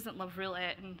mean, who doesn't love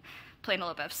roulette and playing a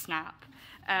little bit of Snap?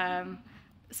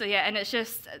 So yeah, and it's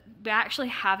just, we actually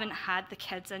haven't had the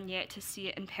kids in yet to see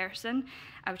it in person.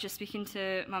 I was just speaking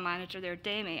to my manager there,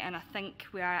 Demi, and I think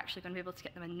we are actually going to be able to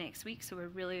get them in next week, so we're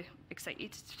really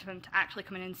excited for them to actually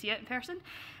come in and see it in person.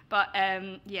 But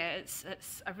yeah, it's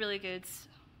a really good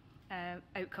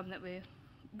outcome that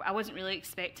I wasn't really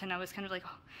expecting. I was kind of like,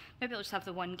 oh, maybe I'll just have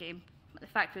the 1 game. But the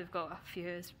fact that we've got a few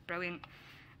is brilliant.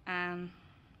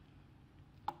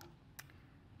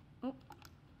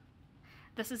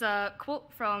 This is a quote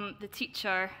from the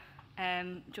teacher,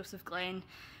 Joseph Glenn,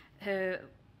 who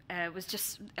was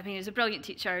just, I mean, he was a brilliant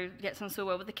teacher, gets on so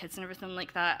well with the kids and everything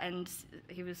like that, and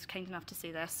he was kind enough to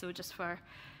say this. So just for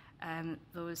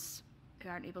those who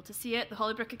aren't able to see it, the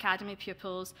Hollybrook Academy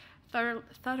pupils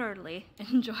thoroughly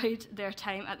enjoyed their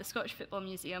time at the Scottish Football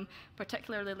Museum,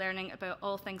 particularly learning about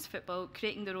all things football,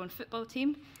 creating their own football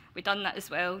team. We've done that as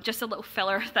well, just a little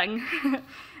filler thing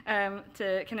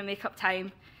to kind of make up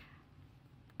time,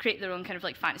 create their own kind of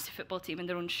like fantasy football team and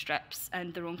their own strips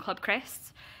and their own club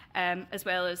crests, as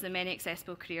well as the many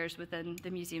accessible careers within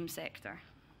the museum sector.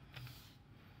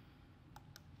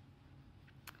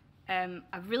 I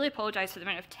really apologise for the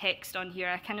amount of text on here.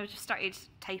 I kind of just started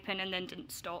typing and then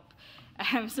didn't stop.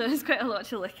 So there's quite a lot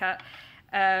to look at.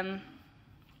 But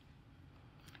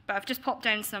I've just popped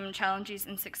down some challenges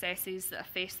and successes that I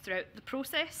faced throughout the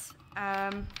process.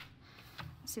 Let's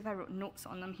see if I wrote notes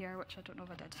on them here, which I don't know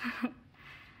if I did.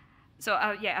 So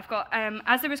yeah, I've got,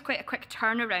 as there was quite a quick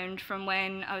turnaround from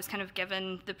when I was kind of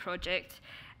given the project,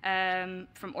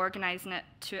 from organising it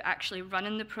to actually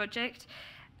running the project.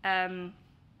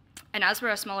 And as we're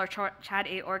a smaller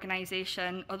charity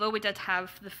organisation, although we did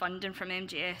have the funding from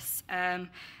MGS,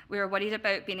 we were worried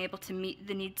about being able to meet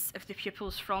the needs of the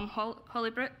pupils from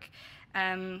Hollybrook.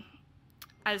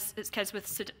 As it's kids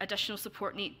with additional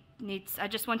support needs, I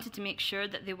just wanted to make sure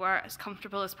that they were as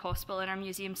comfortable as possible in our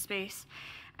museum space,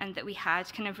 and that we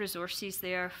had kind of resources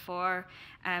there for,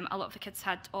 a lot of the kids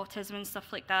had autism and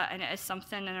stuff like that, and it is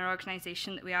something in our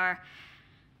organisation that we are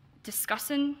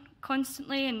discussing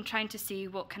constantly and trying to see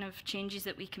what kind of changes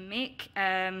that we can make.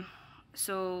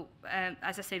 So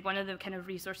as I said, one of the kind of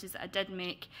resources that I did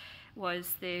make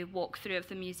was the walkthrough of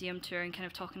the museum tour and kind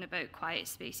of talking about quiet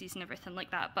spaces and everything like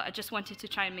that, but I just wanted to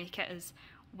try and make it as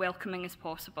welcoming as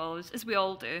possible, as we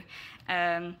all do.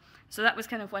 So that was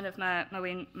kind of one of my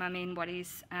main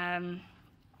worries. And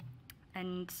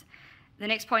the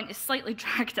next point is slightly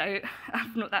dragged out. I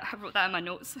wrote that in my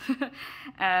notes.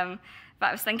 But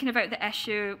I was thinking about the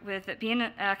issue with it being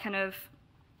a kind of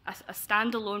a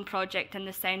standalone project, in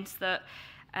the sense that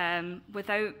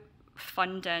without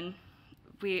funding,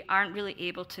 we aren't really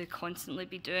able to constantly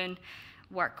be doing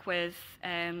work with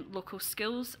local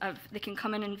schools. They can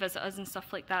come in and visit us and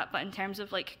stuff like that, but in terms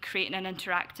of like creating an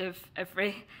interactive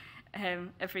every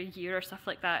year or stuff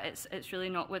like that, it's really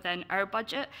not within our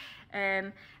budget.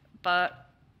 But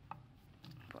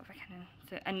what have I kind of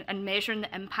and measuring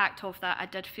the impact of that, I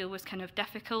did feel was kind of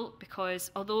difficult,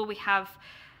 because although we have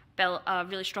built a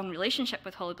really strong relationship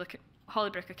with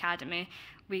Hollybrook Academy,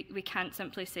 we can't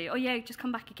simply say, oh yeah, just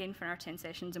come back again for our 10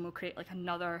 sessions and we'll create like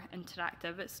another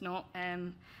interactive. It's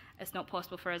not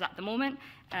possible for us at the moment.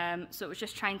 So it was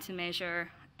just trying to measure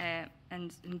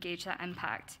and engage that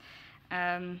impact.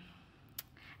 And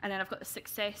then I've got the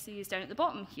successes down at the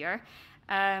bottom here.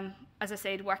 As I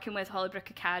said, working with Hollybrook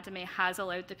Academy has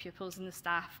allowed the pupils and the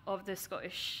staff of the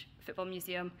Scottish Football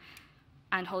Museum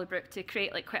and Hollybrook to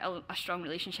create like quite a strong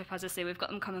relationship. As I say, we've got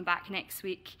them coming back next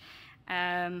week,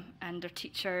 and their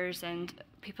teachers and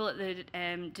people at the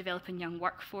Developing Young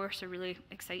Workforce are really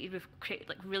excited. We've created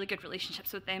like really good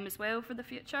relationships with them as well for the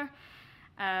future.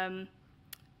 And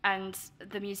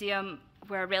the museum,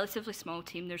 we're a relatively small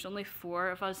team. There's only 4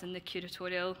 of us in the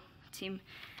curatorial team,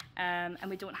 and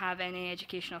we don't have any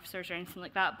education officers or anything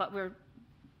like that, but we're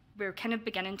kind of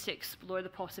beginning to explore the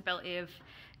possibility of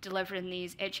delivering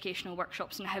these educational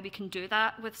workshops and how we can do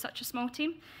that with such a small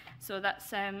team. So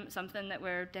that's something that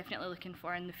we're definitely looking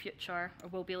for in the future, or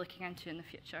will be looking into in the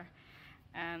future.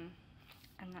 And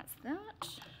that's that.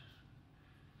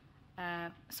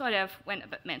 Sorry, I've went a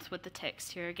bit mental with the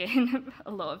text here again.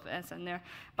 A lot of it's in there,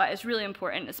 but it's really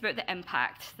important. It's about the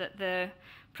impact that the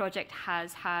project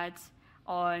has had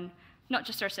on not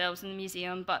just ourselves in the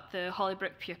museum, but the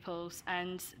Hollybrook pupils,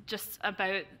 and just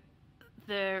about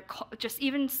just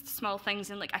even small things.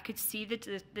 And like I could see the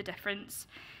difference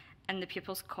in the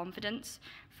pupils' confidence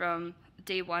from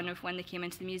day 1 of when they came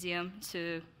into the museum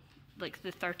to like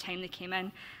the 3rd time they came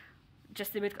in.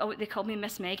 Just they called me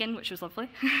Miss Megan, which was lovely,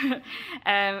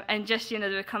 and just they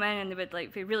would come in and they would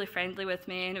like be really friendly with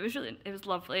me, and it was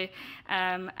lovely.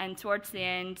 And towards the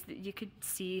end, you could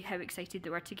see how excited they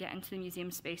were to get into the museum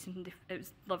space, and it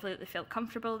was lovely that they felt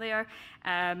comfortable there,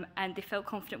 and they felt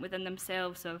confident within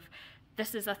themselves of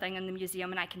this is a thing in the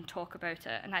museum, and I can talk about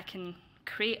it, and I can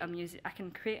create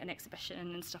an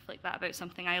exhibition and stuff like that about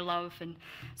something I love. And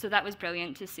so that was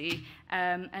brilliant to see,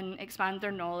 and expand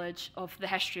their knowledge of the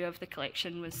history of the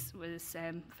collection was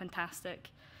fantastic.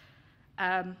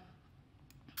 And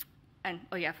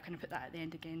oh yeah, I've kind of put that at the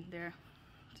end again there.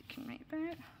 So you can write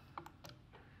about.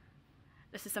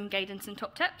 This is some guidance and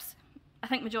top tips. I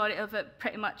think majority of it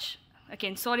pretty much,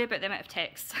 again, sorry about the amount of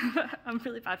text. I'm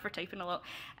really bad for typing a lot.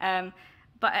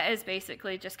 But it is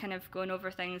basically just kind of going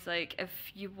over things like, if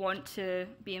you want to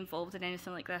be involved in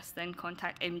anything like this, then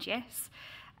contact MGS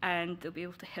and they'll be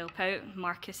able to help out.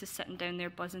 Marcus is sitting down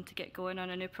there buzzing to get going on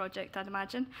a new project, I'd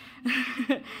imagine.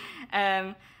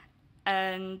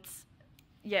 And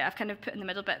yeah, I've kind of put in the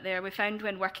middle bit there. We found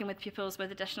when working with pupils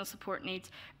with additional support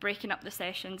needs, breaking up the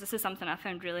sessions, this is something I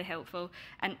found really helpful,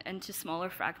 and into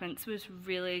smaller fragments was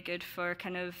really good for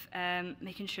kind of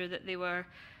making sure that they were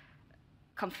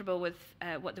comfortable with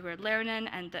what they were learning,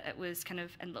 and that it was kind of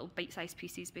in little bite-sized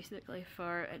pieces basically,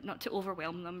 for it not to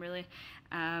overwhelm them really,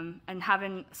 and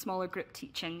having smaller group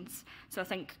teachings. So I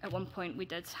think at one point we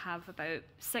did have about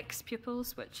 6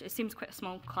 pupils, which it seems quite a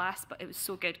small class, but it was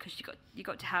so good because you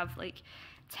got to have like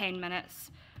 10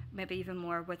 minutes, maybe even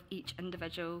more, with each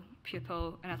individual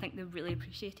pupil, and I think they really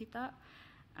appreciated that.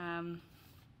 And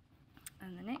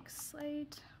the next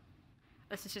slide,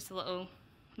 this is just another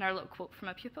little quote from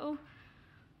a pupil.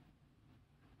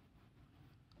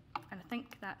 And I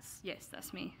think that's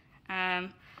me.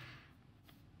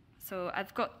 So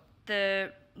I've got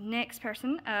the next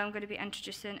person I'm going to be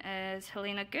introducing is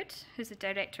Helena Good, who's the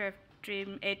director of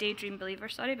Daydream Believer,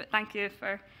 but thank you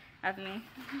for having me.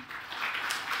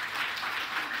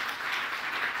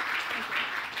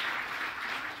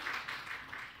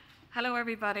 Hello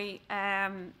everybody.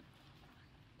 I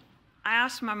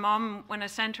asked my mum when I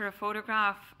sent her a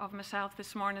photograph of myself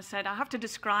this morning, I said, I have to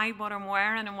describe what I'm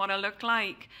wearing and what I look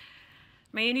like.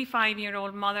 My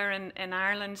 85-year-old mother in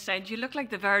Ireland said, you look like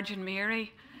the Virgin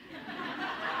Mary.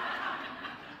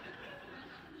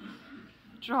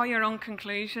 Draw your own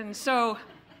conclusions. So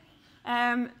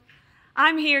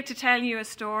I'm here to tell you a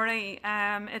story.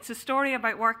 It's a story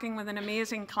about working with an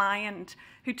amazing client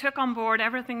who took on board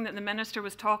everything that the Minister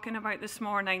was talking about this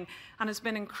morning and has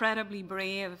been incredibly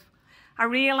brave. I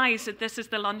realise that this is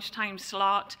the lunchtime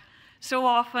slot. So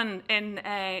often in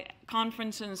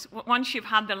conferences, once you've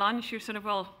had the lunch, you're sort of,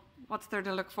 well, what's there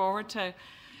to look forward to?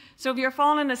 So if you're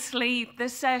falling asleep,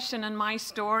 this session and my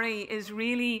story is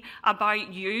really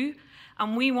about you,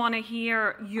 and we want to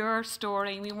hear your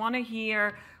story. We want to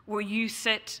hear where you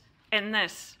sit in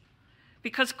this.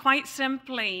 Because quite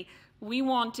simply, we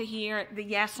want to hear the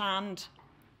yes and.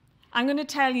 I'm going to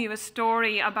tell you a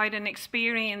story about an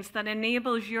experience that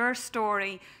enables your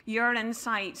story, your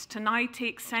insights, to now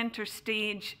take centre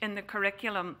stage in the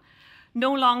curriculum,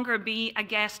 no longer be a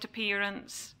guest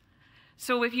appearance.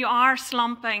 So if you are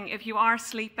slumping, if you are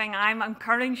sleeping, I'm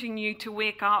encouraging you to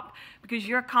wake up, because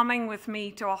you're coming with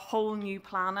me to a whole new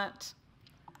planet.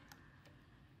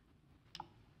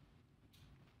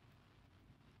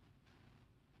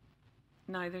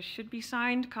 Now, there should be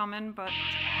sound coming, but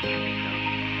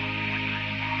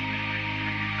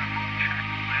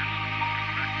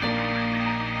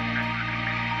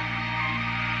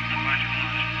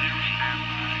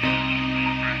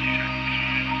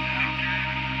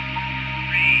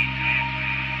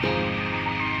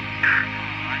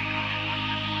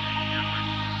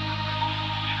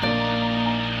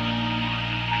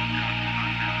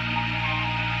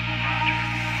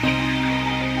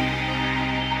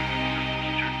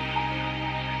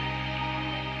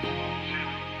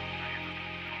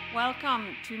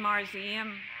Welcome to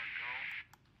Symposium.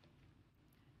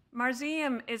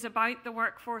 Symposium is about the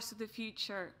workforce of the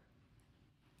future.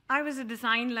 I was a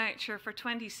design lecturer for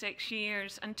 26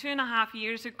 years, and 2.5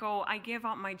 years ago I gave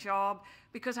up my job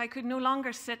because I could no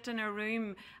longer sit in a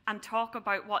room and talk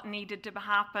about what needed to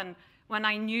happen when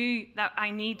I knew that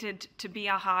I needed to be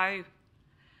a how.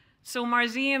 So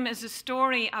Symposium is a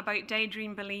story about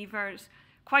daydream believers.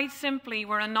 Quite simply,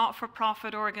 we're a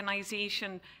not-for-profit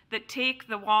organisation that take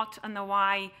the what and the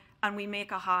why and we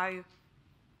make a how.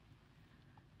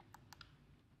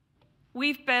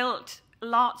 We've built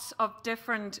lots of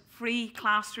different free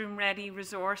classroom-ready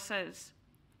resources.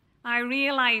 I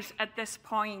realise at this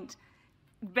point,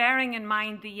 bearing in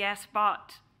mind the yes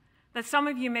but, that some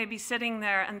of you may be sitting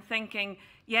there and thinking,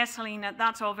 yes, Helena,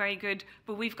 that's all very good,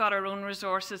 but we've got our own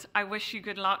resources. I wish you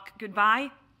good luck.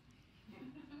 Goodbye.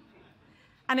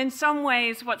 And in some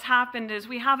ways, what's happened is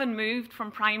we haven't moved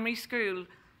from primary school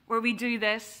where we do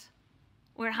this.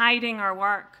 We're hiding our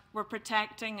work. We're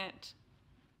protecting it.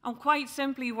 And quite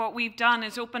simply, what we've done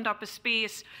is opened up a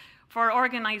space for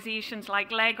organisations like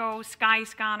Lego,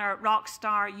 Skyscanner,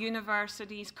 Rockstar,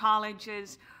 universities,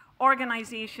 colleges,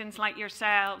 organisations like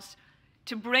yourselves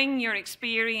to bring your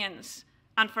experience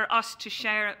and for us to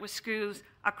share it with schools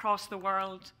across the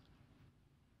world.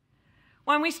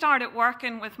 When we started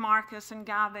working with Marcus and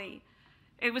Gabby,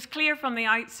 it was clear from the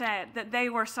outset that they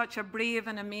were such a brave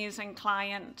and amazing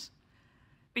client,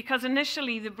 because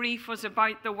initially the brief was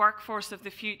about the workforce of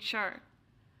the future.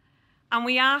 And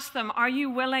we asked them, are you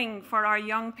willing for our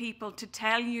young people to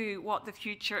tell you what the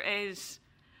future is?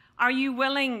 Are you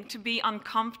willing to be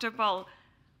uncomfortable?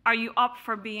 Are you up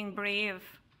for being brave?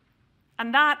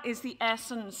 And that is the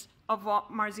essence of what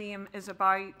Symposium is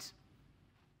about.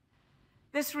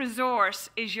 This resource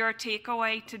is your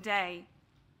takeaway today.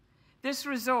 This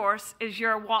resource is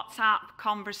your WhatsApp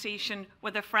conversation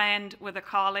with a friend, with a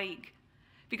colleague.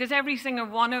 Because every single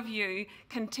one of you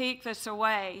can take this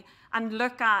away and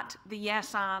look at the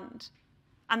yes and.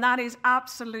 And that is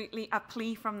absolutely a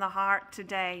plea from the heart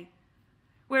today.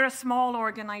 We're a small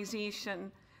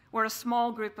organisation. We're a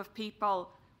small group of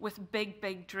people with big,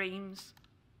 big dreams.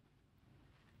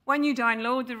 When you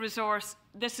download the resource,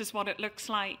 this is what it looks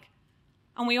like.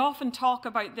 And we often talk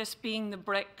about this being the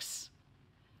bricks.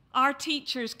 Our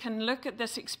teachers can look at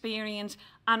this experience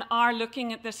and are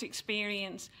looking at this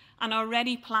experience and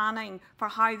already planning for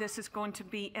how this is going to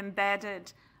be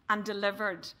embedded and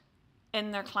delivered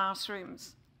in their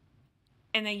classrooms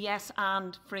in a yes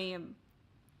and frame.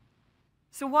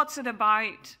 So what's it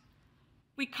about?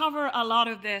 We cover a lot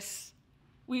of this.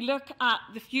 We look at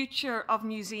the future of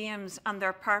museums and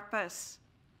their purpose.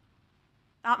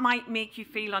 That might make you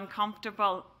feel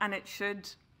uncomfortable, and it should.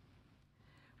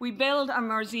 We build a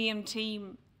museum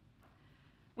team.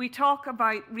 We talk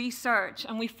about research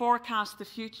and we forecast the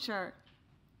future.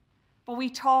 But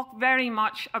we talk very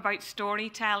much about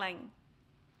storytelling.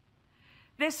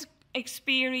 This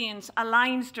experience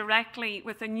aligns directly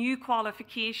with a new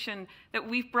qualification that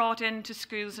we've brought into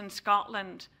schools in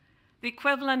Scotland, the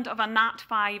equivalent of a Nat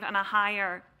 5 and a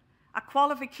higher, a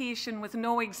qualification with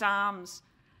no exams,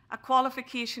 a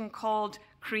qualification called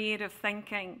creative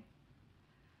thinking.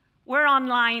 We're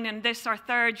online in this, our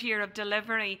third year of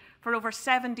delivery, for over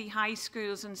 70 high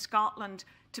schools in Scotland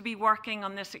to be working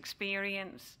on this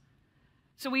experience.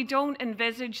 So we don't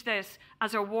envisage this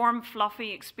as a warm,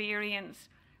 fluffy experience.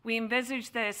 We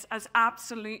envisage this as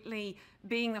absolutely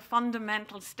being the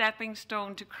fundamental stepping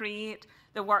stone to create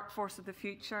the workforce of the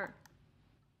future.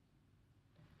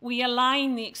 We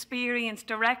align the experience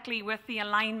directly with the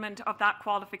alignment of that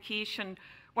qualification,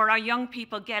 where our young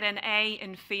people get an A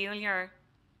in failure.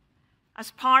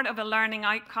 As part of a learning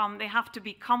outcome, they have to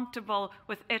be comfortable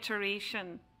with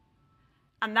iteration.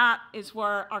 And that is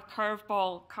where our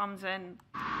curveball comes in.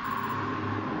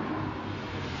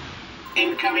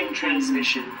 Incoming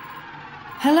transmission.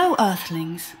 Hello,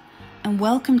 Earthlings, and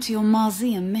welcome to your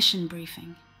Symposium mission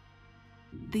briefing.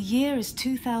 The year is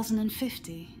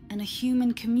 2050, and a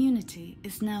human community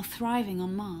is now thriving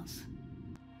on Mars.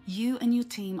 You and your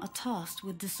team are tasked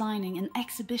with designing an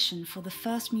exhibition for the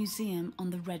first museum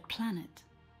on the Red Planet.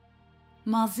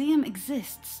 Marseum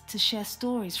exists to share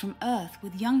stories from Earth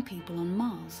with young people on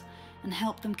Mars and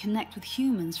help them connect with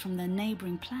humans from their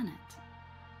neighbouring planet.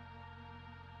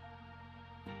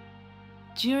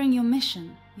 During your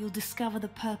mission, you'll discover the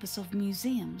purpose of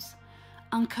museums,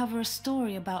 uncover a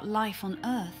story about life on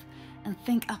Earth, and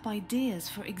think up ideas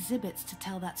for exhibits to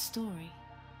tell that story.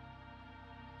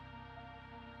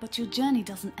 But your journey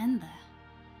doesn't end there.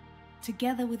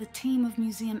 Together with a team of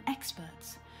museum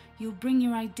experts, you'll bring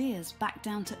your ideas back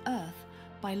down to Earth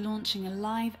by launching a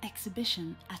live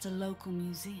exhibition at a local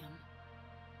museum.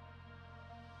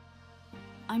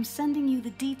 I'm sending you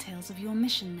the details of your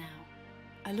mission now.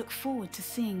 I look forward to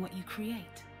seeing what you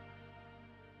create.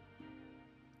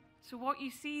 So what you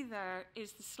see there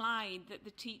is the slide that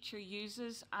the teacher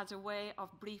uses as a way of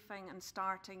briefing and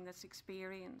starting this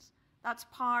experience. That's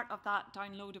part of that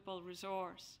downloadable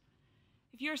resource.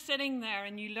 If you're sitting there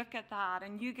and you look at that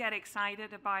and you get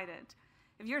excited about it,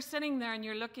 if you're sitting there and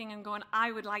you're looking and going,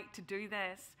 I would like to do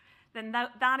this, then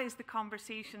that is the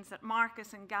conversations that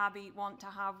Marcus and Gabby want to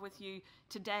have with you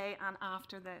today and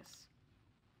after this.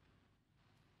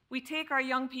 We take our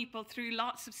young people through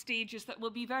lots of stages that will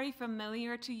be very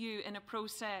familiar to you in a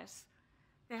process.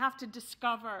 They have to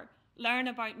discover, learn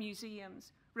about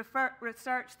museums,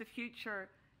 research the future,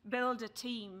 build a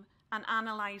team, and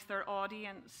analyse their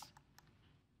audience.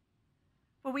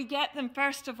 But we get them,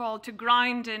 first of all, to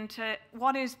ground into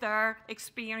what is their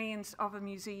experience of a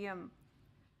museum.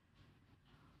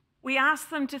 We ask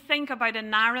them to think about a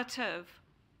narrative.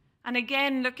 And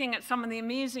again, looking at some of the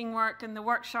amazing work in the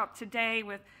workshop today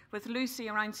with Lucy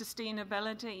around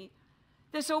sustainability,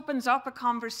 this opens up a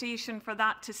conversation for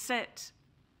that to sit.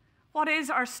 What is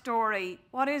our story?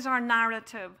 What is our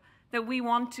narrative that we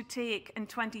want to take in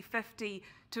 2050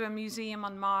 to a museum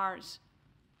on Mars?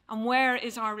 And where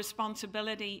is our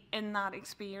responsibility in that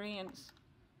experience?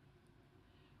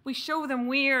 We show them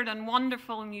weird and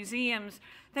wonderful museums,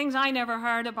 things I never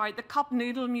heard about, the Cup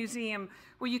Noodle Museum,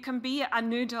 where you can be a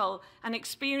noodle and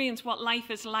experience what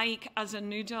life is like as a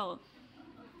noodle.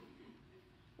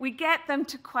 We get them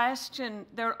to question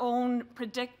their own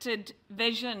predicted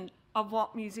vision of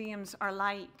what museums are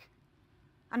like.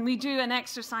 And we do an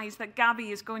exercise that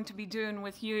Gabby is going to be doing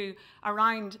with you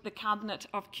around the Cabinet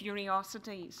of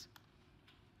Curiosities.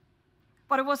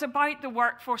 But it was about the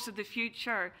workforce of the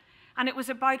future, and it was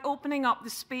about opening up the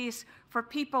space for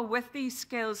people with these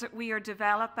skills that we are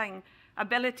developing,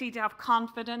 ability to have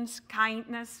confidence,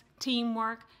 kindness,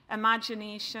 teamwork,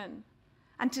 imagination,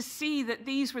 and to see that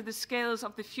these were the skills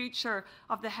of the future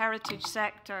of the heritage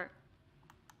sector.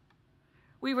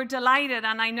 We were delighted,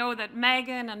 and I know that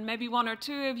Megan and maybe one or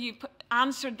two of you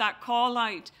answered that call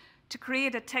out to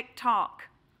create a TikTok.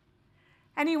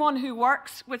 Anyone who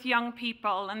works with young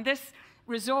people, and this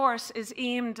resource is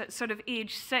aimed at sort of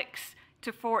age 6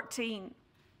 to 14.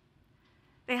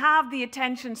 They have the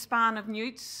attention span of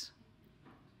newts.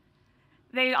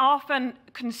 They often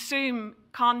consume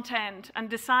content and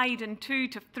decide in 2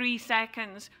 to 3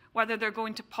 seconds whether they're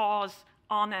going to pause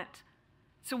on it.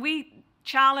 So we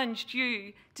challenged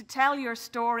you to tell your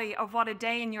story of what a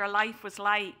day in your life was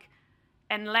like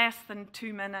in less than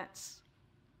 2 minutes.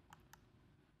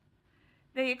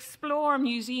 They explore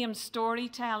museum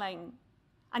storytelling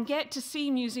and get to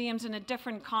see museums in a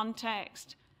different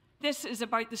context. This is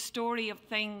about the story of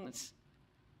things.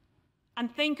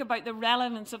 And think about the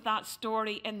relevance of that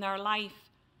story in their life.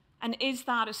 And is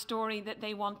that a story that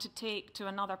they want to take to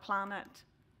another planet?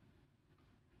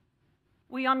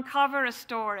 We uncover a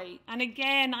story. And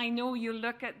again, I know you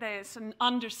look at this and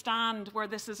understand where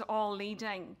this is all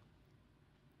leading.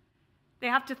 They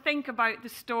have to think about the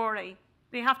story.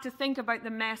 They have to think about the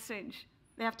message.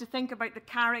 They have to think about the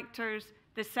characters,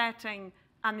 the setting,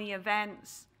 and the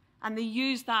events. And they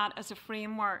use that as a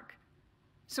framework.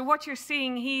 So what you're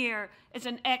seeing here is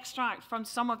an extract from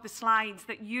some of the slides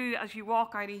that you, as you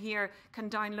walk out of here, can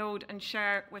download and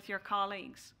share with your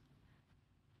colleagues.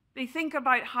 They think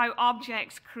about how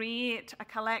objects create a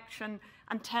collection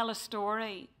and tell a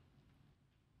story.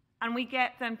 And we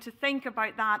get them to think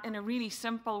about that in a really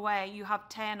simple way. You have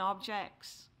 10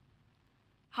 objects.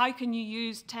 How can you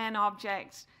use 10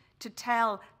 objects to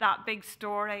tell that big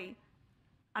story?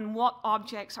 And what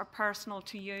objects are personal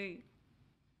to you?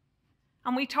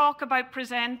 And we talk about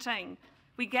presenting.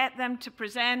 We get them to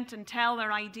present and tell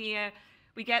their idea.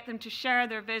 We get them to share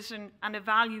their vision and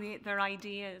evaluate their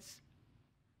ideas.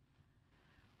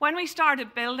 When we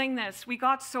started building this, we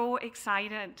got so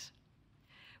excited.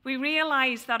 We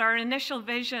realized that our initial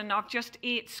vision of just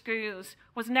 8 schools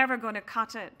was never going to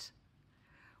cut it.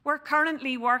 We're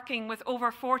currently working with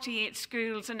over 48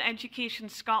 schools in Education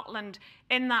Scotland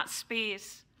in that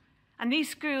space. And these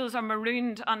schools are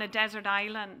marooned on a desert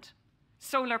island,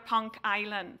 Solar Punk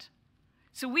Island.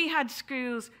 So we had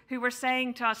schools who were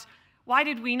saying to us, why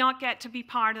did we not get to be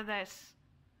part of this?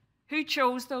 Who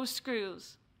chose those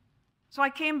schools? So I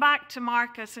came back to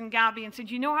Marcus and Gabby and said,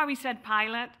 you know how we said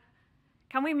pilot?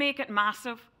 Can we make it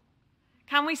massive?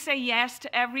 Can we say yes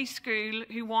to every school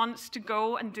who wants to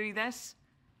go and do this?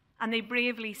 And they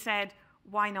bravely said,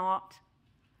 why not?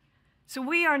 So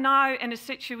we are now in a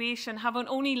situation, having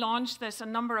only launched this a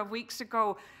number of weeks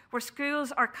ago, where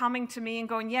schools are coming to me and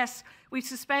going, yes, we've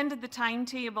suspended the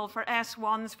timetable for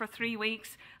S1s for 3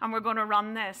 weeks and we're going to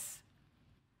run this.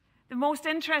 The most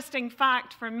interesting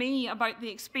fact for me about the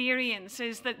experience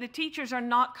is that the teachers are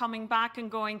not coming back and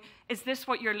going, is this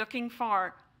what you're looking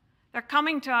for? They're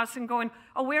coming to us and going,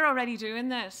 oh, we're already doing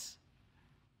this.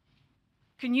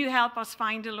 Can you help us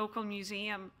find a local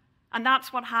museum? And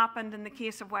that's what happened in the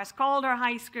case of West Calder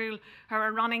High School, who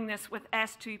are running this with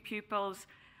S2 pupils,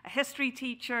 a history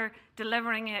teacher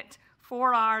delivering it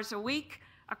 4 hours a week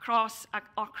across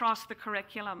the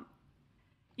curriculum.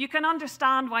 You can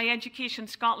understand why Education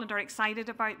Scotland are excited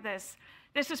about this.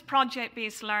 This is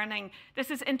project-based learning.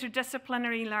 This is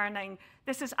interdisciplinary learning.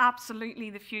 This is absolutely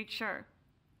the future.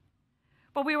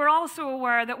 But we were also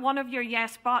aware that one of your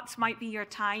yes buts might be your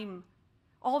time.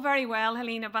 All very well,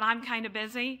 Helena, but I'm kind of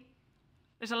busy.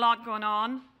 There's a lot going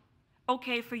on.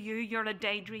 Okay for you, you're a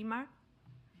daydreamer.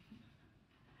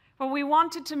 But we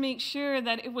wanted to make sure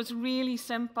that it was really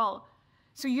simple.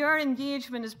 So your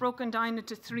engagement is broken down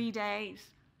into 3 days.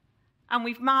 And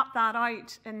we've mapped that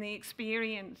out in the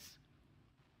experience.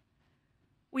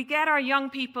 We get our young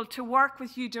people to work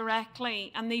with you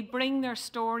directly, and they bring their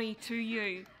story to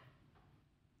you.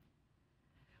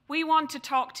 We want to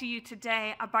talk to you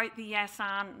today about the yes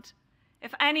and.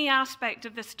 If any aspect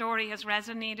of the story has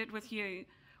resonated with you,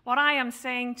 what I am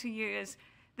saying to you is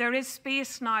there is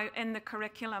space now in the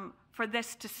curriculum for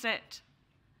this to sit.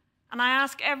 And I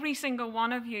ask every single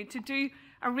one of you to do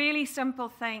a really simple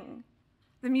thing.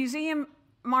 The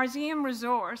Marseum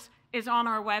resource is on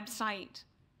our website.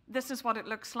 This is what it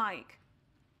looks like.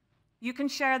 You can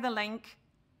share the link.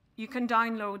 You can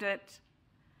download it.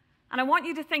 And I want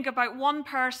you to think about one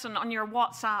person on your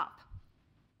WhatsApp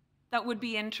that would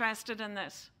be interested in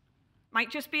this. Might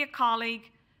just be a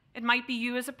colleague. It might be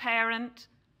you as a parent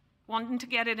wanting to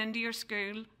get it into your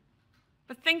school.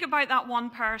 But think about that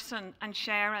one person and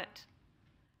share it.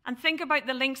 And think about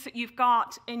the links that you've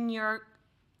got in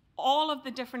all of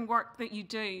the different work that you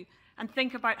do, and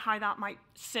think about how that might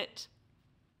sit.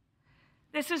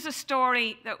 This is a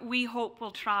story that we hope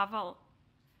will travel.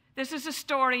 This is a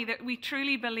story that we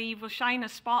truly believe will shine a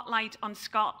spotlight on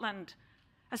Scotland,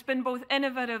 has been both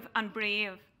innovative and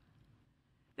brave.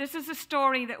 This is a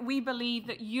story that we believe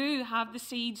that you have the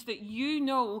seeds that you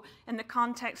know in the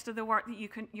context of the work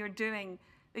that you're doing,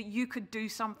 that you could do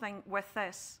something with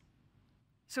this.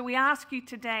 So we ask you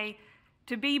today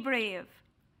to be brave,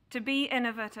 to be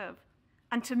innovative,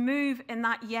 and to move in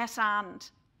that yes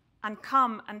and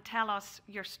come and tell us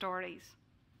your stories.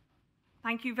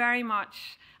 Thank you very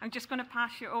much. I'm just going to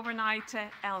pass you over now to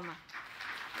Elma.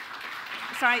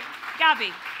 Sorry,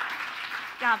 Gabby.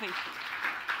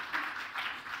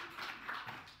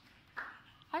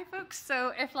 Hi folks,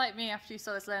 so if like me after you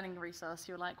saw this learning resource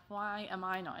you're like, why am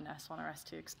I not in S1 or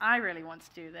S2 because I really want to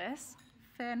do this,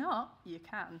 fear not, you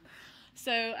can.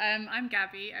 So I'm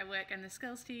Gabby, I work in the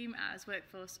skills team as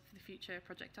Workforce for the Future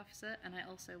Project Officer, and I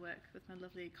also work with my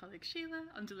lovely colleague Sheila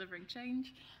on delivering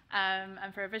change.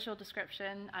 And for a visual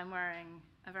description, I'm wearing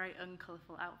a very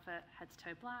uncolourful outfit, head to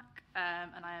toe black,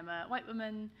 and I am a white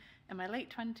woman in my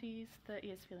late 20s, 30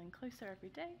 is feeling closer every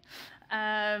day.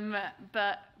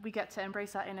 But we get to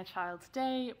embrace our inner child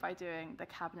today by doing the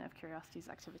Cabinet of Curiosities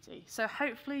activity. So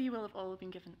hopefully you will have all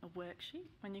been given a worksheet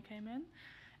when you came in.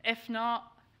 If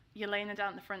not, Yelena down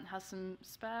at the front has some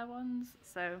spare ones,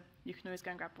 so you can always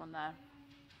go and grab one there.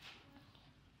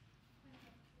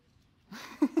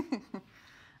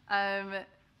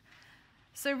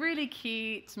 So really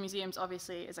key to museums,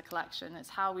 obviously, is a collection. It's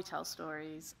how we tell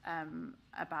stories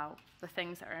about the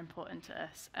things that are important to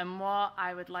us. And what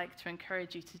I would like to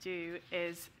encourage you to do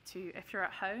is to, if you're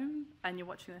at home and you're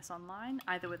watching this online,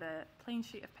 either with a plain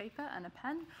sheet of paper and a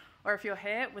pen, or if you're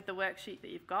here with the worksheet that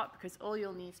you've got, because all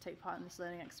you'll need to take part in this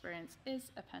learning experience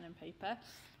is a pen and paper,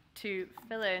 to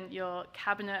fill in your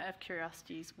Cabinet of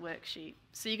Curiosities worksheet.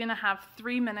 So you're going to have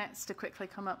 3 minutes to quickly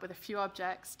come up with a few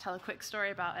objects, tell a quick story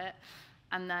about it,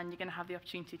 and then you're going to have the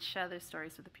opportunity to share those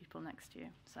stories with the people next to you.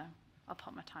 So I'll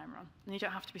pop my timer on. And you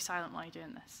don't have to be silent while you're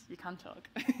doing this. You can talk.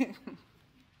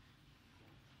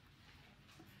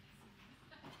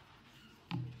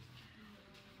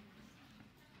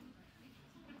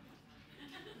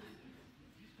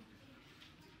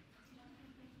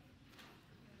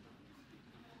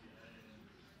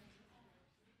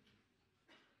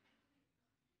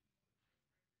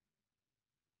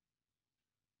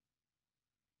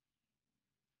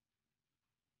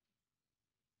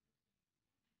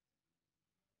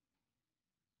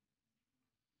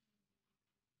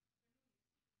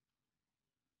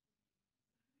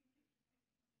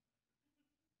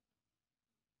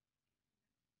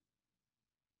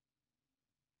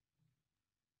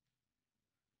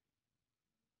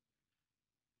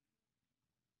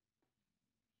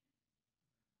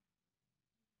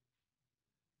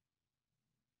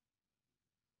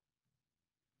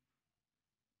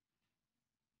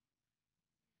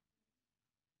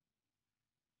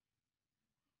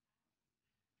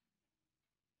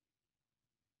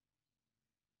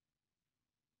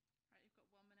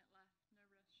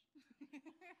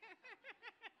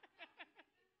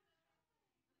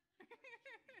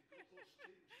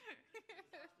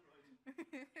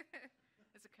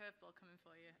 There's a curveball coming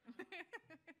for you. I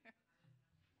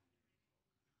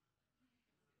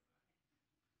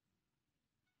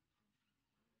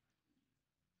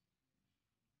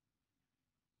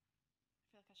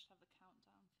feel like I should have the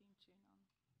countdown theme tune on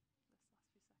this last few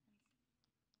seconds.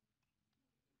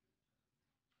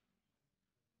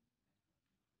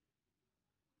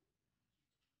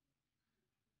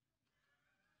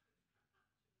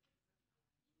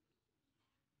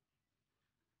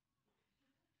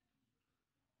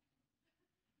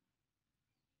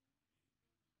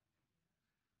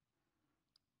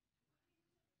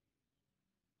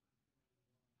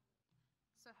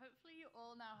 So hopefully you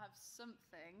all now have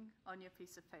something on your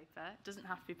piece of paper. It doesn't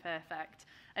have to be perfect.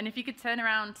 And if you could turn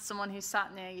around to someone who's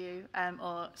sat near you,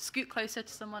 or scoot closer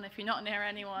to someone if you're not near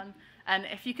anyone, and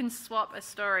if you can swap a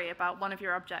story about one of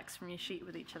your objects from your sheet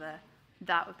with each other,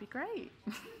 that would be great.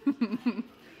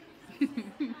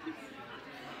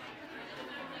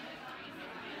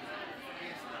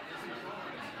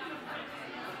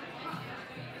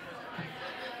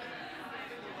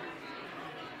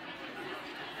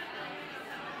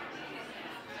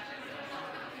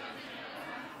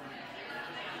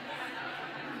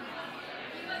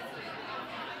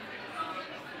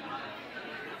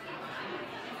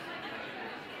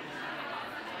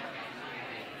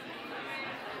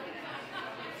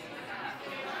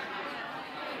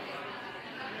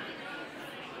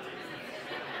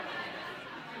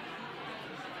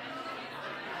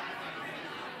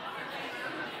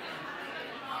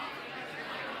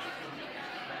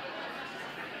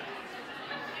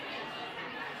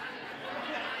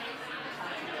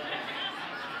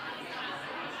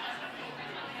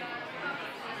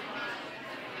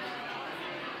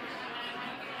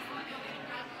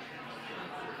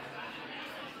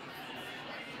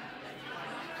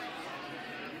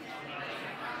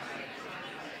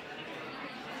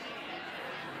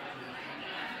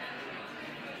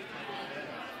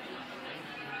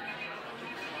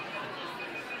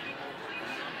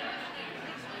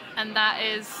 And that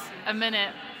is a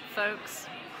minute, folks.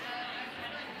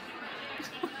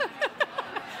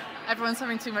 Everyone's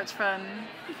having too much fun.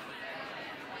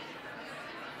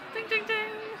 Ding, ding, ding.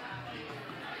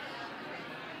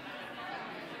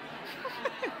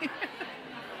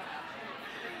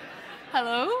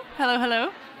 Hello? Hello, hello.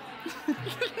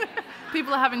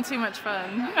 People are having too much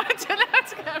fun. I don't know how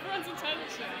to get everyone's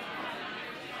attention.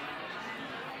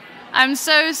 I'm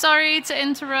so sorry to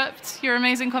interrupt your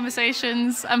amazing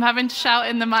conversations. I'm having to shout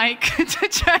in the mic to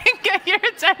try and get your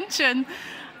attention.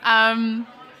 Hello,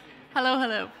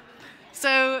 hello.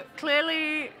 So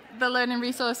clearly the learning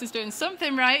resource is doing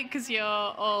something right because you're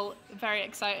all very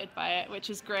excited by it, which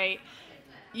is great.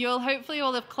 You'll hopefully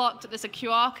all have clocked that there's a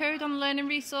QR code on the learning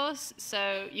resource,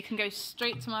 so you can go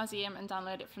straight to Symposium and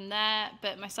download it from there,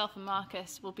 but myself and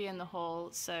Marcus will be in the hall,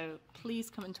 so please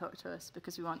come and talk to us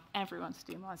because we want everyone to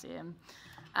do Symposium.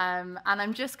 And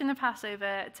I'm just going to pass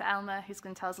over to Elma, who's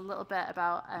going to tell us a little bit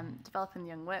about developing the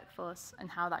young workforce and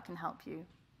how that can help you.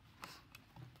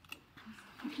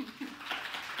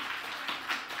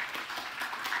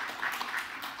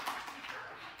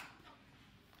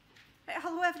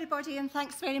 Hello everybody, and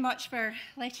thanks very much for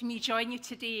letting me join you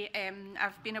today.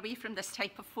 I've been away from this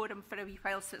type of forum for a wee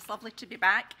while, so it's lovely to be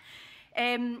back.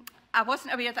 I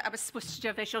wasn't aware that I was supposed to do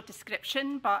a visual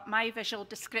description, but my visual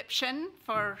description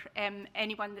for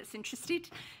anyone that's interested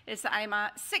is that I'm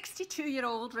a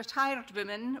 62-year-old retired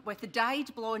woman with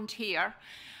dyed blonde hair.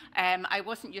 I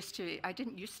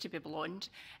didn't used to be blonde,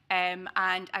 and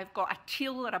I've got a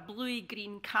teal or a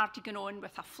bluey-green cardigan on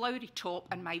with a flowery top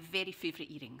and my very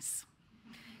favourite earrings.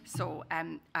 So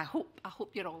I hope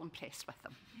you're all impressed with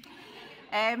them.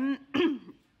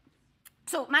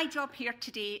 So my job here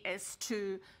today is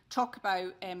to talk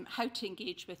about how to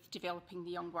engage with developing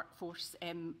the young workforce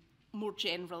more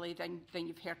generally than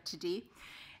you've heard today,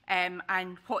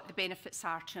 and what the benefits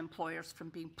are to employers from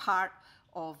being part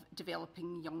of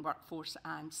developing the young workforce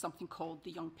and something called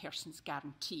the Young Persons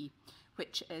Guarantee,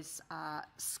 which is a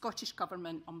Scottish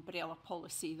Government umbrella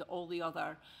policy that all the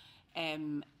other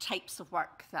types of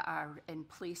work that are in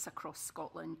place across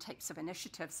Scotland, types of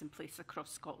initiatives in place across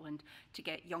Scotland to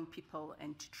get young people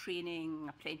into training,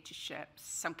 apprenticeships,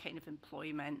 some kind of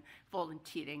employment,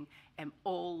 volunteering,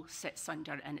 all sits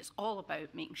under, and it's all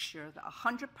about making sure that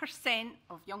 100%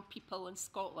 of young people in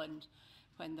Scotland,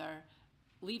 when they're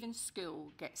leaving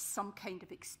school, get some kind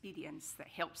of experience that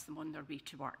helps them on their way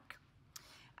to work.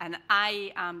 And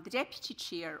I am the Deputy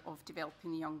Chair of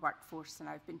Developing the Young Workforce, and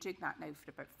I've been doing that now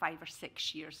for about 5 or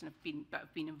 6 years, and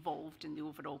I've been involved in the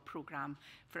overall programme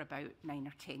for about 9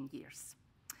 or 10 years.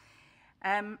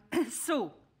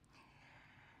 So,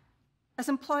 As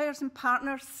employers and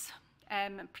partners,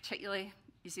 particularly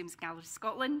Museums Galleries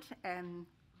Scotland,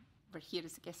 we're here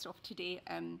as a guest of today,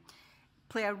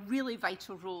 play a really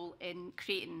vital role in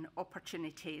creating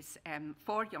opportunities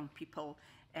for young people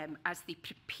as they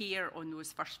prepare on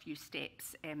those first few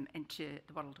steps into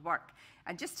the world of work.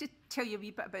 And just to tell you a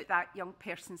wee bit about that Young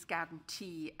Person's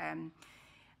Guarantee,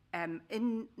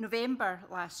 in November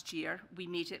last year, we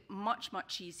made it much,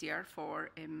 much easier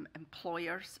for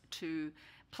employers to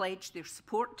pledge their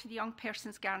support to the Young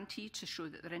Person's Guarantee to show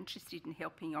that they're interested in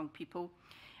helping young people.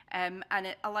 And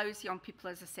it allows young people,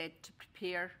 as I said, to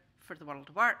prepare for the world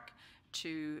of work,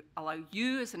 to allow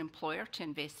you as an employer to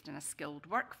invest in a skilled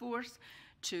workforce,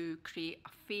 to create a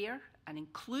fair and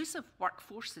inclusive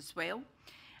workforce as well,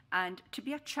 and to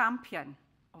be a champion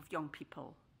of young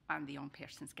people and the Young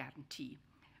Person's Guarantee.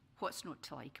 What's not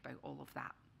to like about all of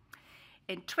that?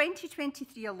 In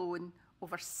 2023 alone,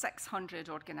 over 600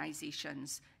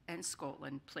 organisations in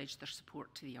Scotland pledged their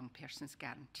support to the Young Person's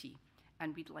Guarantee,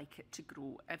 and we'd like it to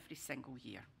grow every single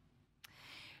year.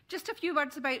 Just a few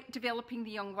words about developing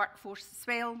the young workforce as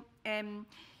well.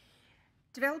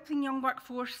 Developing young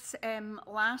workforce,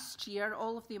 last year,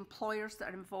 all of the employers that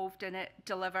are involved in it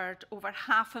delivered over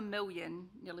 500,000,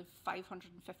 nearly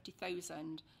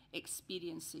 550,000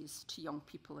 experiences to young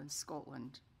people in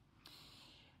Scotland.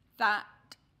 That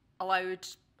allowed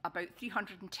about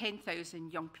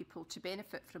 310,000 young people to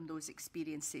benefit from those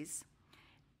experiences.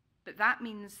 But that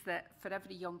means that for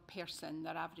every young person,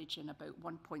 they're averaging about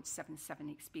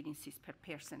 1.77 experiences per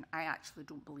person. I actually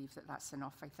don't believe that that's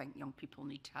enough. I think young people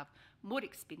need to have more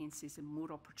experiences and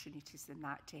more opportunities than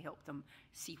that to help them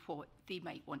see what they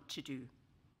might want to do.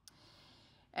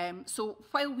 So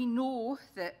while we know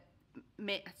that,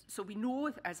 we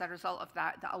know as a result of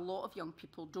that, that a lot of young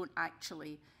people don't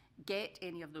actually get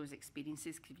any of those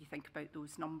experiences, if you think about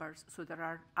those numbers. So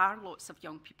there are lots of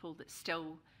young people that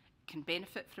still can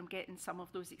benefit from getting some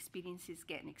of those experiences,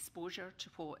 getting exposure to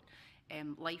what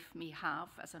life may have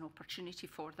as an opportunity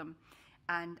for them.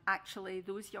 And actually,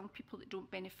 those young people that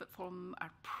don't benefit from them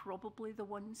are probably the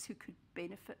ones who could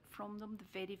benefit from them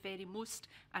the very, very most,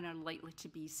 and are likely to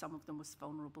be some of the most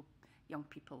vulnerable young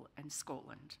people in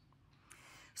Scotland.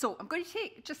 So I'm going to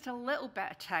take just a little bit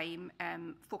of time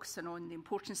focusing on the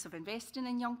importance of investing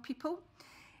in young people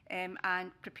and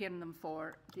preparing them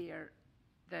for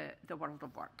the world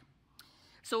of work.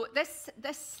 So this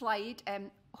slide,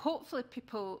 hopefully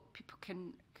people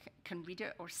can read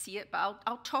it or see it, but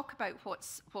I'll talk about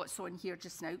what's on here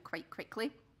just now quite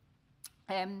quickly.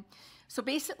 So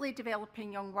basically,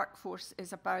 developing young workforce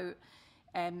is about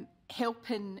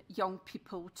helping young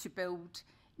people to build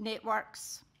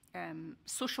networks,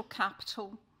 social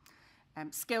capital,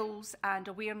 skills and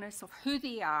awareness of who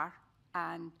they are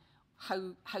and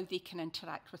how they can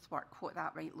interact with work, what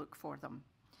that might look for them.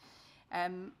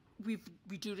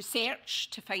 We do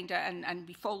research to find out, and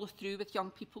we follow through with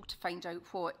young people to find out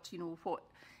what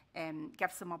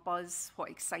gives them a buzz, what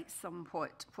excites them,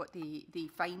 what they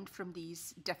find from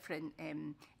these different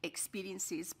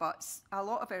experiences. But a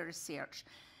lot of our research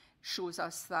shows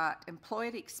us that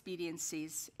employer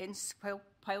experiences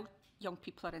while young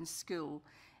people are in school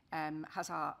has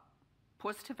a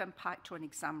positive impact on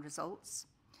exam results.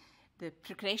 The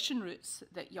progression routes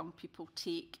that young people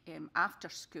take after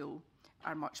school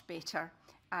are much better,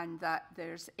 and that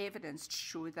there's evidence to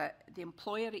show that the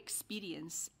employer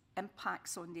experience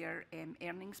impacts on their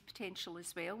earnings potential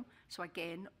as well. So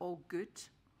again, all good.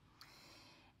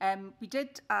 We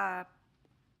did a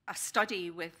study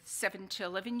with 7 to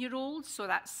 11-year-olds, so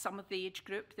that's some of the age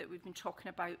group that we've been talking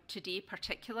about today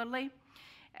particularly.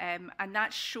 And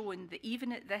that's shown that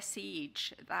even at this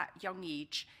age, that young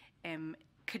age,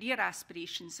 career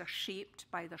aspirations are shaped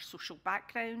by their social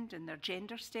background and their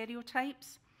gender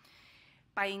stereotypes.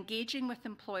 By engaging with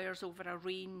employers over a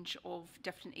range of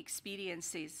different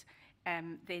experiences,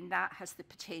 then that has the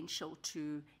potential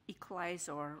to equalise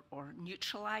or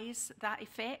neutralise that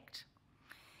effect.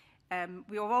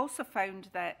 We have also found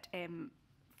that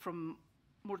from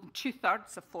more than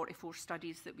 2/3 of 44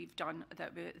 studies that we've done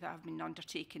that have been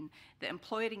undertaken, that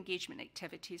employer engagement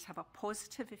activities have a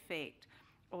positive effect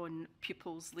on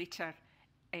pupils' later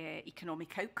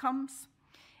economic outcomes,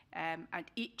 and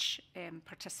each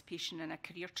participation in a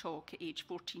career talk at age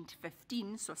 14 to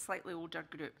 15, so a slightly older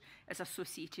group, is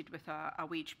associated with a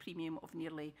wage premium of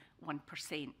nearly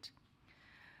 1%.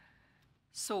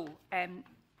 So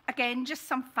again, just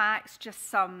some facts, just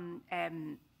some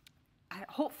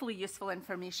hopefully useful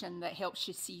information that helps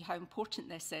you see how important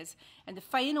this is. And the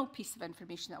final piece of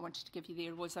information that I wanted to give you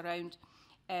there was around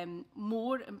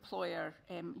more employer,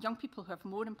 young people who have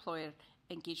more employer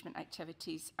engagement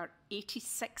activities are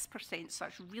 86%, so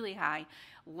that's really high,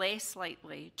 less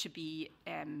likely to be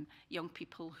young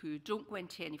people who don't go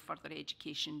into any further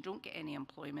education, don't get any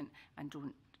employment, and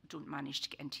don't manage to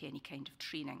get into any kind of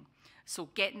training. So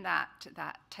getting that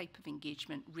type of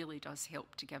engagement really does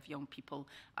help to give young people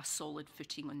a solid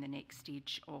footing on the next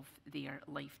stage of their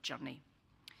life journey.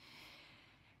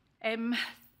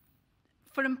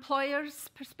 For employers'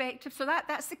 perspective, so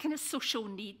that's the kind of social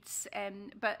needs,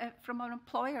 but from an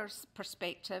employer's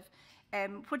perspective,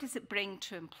 what does it bring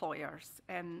to employers?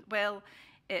 Well,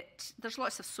 there's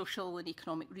lots of social and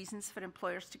economic reasons for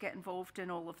employers to get involved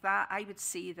in all of that. I would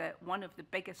say that one of the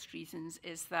biggest reasons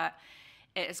is that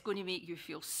it is going to make you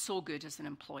feel so good as an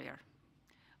employer.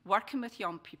 Working with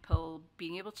young people,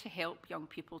 being able to help young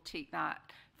people take that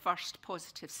first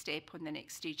positive step on the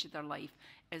next stage of their life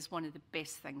is one of the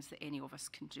best things that any of us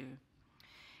can do.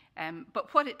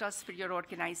 But what it does for your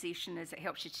organisation is it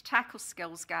helps you to tackle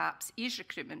skills gaps, ease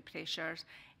recruitment pressures.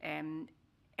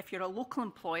 If you're a local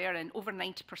employer, and over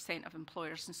 90% of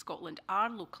employers in Scotland are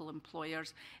local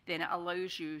employers, then it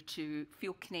allows you to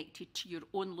feel connected to your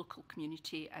own local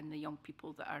community and the young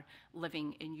people that are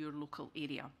living in your local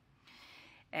area.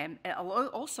 It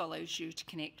also allows you to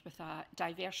connect with a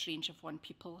diverse range of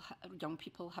young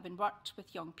people. Having worked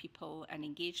with young people and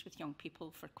engaged with young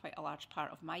people for quite a large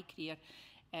part of my career,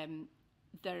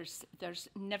 there's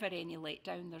never any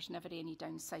letdown, there's never any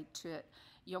downside to it.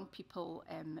 Young people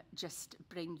just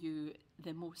bring you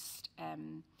the most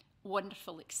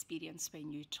wonderful experience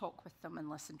when you talk with them and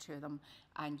listen to them,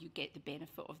 and you get the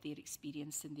benefit of their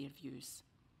experience and their views.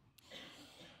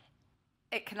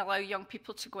 It can allow young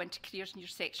people to go into careers in your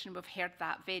section. We've heard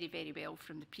that very, very well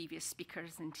from the previous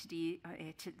speakers in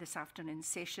this afternoon's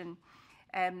session.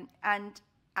 And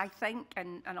I think,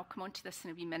 and I'll come on to this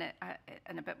in a wee minute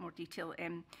in a bit more detail,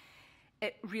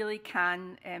 it really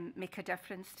can make a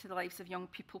difference to the lives of young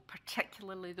people,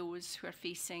 particularly those who are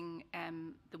facing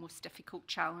the most difficult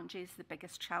challenges, the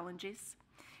biggest challenges.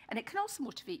 And it can also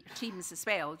motivate your teams as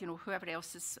well. You know, whoever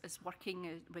else is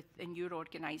working in your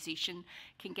organisation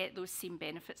can get those same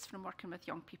benefits from working with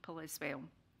young people as well.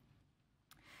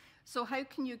 So how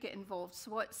can you get involved?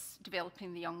 So what's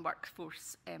developing the young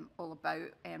workforce all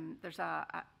about? There's a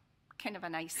kind of a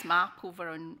nice map over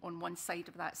on one side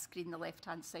of that screen, the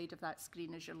left-hand side of that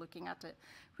screen as you're looking at it,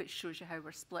 which shows you how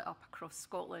we're split up across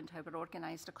Scotland, how we're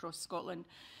organised across Scotland.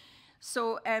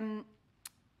 So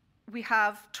we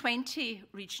have 20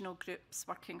 regional groups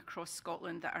working across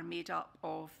Scotland that are made up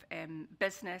of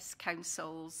business,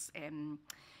 councils,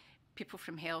 people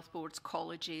from health boards,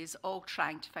 colleges, all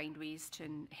trying to find ways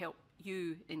to help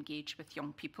you engage with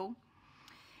young people.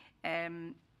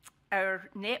 Our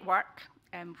network,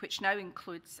 which now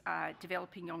includes a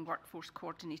developing young workforce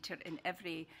coordinator in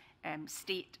every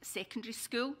state secondary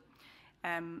school,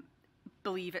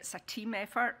 believe it's a team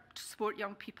effort to support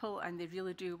young people, and they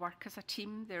really do work as a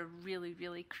team. They're really,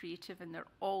 really creative, and they're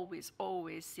always,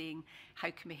 always saying, how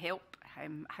can we help?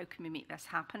 How can we make this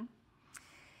happen?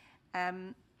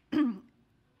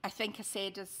 I think I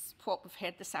said, as what we've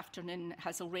heard this afternoon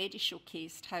has already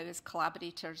showcased, how as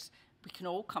collaborators we can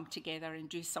all come together and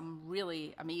do some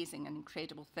really amazing and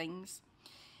incredible things.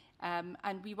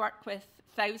 And we work with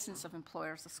thousands of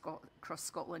employers across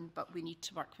Scotland, but we need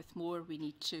to work with more. We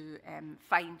need to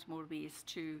find more ways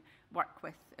to work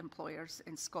with employers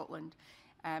in Scotland.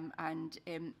 And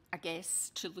I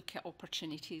guess to look at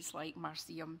opportunities like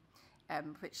Symposium,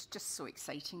 which is just so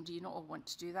exciting. Do you not all want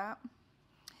to do that?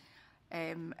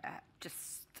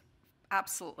 Just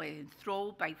absolutely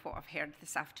enthralled by what I've heard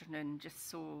this afternoon. Just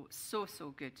so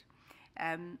good.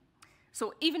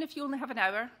 So even if you only have an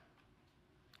hour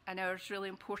is really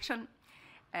important.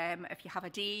 If you have a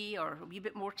day or a wee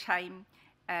bit more time,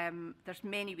 there's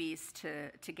many ways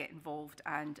to get involved,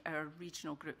 and our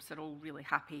regional groups are all really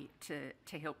happy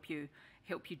to help you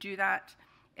do that.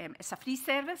 It's a free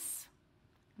service,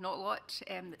 not a lot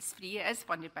that's free. It is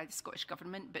funded by the Scottish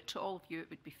Government, but to all of you it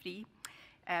would be free.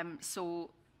 So,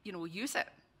 you know, use it.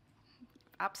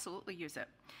 Absolutely use it.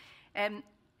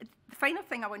 The final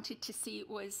thing I wanted to say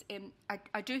was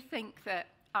I do think that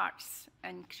arts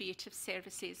and creative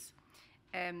services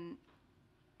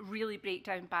really break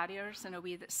down barriers in a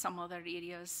way that some other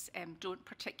areas don't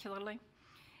particularly.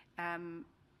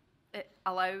 It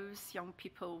allows young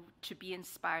people to be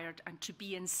inspired and to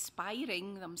be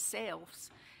inspiring themselves.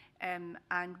 And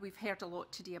we've heard a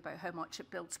lot today about how much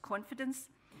it builds confidence.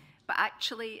 But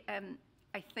actually,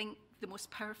 I think the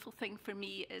most powerful thing for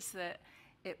me is that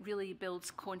it really builds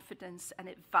confidence, and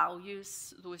it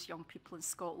values those young people in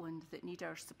Scotland that need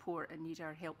our support and need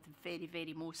our help the very,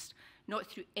 very most, not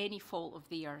through any fault of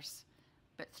theirs,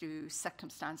 but through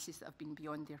circumstances that have been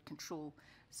beyond their control.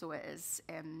 So it is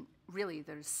really,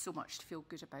 there's so much to feel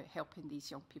good about helping these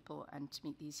young people and to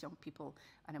make these young people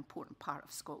an important part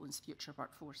of Scotland's future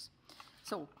workforce.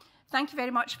 So thank you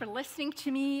very much for listening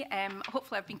to me.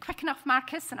 Hopefully I've been quick enough,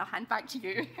 Marcus, and I'll hand back to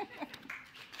you.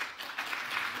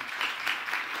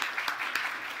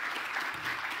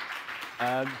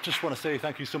 Just want to say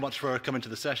thank you so much for coming to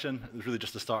the session. It was really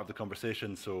just the start of the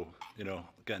conversation, so, you know,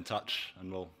 get in touch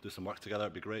and we'll do some work together.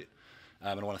 It'd be great.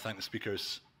 And I want to thank the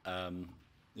speakers.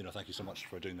 You know, thank you so much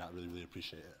for doing that. I really, really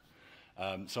appreciate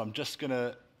it. So I'm just going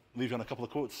to leave you on a couple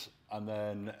of quotes, and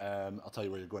then I'll tell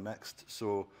you where you're going next.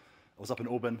 So I was up in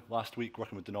Oban last week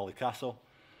working with Denali Castle.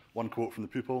 One quote from the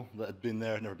pupil that had been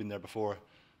there, never been there before,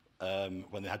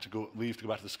 when they had to leave to go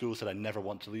back to the school, said, "I never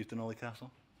want to leave Denali Castle."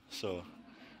 So.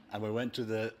 And we went to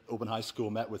the Oban High School,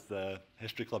 met with the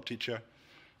history club teacher.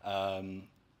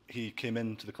 He came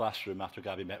into the classroom after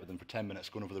Gabby met with him for 10 minutes,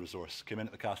 going over the resource, came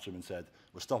into the classroom and said,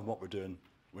 "We're stopping what we're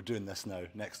doing this now.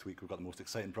 Next week, we've got the most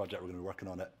exciting project, we're going to be working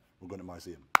on it. We're going to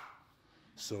Marseilles."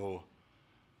 So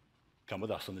come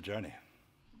with us on the journey.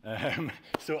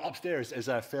 So upstairs is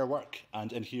Fair Work,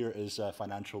 and in here is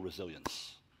Financial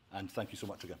Resilience. And thank you so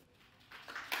much again.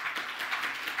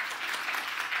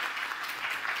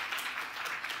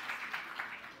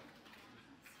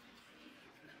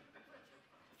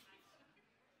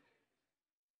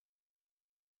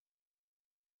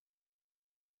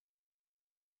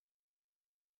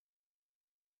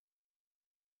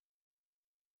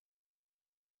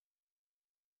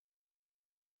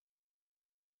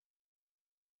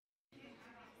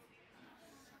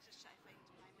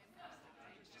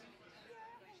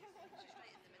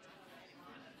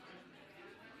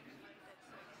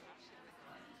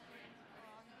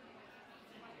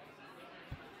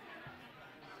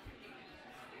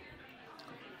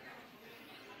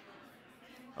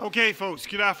 Okay, folks,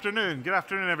 good afternoon. Good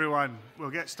afternoon, everyone.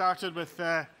 We'll get started with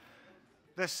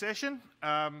this session.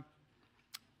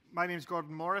 My name's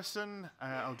Gordon Morrison.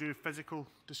 I'll do a physical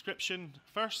description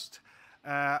first.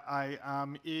 I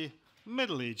am a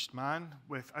middle-aged man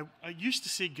with, I used to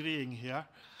say greying hair.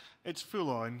 It's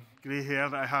full-on grey hair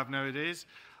that I have nowadays.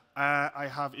 I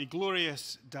have a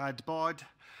glorious dad bod,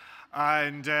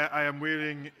 and I am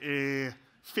wearing a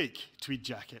fake tweed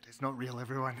jacket. It's not real,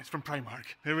 everyone. It's from Primark.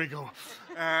 There we go.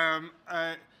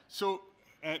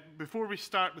 Before we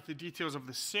start with the details of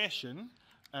the session,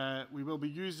 we will be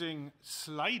using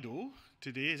Slido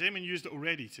today. Has anyone used it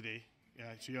already today?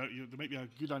 So there might be a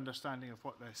good understanding of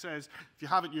what this is. If you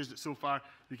haven't used it so far,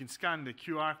 you can scan the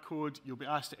QR code. You'll be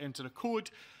asked to enter a code.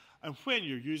 And when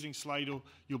you're using Slido,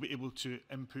 you'll be able to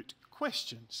input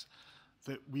questions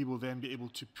that we will then be able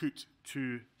to put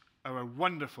to our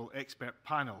wonderful expert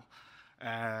panel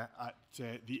at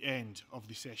the end of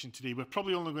the session today. We're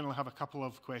probably only going to have a couple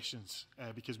of questions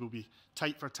because we'll be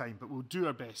tight for time, but we'll do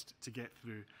our best to get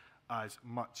through as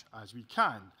much as we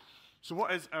can. So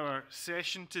what is our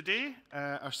session today?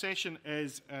 Our session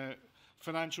is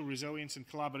financial resilience and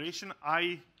collaboration.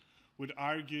 I would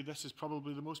argue this is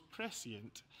probably the most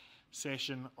prescient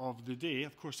session of the day.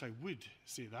 Of course, I would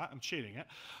say that. I'm chairing it.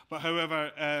 But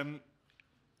however,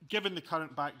 given the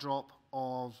current backdrop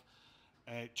of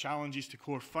challenges to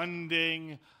core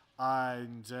funding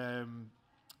and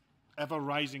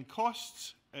ever-rising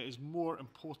costs, it is more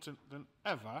important than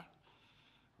ever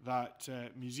that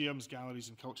museums, galleries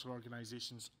and cultural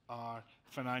organisations are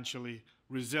financially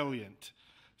resilient.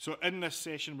 So in this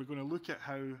session, we're going to look at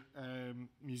how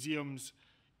museums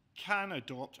can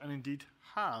adopt, and indeed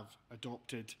have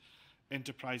adopted,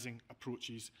 enterprising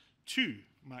approaches to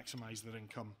maximise their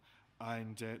income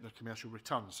and their commercial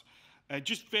returns.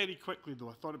 Just very quickly, though,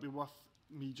 I thought it'd be worth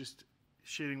me just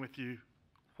sharing with you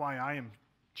why I am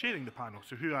chairing the panel,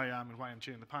 so who I am and why I'm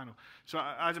chairing the panel. So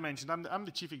as I mentioned, I'm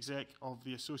the Chief Exec of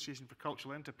the Association for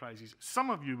Cultural Enterprises. Some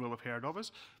of you will have heard of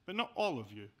us, but not all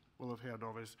of you will have heard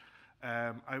of us.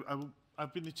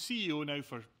 I've been the CEO now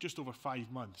for just over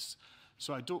 5 months,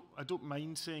 so I don't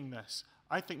mind saying this.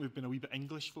 I think we've been a wee bit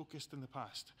English-focused in the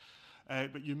past.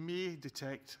 But you may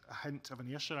detect a hint of an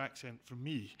Ayrshire accent from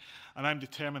me, and I'm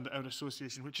determined that our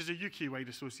association, which is a UK-wide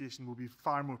association, will be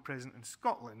far more present in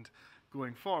Scotland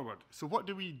going forward. So what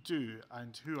do we do,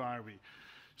 and who are we?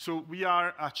 So we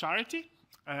are a charity,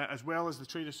 as well as the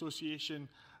trade association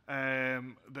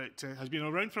that has been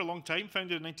around for a long time,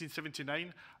 founded in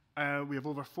 1979. We have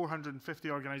over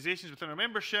 450 organisations within our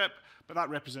membership, but that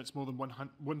represents more than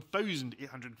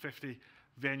 1,850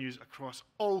 venues across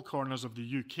all corners of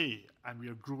the UK, and we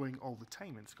are growing all the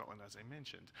time in Scotland, as I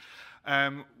mentioned.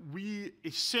 We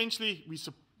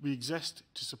exist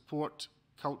to support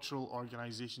cultural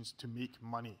organisations to make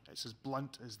money. It's as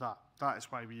blunt as that. That is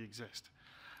why we exist.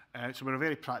 So we're a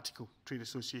very practical trade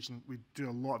association. We do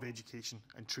a lot of education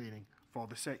and training for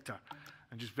the sector.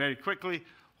 And just very quickly,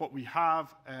 what we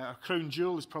have, our crown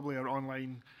jewel is probably our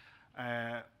online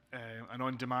and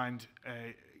on-demand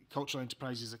Cultural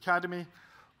Enterprises Academy,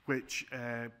 which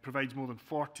provides more than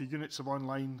 40 units of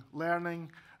online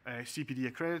learning, CPD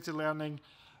accredited learning,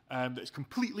 that's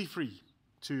completely free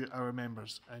to our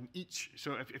members. And each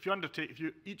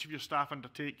of your staff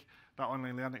undertake that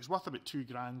online learning, it's worth about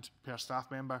 £2,000 per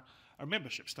staff member. Our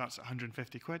membership starts at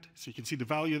 150 quid, so you can see the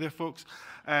value there, folks.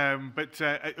 But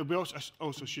we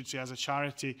also should say, as a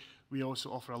charity, we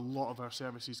also offer a lot of our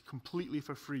services completely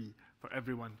for free for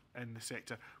everyone in the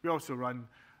sector. We also run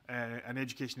an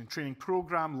education and training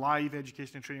program, live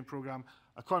education and training program,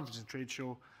 a conference and trade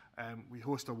show. We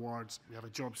host awards. We have a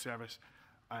job service.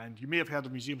 And you may have heard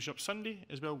of Museum Shop Sunday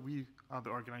as well. We are the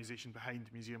organisation behind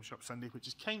Museum Shop Sunday, which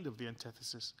is kind of the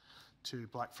antithesis to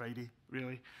Black Friday,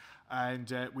 really.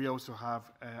 And we also have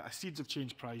a Seeds of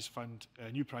Change prize fund, a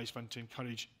new prize fund to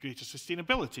encourage greater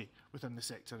sustainability within the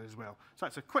sector as well. So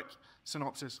that's a quick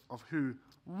synopsis of who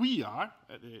we are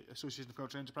at the Association of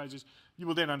Cultural Enterprises. You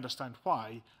will then understand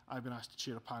why I've been asked to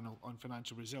chair a panel on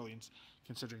financial resilience,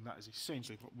 considering that is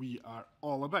essentially what we are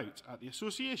all about at the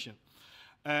association.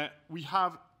 We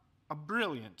have a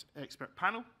brilliant expert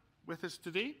panel with us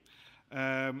today,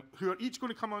 who are each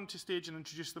going to come onto stage and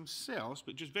introduce themselves,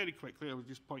 but just very quickly, I will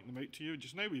just point them out to you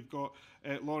just now. We've got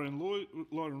Lauren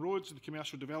Rhodes, the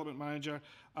Commercial Development Manager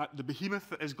at the behemoth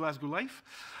that is Glasgow Life.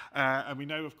 And we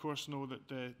now, of course, know that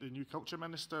the new Culture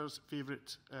Minister's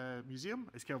favourite museum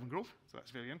is Kelvin Grove, so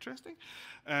that's very interesting.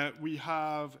 We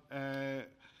have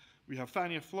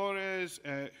Thania Flores,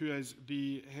 who is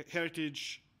the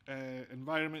Heritage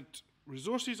Environment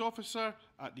Resources Officer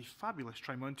at the fabulous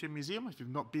Trimontium Museum. If you've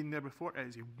not been there before, it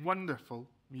is a wonderful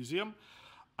museum.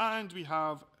 And we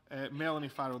have Melanie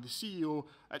Farrell, the CEO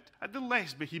at the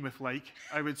less behemoth-like,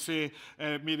 I would say,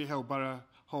 Maryhill Borough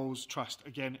Halls Trust.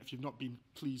 Again, if you've not been,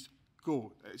 please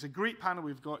go. It's a great panel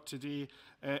we've got today,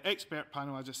 expert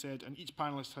panel, as I said, and each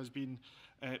panellist has been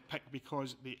picked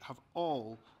because they have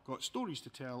all got stories to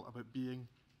tell about being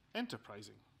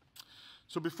enterprising.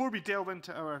 So before we delve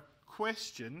into our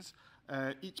questions,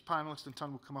 each panellist in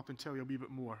turn will come up and tell you a wee bit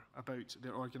more about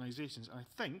their organisations. And I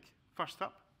think, first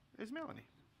up, is Melanie.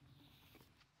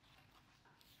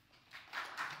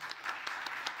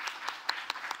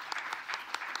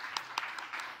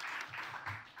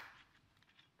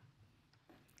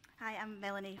 Hi, I'm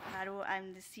Melanie Farrow.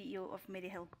 I'm the CEO of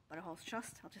Maryhill Borough Halls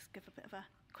Trust. I'll just give a bit of a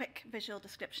quick visual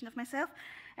description of myself.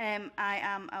 I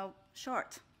am a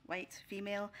short, white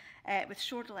female with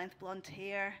shoulder-length blonde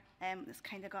hair that's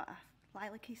kind of got a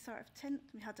lilac-y sort of tint.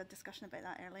 We had a discussion about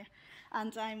that earlier.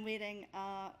 And I'm wearing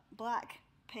a black,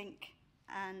 pink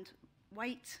and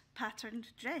white patterned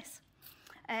dress.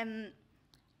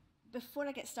 Before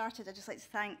I get started, I'd just like to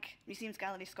thank Museums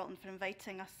Galleries Scotland for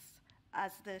inviting us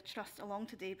as the Trust along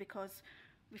today, because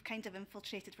we've kind of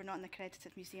infiltrated, we're not an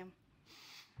accredited museum.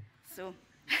 So,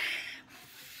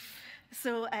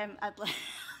 I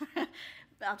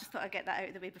just thought I'd get that out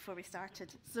of the way before we started.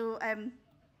 So,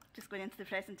 just going into the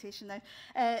presentation now.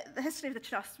 The history of the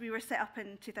Trust, we were set up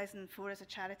in 2004 as a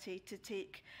charity to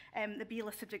take the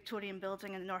B-listed Victorian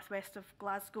building in the northwest of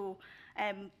Glasgow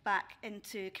back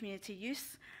into community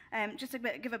use. Just to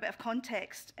give a bit of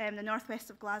context, the northwest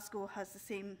of Glasgow has the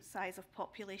same size of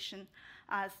population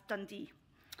as Dundee.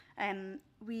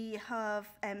 We have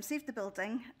saved the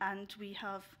building, and we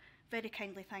have, very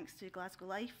kindly thanks to Glasgow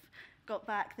Life, got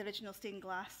back the original stained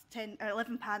glass,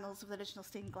 11 panels of the original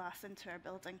stained glass into our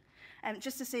building.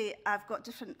 Just to say, I've got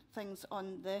different things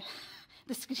on the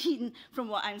screen from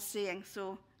what I'm saying,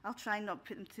 so I'll try and not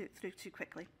put them through too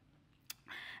quickly.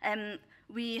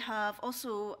 We have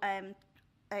also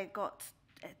got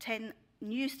 10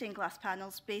 new stained glass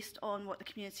panels based on what the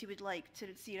community would like to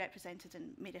see represented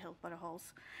in Maryhill Borough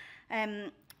Halls.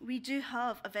 We do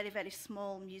have a very, very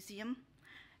small museum.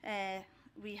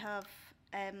 We have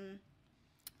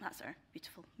that's our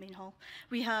beautiful main hall.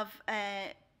 We have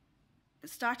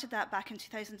started that back in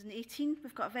 2018.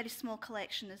 We've got a very small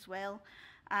collection as well,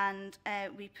 and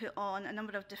we put on a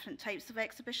number of different types of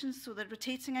exhibitions. So the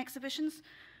rotating exhibitions.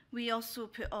 We also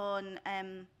put on,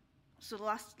 so the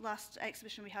last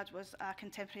exhibition we had was a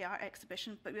contemporary art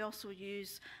exhibition, but we also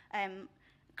use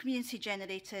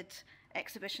community-generated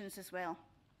exhibitions as well.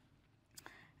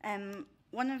 That's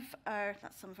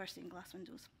some of our stained glass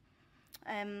windows.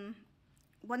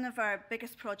 One of our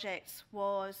biggest projects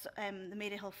was the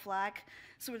Maryhill flag.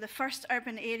 So we're the first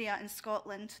urban area in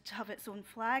Scotland to have its own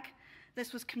flag.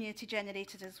 This was community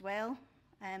generated as well.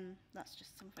 That's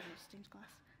just some of our stained glass.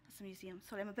 That's a museum.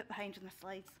 Sorry, I'm a bit behind with my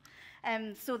slides.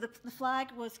 So the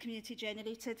flag was community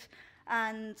generated,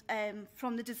 and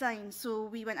from the design, so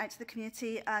we went out to the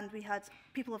community and we had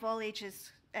people of all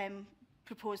ages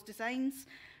propose designs.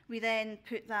 We then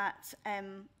put that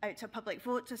out to a public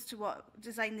vote as to what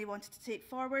design they wanted to take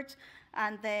forward,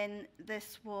 and then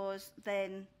this was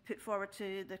then put forward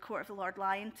to the Court of the Lord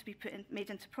Lion to be made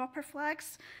into proper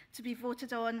flags to be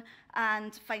voted on,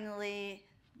 and finally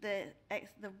the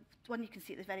one you can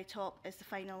see at the very top is the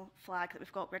final flag that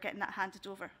we've got. We're getting that handed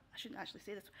over. I shouldn't actually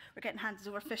say this. We're getting handed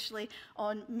over officially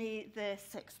on May the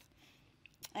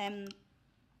 6th.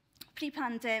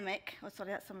 Pre-pandemic, oh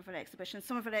sorry, that's some of our exhibitions.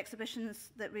 Some of our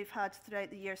exhibitions that we've had throughout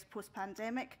the years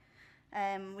post-pandemic.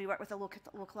 We work with a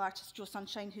local artist, Joe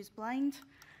Sunshine, who's blind.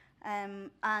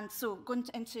 And so going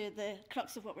into the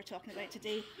crux of what we're talking about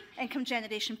today, income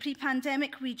generation.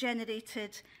 Pre-pandemic, we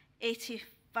generated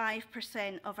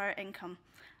 85% of our income.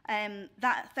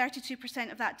 That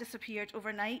 32% of that disappeared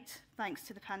overnight, thanks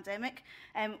to the pandemic.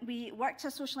 We worked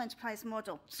a social enterprise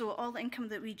model, so all the income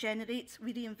that we generate,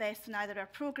 we reinvest in either our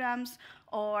programmes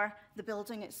or the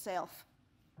building itself.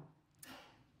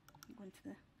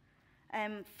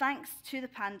 Thanks to the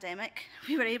pandemic,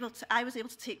 I was able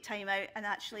to take time out and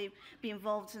actually be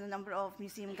involved in a number of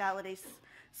Museum Galleries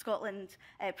Scotland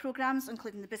programmes,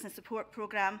 including the Business Support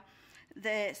Programme,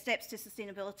 the Steps to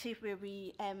Sustainability, where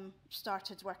we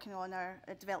started working on our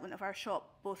development of our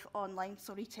shop, both online,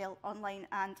 so retail online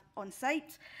and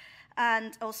on-site,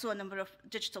 and also a number of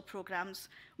digital programmes.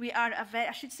 We are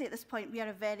I should say at this point, we are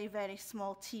a very, very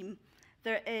small team.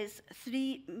 There is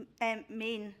 3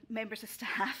 main members of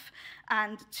staff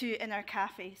and 2 in our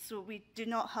cafe, so we do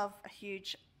not have a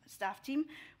huge staff team.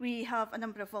 We have a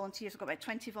number of volunteers. We've got about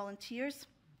 20 volunteers.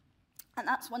 And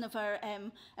that's one of our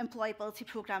employability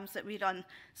programmes that we run.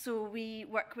 So we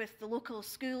work with the local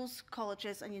schools,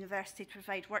 colleges and universities to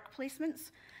provide work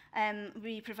placements.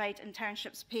 We provide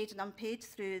internships, paid and unpaid,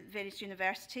 through various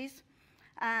universities.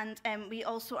 And we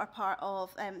also are part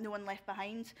of No One Left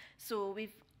Behind. So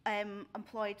we've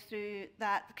employed through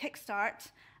that Kickstart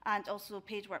and also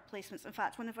paid work placements. In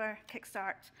fact, one of our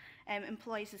Kickstart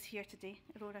employees is here today.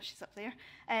 Aurora, she's up there.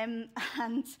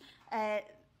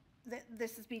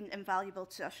 This has been invaluable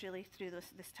to us really through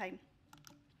this time.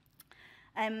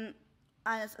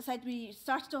 As I said, we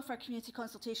started off our community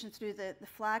consultation through the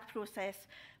flag process,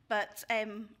 but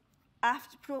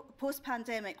after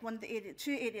post-pandemic, one of the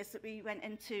 2 areas that we went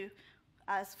into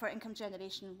as for income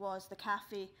generation was the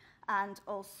cafe and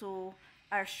also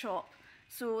our shop.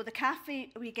 So the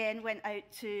cafe, we again went out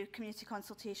to community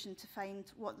consultation to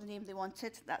find what the name they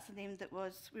wanted. That's the name that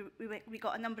was, we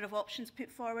got a number of options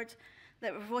put forward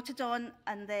that were voted on,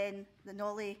 and then the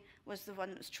Nolly was the one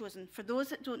that was chosen. For those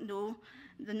that don't know,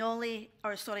 the Nolly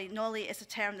is a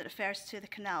term that refers to the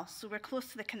canal. So we're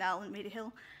close to the canal in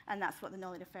Maryhill, and that's what the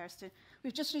Nolly refers to.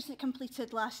 We've just recently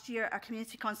completed last year our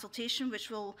community consultation,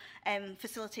 which will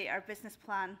facilitate our business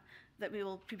plan that we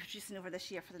will be producing over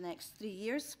this year for the next 3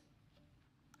 years.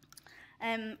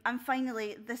 And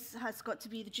finally, this has got to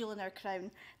be the jewel in our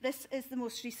crown. This is the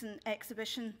most recent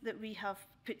exhibition that we have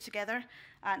put together,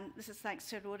 and this is thanks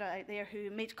to Aurora out there,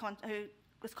 who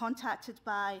was contacted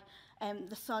by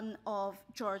the son of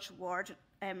George Ward,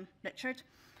 Richard,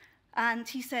 and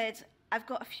he said, "I've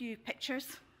got a few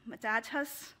pictures, my dad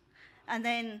has." And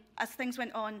then, as things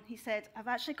went on, he said, "I've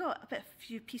actually got a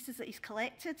few pieces that he's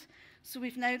collected." So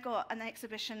we've now got an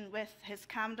exhibition with his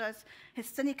cameras, his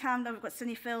cine camera, we've got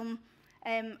cine film,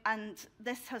 and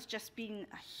this has just been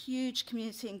a huge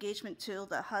community engagement tool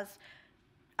that has,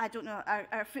 I don't know,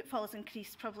 our footfall has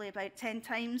increased probably about 10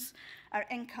 times. Our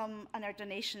income and our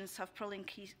donations have probably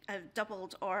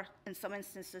doubled, or in some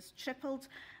instances tripled.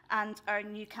 And our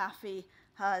new cafe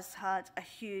has had a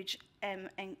huge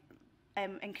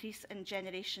increase in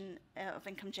generation of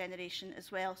income generation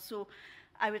as well. So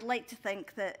I would like to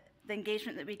think that the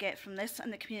engagement that we get from this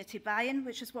and the community buy-in,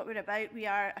 which is what we're about, we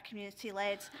are a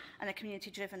community-led and a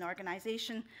community-driven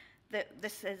organisation, that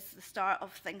this is the start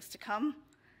of things to come.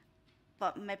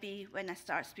 But maybe when I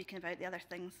start speaking about the other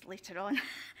things later on,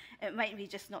 it might be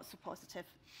just not so positive.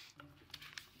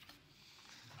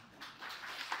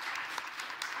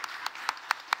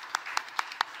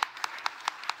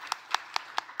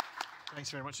 Thanks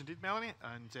very much indeed, Melanie.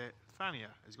 And Thania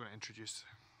is going to introduce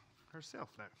herself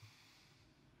now.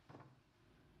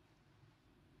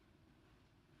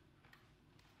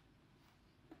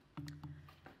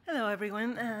 Hello,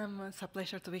 everyone. It's a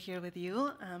pleasure to be here with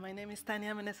you. My name is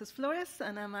Tania Meneses Flores,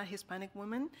 and I'm a Hispanic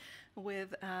woman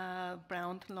with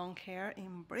brown long hair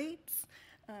in braids.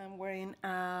 I'm wearing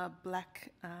a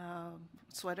black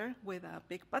sweater with a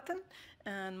big button,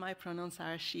 and my pronouns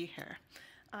are she, her.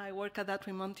 I work at the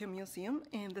Tremontium Museum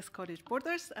in the Scottish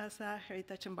Borders as a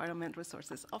Heritage Environment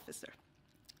Resources Officer.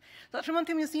 The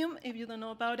Tremontium Museum, if you don't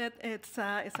know about it, it's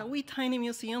a wee tiny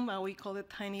museum. We call it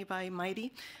Tiny by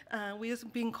Mighty. We've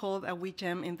been called a wee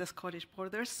gem in the Scottish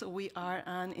Borders. So we are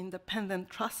an independent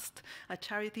trust, a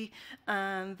charity,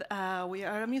 and we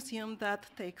are a museum that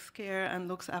takes care and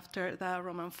looks after the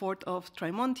Roman fort of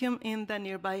Tremontium in the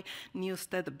nearby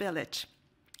Newstead village.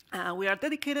 We are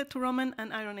dedicated to Roman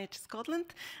and Iron Age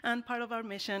Scotland, and part of our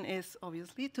mission is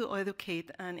obviously to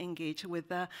educate and engage with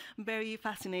the very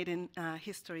fascinating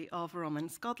history of Roman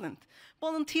Scotland.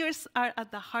 Volunteers are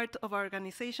at the heart of our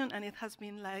organization, and it has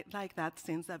been like that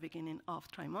since the beginning of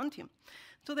Tremontium.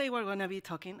 Today we're going to be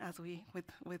talking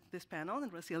with this panel on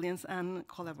resilience and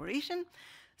collaboration.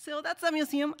 So that's a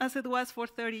museum as it was for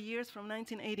 30 years, from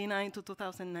 1989 to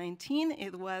 2019.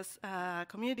 It was a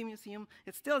community museum.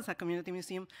 It still is a community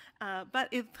museum, but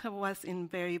it was in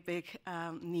very big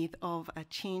need of a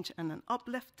change and an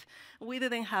uplift. We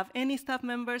didn't have any staff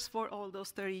members for all those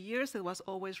 30 years. It was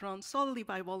always run solely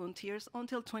by volunteers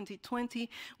until 2020,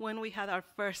 when we had our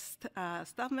first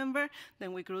staff member.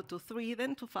 Then we grew to 3,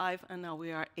 then to 5, and now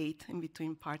we are 8 in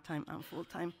between part-time and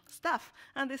full-time staff.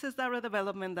 And this is the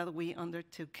redevelopment that we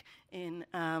undertook in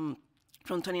from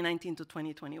 2019 to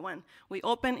 2021. We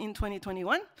opened in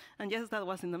 2021, and yes, that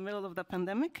was in the middle of the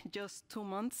pandemic, just 2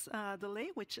 months delay,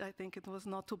 which I think it was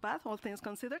not too bad, all things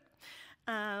considered.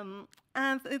 And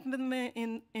it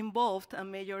involved a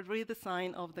major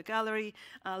redesign of the gallery,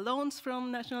 loans from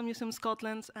National Museum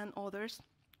Scotland and others,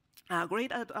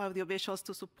 great audiovisuals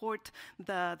to support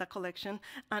the collection,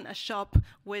 and a shop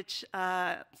which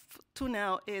to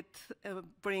now it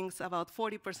brings about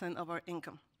 40% of our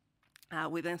income.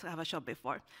 We didn't have a shop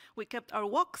before. We kept our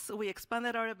walks, we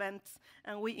expanded our events,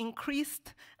 and we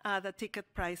increased the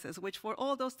ticket prices, which for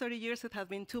all those 30 years it had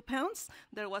been £2.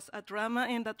 There was a drama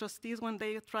in the trustees when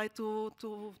they tried to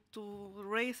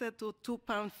raise it to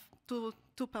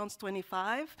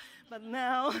 £2.25, but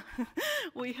now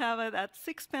we have it at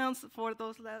 £6 for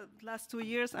those last 2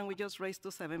 years, and we just raised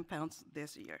to £7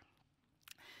 this year.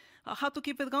 How to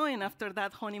keep it going after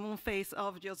that honeymoon phase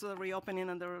of just the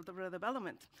reopening and the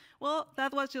redevelopment? Well,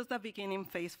 that was just the beginning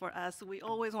phase for us. We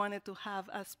always wanted to have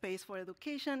a space for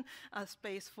education, a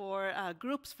space for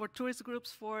groups, for tourist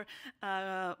groups, for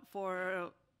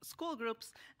school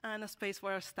groups, and a space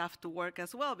for our staff to work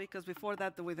as well, because before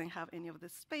that we didn't have any of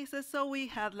these spaces. So we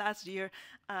had last year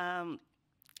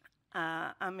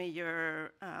a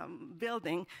major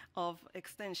building of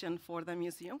extension for the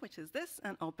museum, which is this,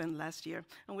 and opened last year.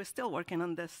 And we're still working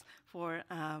on this for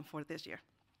this year.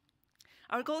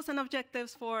 Our goals and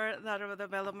objectives for the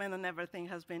development and everything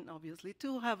has been obviously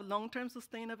to have long-term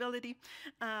sustainability,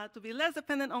 to be less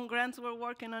dependent on grants, we're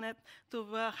working on it, to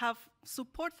have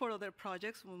support for other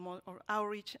projects, more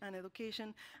outreach and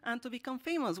education, and to become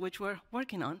famous, which we're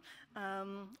working on.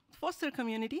 Foster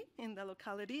community in the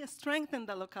locality, strengthen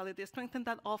the locality, strengthen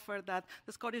that offer that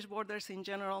the Scottish Borders in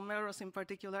general, Melrose in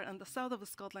particular, and the south of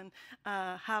Scotland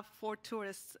have for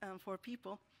tourists and for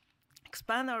people.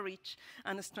 Expand our reach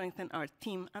and strengthen our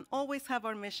team, and always have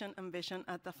our mission and vision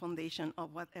at the foundation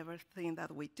of whatever thing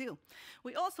that we do.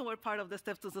 We also were part of the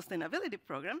Steps to Sustainability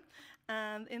program,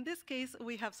 and in this case,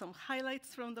 we have some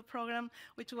highlights from the program,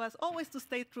 which was always to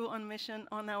stay true on mission,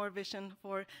 on our vision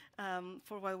for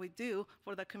what we do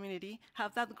for the community,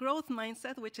 have that growth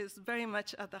mindset, which is very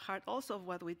much at the heart also of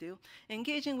what we do,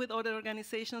 engaging with other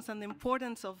organizations and the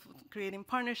importance of creating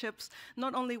partnerships,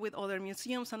 not only with other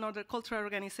museums and other cultural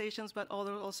organizations, but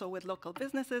also with local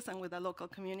businesses and with the local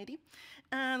community.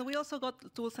 And we also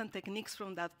got tools and techniques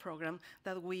from that program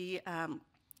that we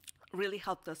really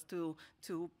helped us to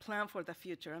plan for the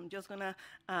future. I'm just gonna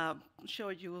show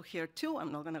you here too.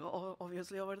 I'm not gonna go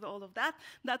obviously over all of that.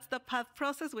 That's the PATH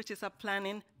process, which is a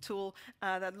planning tool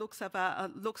that looks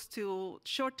to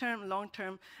short-term,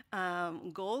 long-term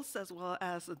goals, as well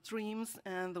as dreams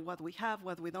and what we have,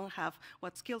 what we don't have,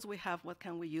 what skills we have, what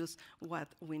can we use, what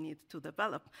we need to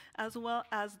develop, as well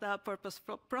as the purpose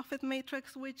for profit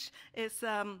matrix, which is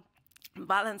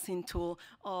balancing tool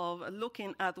of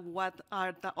looking at what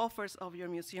are the offers of your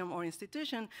museum or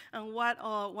institution, and what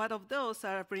of those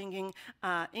are bringing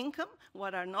income,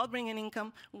 what are not bringing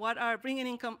income, what are bringing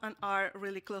income and are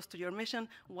really close to your mission,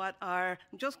 what are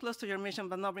just close to your mission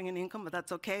but not bringing income, but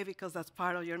that's okay because that's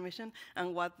part of your mission,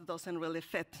 and what doesn't really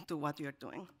fit to what you're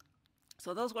doing.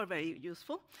 So those were very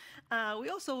useful. We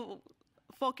also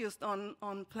focused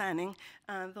on planning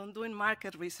and on doing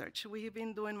market research. We've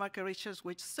been doing market research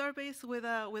with surveys with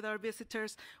our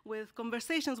visitors, with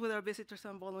conversations with our visitors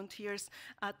and volunteers,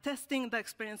 testing the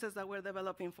experiences that we're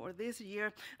developing for this year,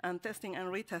 and testing and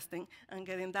retesting and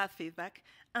getting that feedback,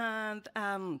 and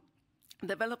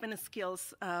developing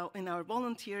skills in our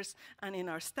volunteers and in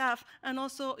our staff, and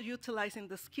also utilizing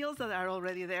the skills that are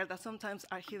already there that sometimes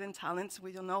are hidden talents.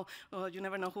 We don't know, you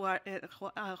never know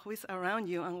who is around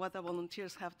you and what the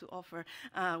volunteers have to offer,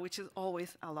 which is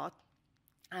always a lot.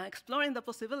 Exploring the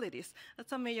possibilities,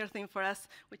 that's a major thing for us,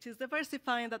 which is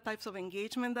diversifying the types of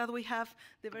engagement that we have,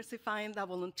 diversifying the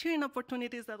volunteering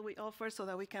opportunities that we offer so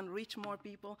that we can reach more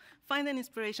people, finding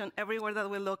inspiration everywhere that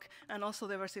we look, and also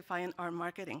diversifying our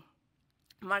marketing.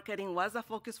 Marketing was a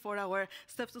focus for our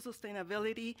Steps to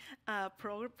Sustainability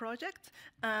project,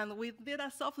 and we did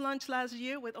a soft launch last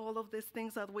year with all of these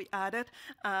things that we added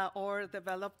or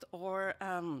developed or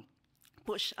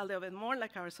push a little bit more,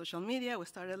 like our social media. We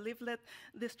started leaflet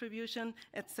distribution,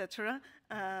 etc.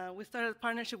 We started a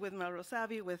partnership with Melrose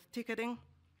Abbey with ticketing,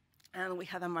 and we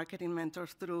had a marketing mentor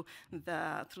through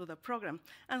the program.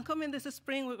 And coming this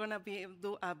spring, we're going to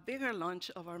do a bigger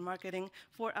launch of our marketing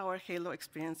for our Halo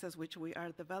experiences, which we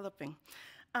are developing.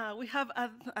 We have,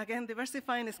 again,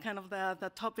 diversifying is kind of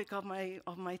the topic of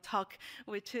my talk,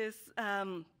 which is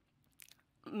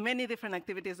many different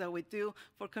activities that we do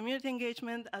for community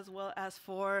engagement as well as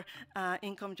for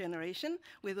income generation.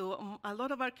 We do a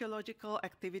lot of archaeological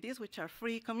activities, which are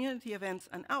free, community events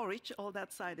and outreach. All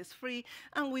that side is free.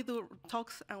 And we do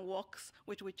talks and walks,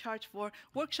 which we charge for.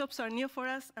 Workshops are new for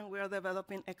us, and we are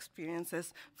developing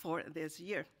experiences for this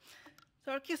year.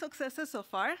 So our key successes so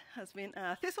far has been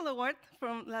a Thistle Award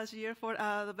from last year for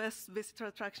the best visitor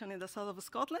attraction in the south of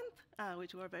Scotland,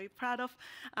 which we're very proud of.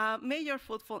 Major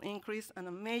footfall increase and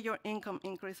a major income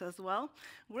increase as well.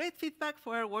 Great feedback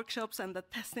for our workshops and the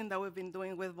testing that we've been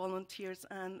doing with volunteers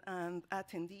and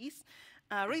attendees.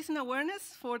 Raising awareness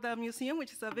for the museum,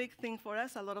 which is a big thing for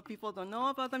us. A lot of people don't know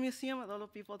about the museum. A lot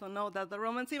of people don't know that the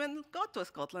Romans even got to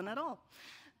Scotland at all.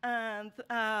 And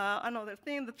another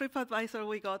thing, the TripAdvisor,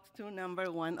 we got to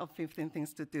 #1 of 15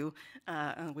 things to do,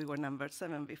 and we were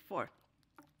 #7 before.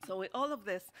 So with all of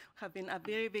this, have been a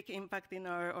very big impact in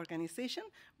our organization,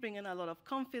 bringing a lot of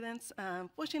confidence,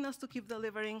 pushing us to keep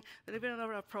delivering on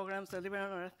our programs, delivering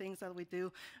on our things that we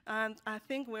do. And I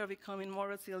think we're becoming more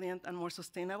resilient and more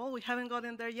sustainable. We haven't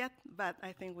gotten there yet, but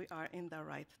I think we are in the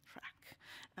right track.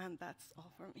 And that's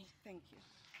all for me. Thank you.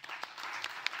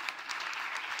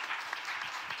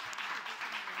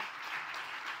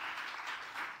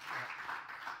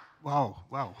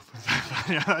 Wow.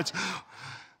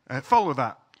 Follow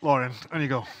that, Lauren. On you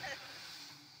go.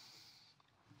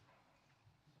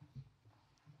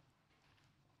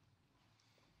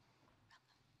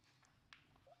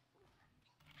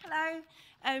 Hello,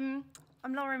 I'm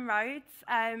Lauren Rhodes.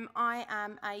 I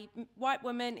am a white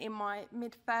woman in my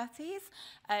mid-30s.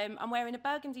 I'm wearing a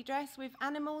burgundy dress with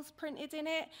animals printed in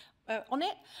it, on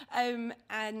it,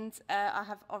 and I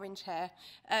have orange hair.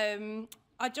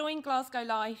 I joined Glasgow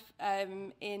Life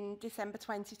in December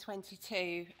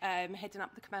 2022, heading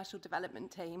up the commercial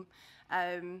development team.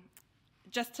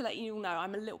 Just to let you all know,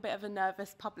 I'm a little bit of a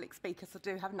nervous public speaker, so I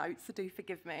do have notes, so do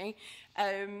forgive me.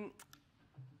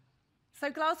 So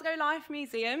Glasgow Life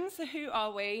Museums, so who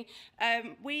are we?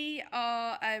 We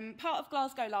are part of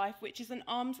Glasgow Life, which is an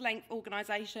arm's length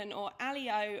organisation, or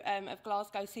ALIO, of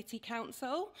Glasgow City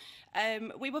Council.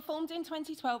 We were formed in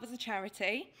 2012 as a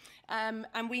charity,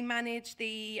 and we manage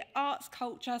the arts,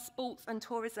 culture, sports and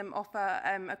tourism offer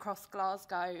across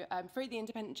Glasgow through the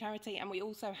independent charity, and we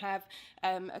also have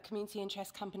a community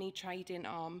interest company trading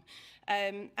arm.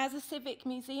 As a civic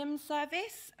museum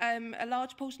service, a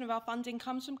large portion of our funding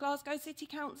comes from Glasgow City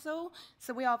Council,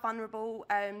 so we are vulnerable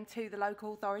to the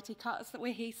local authority cuts that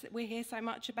we hear so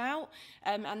much about,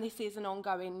 and this is an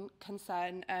ongoing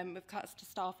concern with cuts to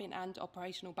staffing and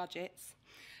operational budgets.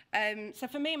 So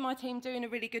for me and my team, doing a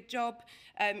really good job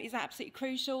is absolutely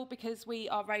crucial, because we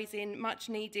are raising much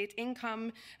needed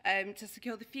income to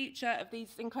secure the future of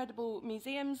these incredible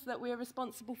museums that we're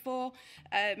responsible for,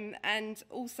 and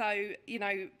also, you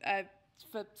know,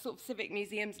 for sort of civic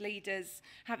museums leaders,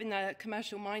 having a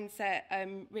commercial mindset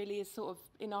really is sort of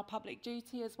in our public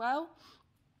duty as well.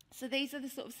 So these are the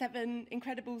sort of 7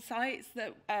 incredible sites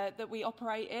that that we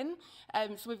operate in.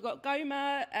 So we've got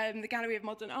Goma, the Gallery of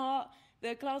Modern Art,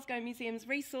 the Glasgow Museums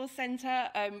Resource Centre,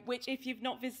 which, if you've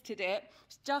not visited it,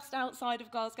 it's just outside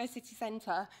of Glasgow City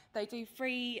Centre. They do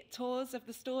free tours of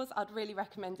the stores. I'd really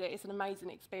recommend it. It's an amazing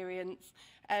experience.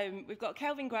 We've got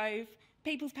Kelvin Grove,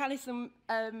 People's Palace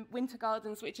and Winter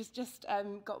Gardens, which has just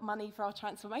got money for our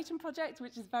transformation project,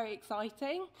 which is very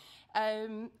exciting.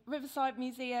 Riverside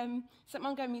Museum, St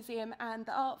Mungo Museum, and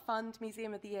the Art Fund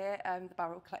Museum of the Year, the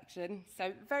Barrel Collection.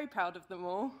 So very proud of them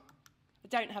all. I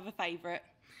don't have a favourite.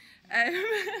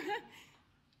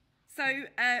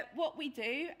 What we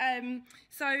do,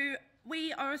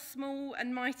 we are a small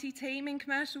and mighty team in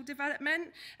commercial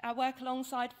development. I work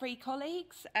alongside 3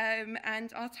 colleagues,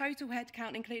 and our total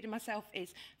headcount, including myself,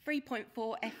 is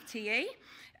 3.4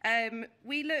 FTE.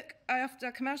 We look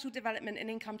after commercial development and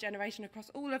income generation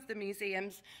across all of the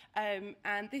museums,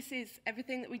 and this is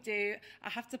everything that we do. I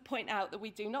have to point out that we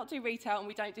do not do retail and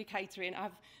we don't do catering. I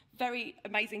have very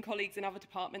amazing colleagues in other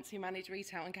departments who manage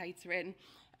retail and catering.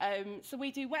 So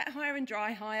we do wet hire and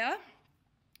dry hire.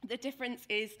 The difference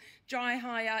is dry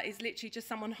hire is literally just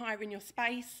someone hiring your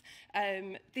space.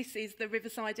 This is the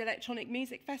Riverside Electronic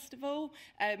Music Festival.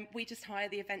 We just hire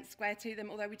the event square to them,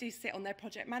 although we do sit on their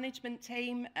project management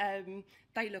team.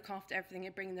 They look after everything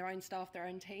and bring their own staff, their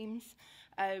own teams.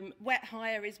 Wet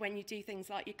hire is when you do things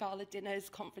like your gala dinners,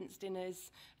 conference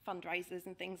dinners, fundraisers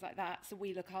and things like that. So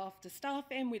we look after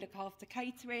staffing, we look after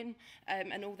catering,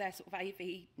 and all their sort of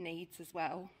AV needs as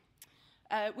well.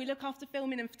 We look after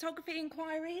filming and photography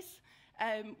inquiries.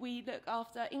 We look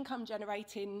after income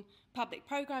generating public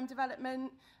programme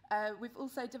development. We've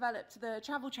also developed the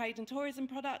travel, trade and tourism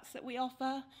products that we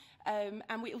offer,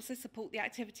 and we also support the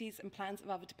activities and plans of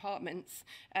other departments.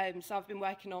 So I've been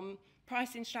working on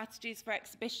pricing strategies for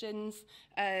exhibitions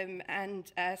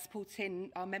and supporting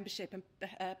our membership and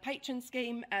patron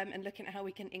scheme, and looking at how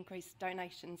we can increase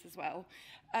donations as well.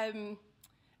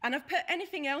 And I've put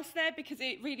anything else there because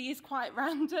it really is quite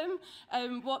random,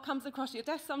 what comes across your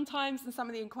desk sometimes and some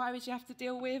of the inquiries you have to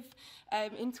deal with.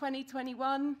 In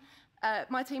 2021,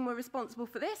 my team were responsible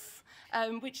for this,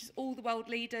 which is all the world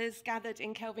leaders gathered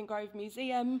in Kelvin Grove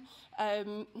Museum.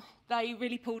 They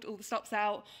really pulled all the stops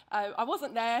out. I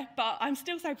wasn't there, but I'm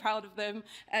still so proud of them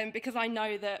because I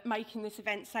know that making this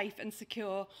event safe and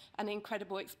secure and an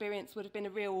incredible experience would have been a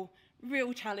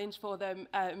real challenge for them.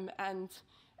 And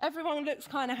everyone looks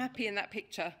kind of happy in that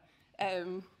picture,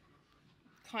 kind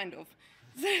of.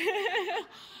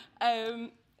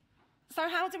 So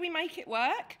how do we make it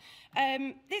work?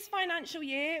 This financial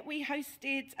year, we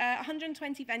hosted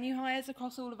 120 venue hires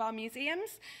across all of our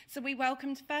museums. So we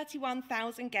welcomed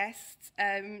 31,000 guests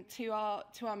to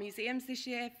our museums this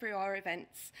year through our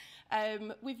events.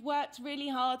 We've worked really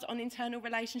hard on internal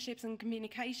relationships and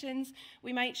communications.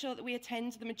 We make sure that we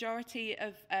attend the majority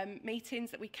of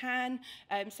meetings that we can.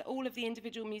 So all of the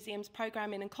individual museums'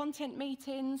 programming and content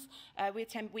meetings. We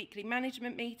attend weekly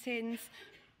management meetings.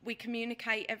 We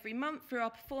communicate every month through our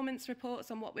performance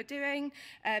reports on what we're doing,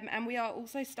 and we are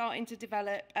also starting to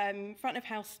develop front of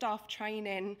house staff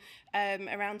training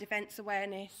around events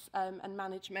awareness and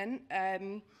management.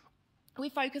 We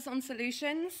focus on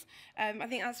solutions. I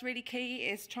think that's really key,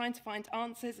 is trying to find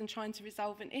answers and trying to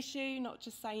resolve an issue, not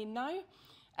just saying no.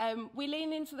 We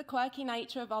lean into the quirky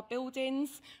nature of our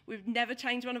buildings. We've never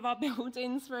changed one of our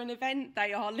buildings for an event.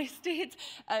 They are listed.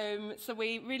 So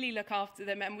we really look after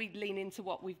them and we lean into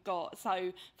what we've got.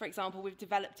 So, for example, we've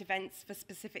developed events for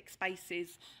specific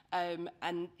spaces and,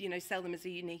 sell them as a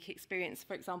unique experience.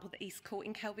 For example, the East Court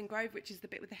in Kelvin Grove, which is the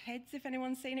bit with the heads, if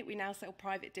anyone's seen it. We now sell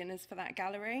private dinners for that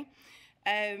gallery.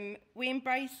 We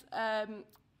embrace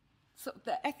sort of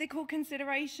the ethical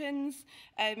considerations,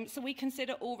 so we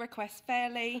consider all requests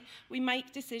fairly. We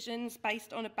make decisions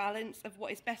based on a balance of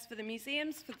what is best for the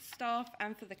museums, for the staff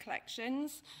and for the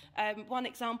collections. One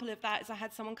example of that is I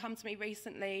had someone come to me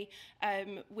recently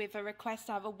with a request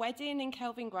to have a wedding in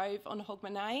Kelvin Grove on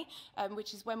Hogmanay,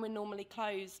 which is when we're normally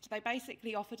closed. They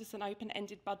basically offered us an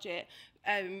open-ended budget,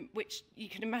 which you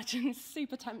can imagine is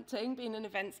super tempting being an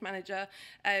events manager,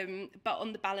 but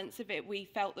on the balance of it, we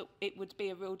felt that it would be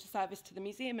a real disservice to the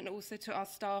museum and also to our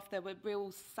staff. There were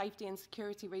real safety and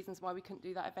security reasons why we couldn't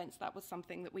do that event, so that was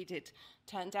something that we did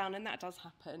turn down, and that does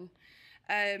happen.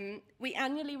 We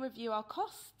annually review our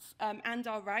costs and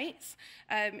our rates.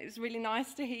 It was really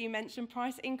nice to hear you mention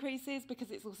price increases because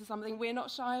it's also something we're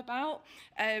not shy about.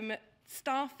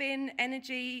 Staffing,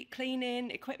 energy,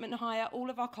 cleaning, equipment hire, all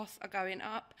of our costs are going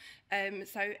up.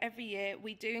 So every year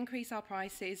we do increase our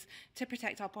prices to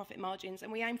protect our profit margins,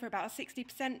 and we aim for about a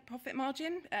 60% profit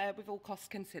margin with all costs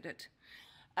considered.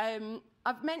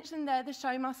 I've mentioned there The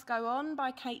Show Must Go On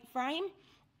by Kate Frame.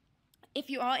 If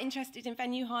you are interested in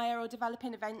venue hire or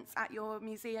developing events at your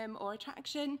museum or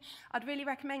attraction, I'd really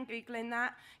recommend Googling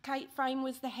that. Kate Frame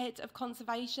was the head of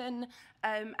conservation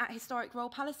at Historic Royal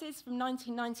Palaces from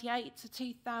 1998 to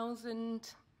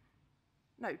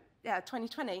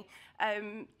 2020.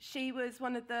 She was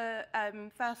one of the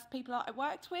first people I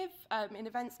worked with in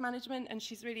events management, and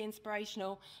she's really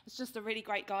inspirational. It's just a really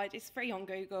great guide. It's free on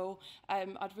Google.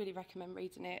 I'd really recommend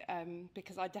reading it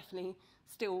because I definitely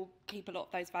still keep a lot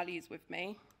of those values with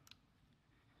me.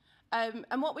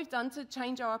 And what we've done to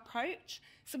change our approach,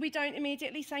 so we don't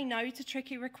immediately say no to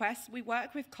tricky requests. We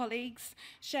work with colleagues,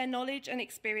 share knowledge and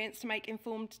experience to make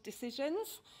informed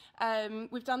decisions.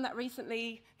 We've done that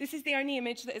recently. This is the only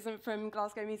image that isn't from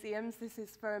Glasgow Museums. This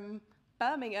is from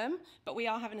Birmingham, but we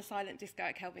are having a silent disco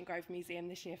at Kelvin Grove Museum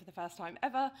this year for the first time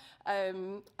ever.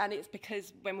 And it's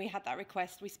because when we had that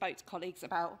request, we spoke to colleagues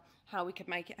about how we could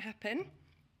make it happen.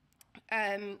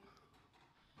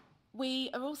 We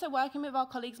are also working with our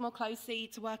colleagues more closely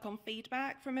to work on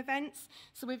feedback from events.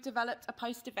 So we've developed a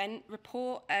post-event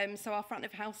report so our front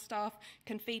of house staff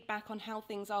can feedback on how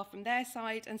things are from their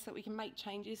side and so that we can make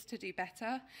changes to do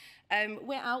better.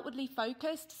 We're outwardly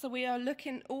focused, so we are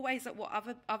looking always at what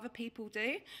other people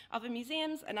do, other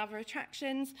museums and other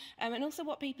attractions, and also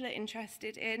what people are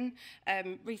interested in.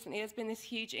 Recently there's been this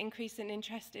huge increase in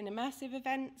interest in immersive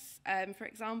events, for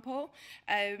example.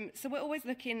 So we're always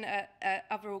looking at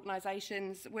other organisations.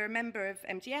 We're a member of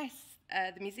MGS,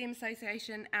 the Museum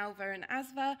Association, ALVA and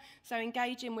ASVA, so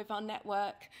engaging with our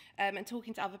network and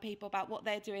talking to other people about what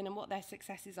they're doing and what their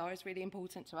successes are is really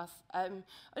important to us. I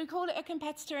would call it a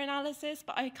competitor analysis,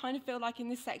 but I kind of feel like in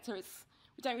this sector we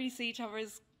don't really see each other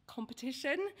as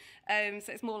competition, so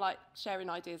it's more like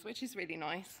sharing ideas, which is really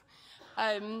nice.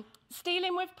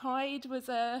 Stealing with pride was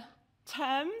a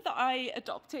term that I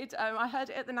adopted. I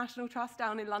heard it at the National Trust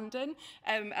down in London,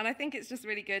 and I think it's just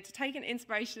really good to take an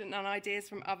inspiration and ideas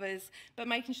from others, but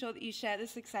making sure that you share the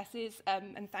successes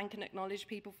and thank and acknowledge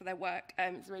people for their work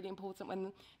is really important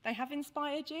when they have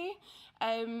inspired you.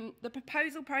 The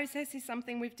proposal process is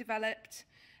something we've developed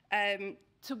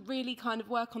to really kind of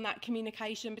work on that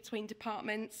communication between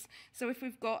departments. So if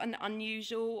we've got an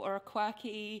unusual or a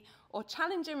quirky or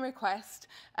challenging request,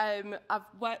 I've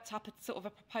worked up a sort of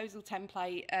a proposal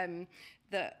template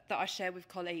that I share with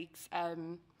colleagues.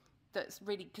 That's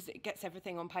really, because it gets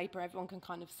everything on paper, everyone can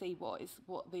kind of see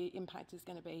what the impact is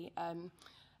going to be.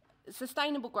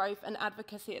 Sustainable growth and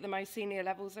advocacy at the most senior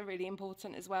levels are really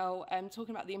important as well.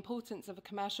 Talking about the importance of a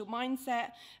commercial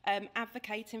mindset,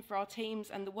 advocating for our teams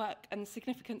and the work and the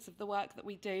significance of the work that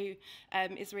we do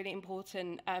is really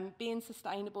important. Being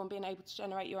sustainable and being able to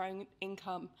generate your own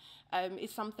income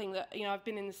is something that, you know, I've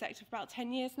been in the sector for about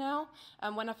 10 years now.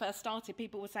 And when I first started,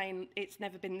 people were saying it's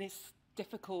never been this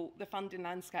difficult, the funding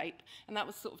landscape. And that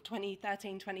was sort of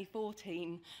 2013,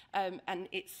 2014. And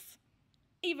it's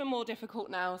even more difficult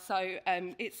now, so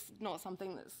it's not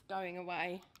something that's going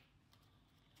away.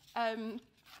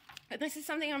 This is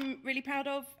something I'm really proud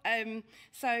of.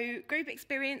 So group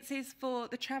experiences for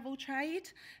the travel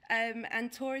trade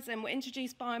and tourism were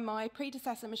introduced by my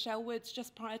predecessor, Michelle Woods,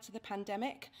 just prior to the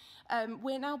pandemic.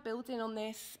 We're now building on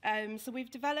this. So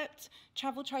we've developed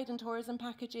travel trade and tourism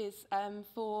packages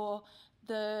for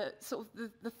the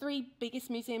three biggest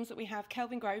museums that we have,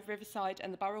 Kelvin Grove, Riverside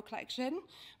and the Burrell Collection.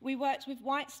 We worked with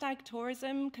White Stag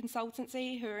Tourism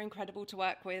Consultancy, who are incredible to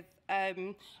work with.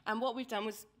 And what we've done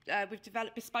was we've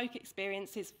developed bespoke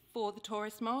experiences for the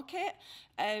tourist market.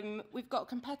 We've got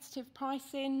competitive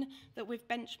pricing that we've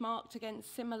benchmarked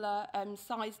against similar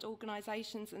sized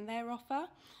organisations and their offer.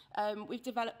 We've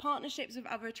developed partnerships with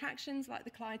other attractions like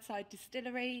the Clydeside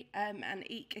Distillery and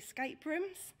Eek Escape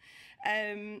Rooms.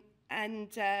 And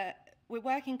we're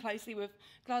working closely with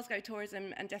Glasgow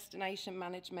Tourism and Destination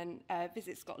Management,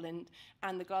 Visit Scotland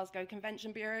and the Glasgow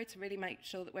Convention Bureau to really make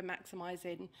sure that we're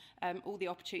maximising all the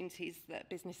opportunities that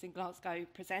business in Glasgow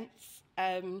presents.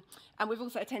 And we've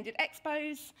also attended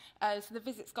expos. So the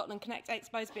Visit Scotland Connect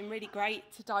Expo has been really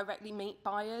great to directly meet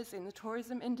buyers in the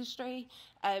tourism industry,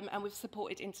 and we've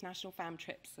supported international fam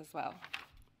trips as well.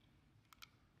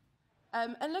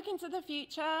 And looking to the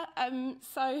future,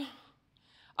 so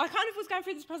I kind of was going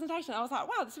through this presentation, I was like,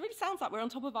 wow, this really sounds like we're on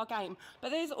top of our game. But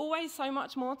there's always so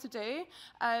much more to do.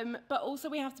 But also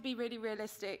we have to be really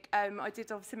realistic. I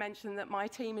did obviously mention that my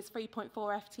team is 3.4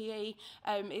 FTE.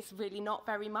 It's really not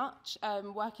very much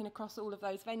working across all of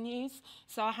those venues.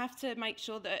 So I have to make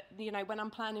sure that, you know, when I'm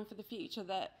planning for the future,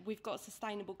 that we've got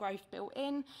sustainable growth built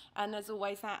in. And as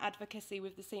always, that advocacy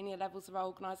with the senior levels of our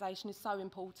organisation is so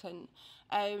important.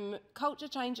 Culture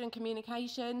change and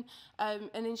communication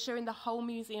and ensuring the whole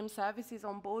museum service is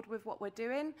on board with what we're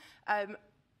doing.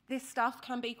 this stuff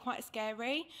can be quite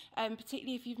scary,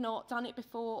 particularly if you've not done it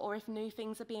before or if new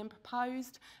things are being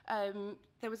proposed.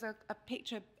 There was a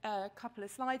picture a couple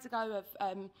of slides ago of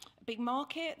a big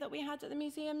market that we had at the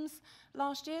museums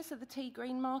last year, so the tea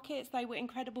green markets. They were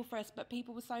incredible for us, but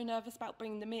people were so nervous about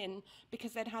bringing them in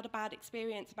because they'd had a bad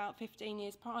experience about 15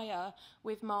 years prior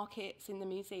with markets in the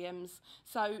museums.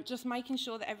 So just making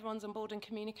sure that everyone's on board and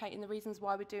communicating the reasons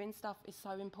why we're doing stuff is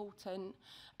so important.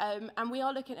 And we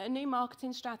are looking at a new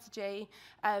marketing strategy,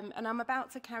 and I'm about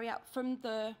to carry out from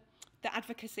the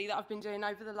advocacy that I've been doing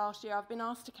over the last year. I've been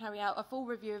asked to carry out a full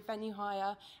review of venue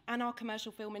hire and our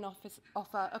commercial filming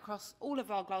offer across all of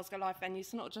our Glasgow Life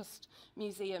venues, so not just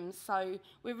museums. So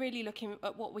we're really looking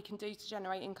at what we can do to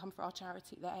generate income for our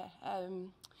charity there.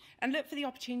 And look for the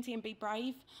opportunity and be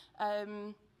brave.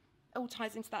 All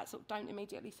ties into that sort of don't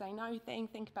immediately say no thing.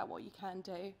 Think about what you can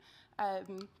do.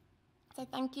 So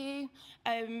thank you.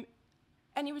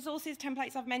 Any resources,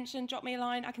 templates I've mentioned, drop me a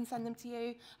line, I can send them to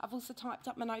you. I've also typed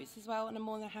up my notes as well, and I'm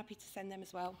more than happy to send them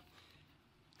as well.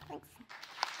 Thanks.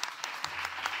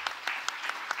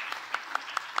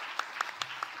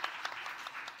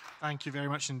 Thank you very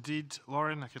much indeed,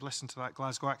 Lauren. I could listen to that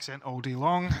Glasgow accent all day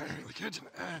long. Really good.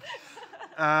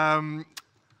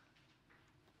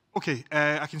 Okay,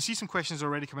 I can see some questions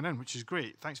already coming in, which is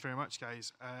great. Thanks very much,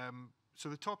 guys. So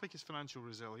the topic is financial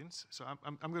resilience. So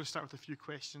I'm going to start with a few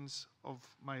questions of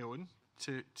my own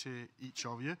to each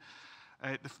of you.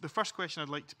 The first question I'd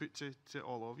like to put to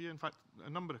all of you, in fact, a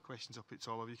number of questions I'll put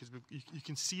to all of you, because you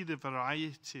can see the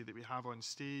variety that we have on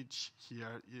stage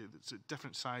here. It's at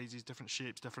different sizes, different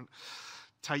shapes, different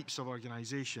types of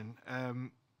organisation.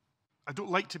 I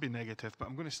don't like to be negative, but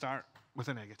I'm going to start with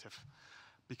a negative,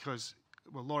 because,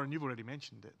 well, Lauren, you've already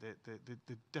mentioned it,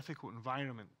 the difficult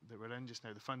environment that we're in just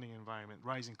now, the funding environment,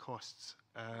 rising costs.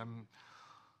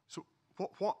 So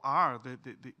what are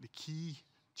the key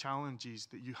challenges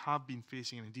that you have been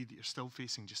facing and indeed that you're still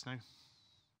facing just now?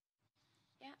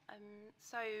 Yeah,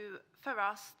 so for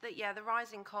us, the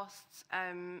rising costs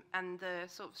and the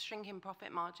sort of shrinking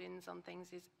profit margins on things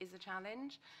is a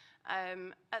challenge.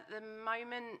 At the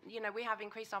moment, we have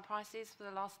increased our prices for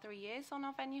the last 3 years on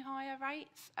our venue hire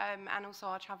rates and also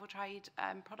our travel trade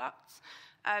products.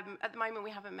 At the moment,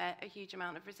 we haven't met a huge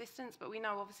amount of resistance, but we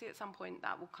know obviously at some point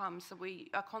that will come. So we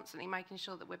are constantly making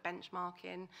sure that we're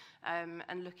benchmarking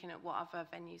and looking at what other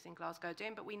venues in Glasgow are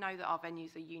doing. But we know that our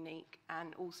venues are unique,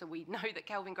 and also we know that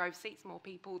Kelvin Grove seats more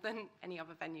people than any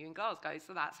other venue in Glasgow,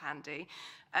 so that's handy.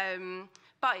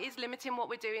 But it's limiting what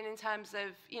we're doing in terms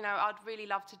of, I'd really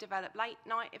love to develop late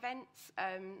night events,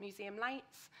 museum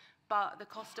lates, but the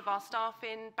cost of our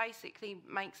staffing basically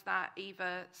makes that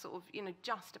either sort of,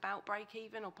 just about break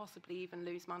even or possibly even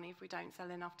lose money if we don't sell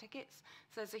enough tickets.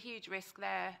 So there's a huge risk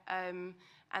there. And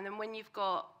then when you've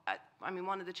got,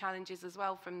 one of the challenges as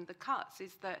well from the cuts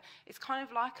is that it's kind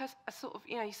of like a sort of,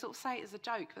 you sort of say it as a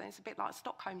joke, but then it's a bit like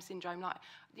Stockholm syndrome, like,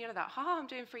 that, I'm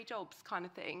doing 3 jobs kind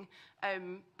of thing.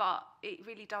 But it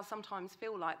really does sometimes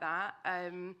feel like that.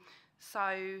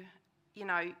 So,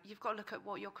 you've got to look at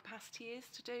what your capacity is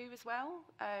to do as well.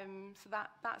 So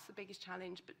that's the biggest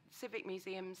challenge. But civic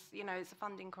museums, it's a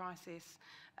funding crisis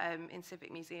in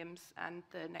civic museums, and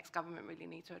the next government really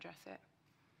need to address it.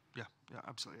 Yeah,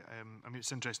 absolutely.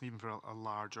 It's interesting, even for a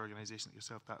large organisation like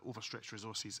yourself, that overstretched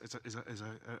resources is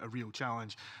a real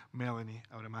challenge. Melanie,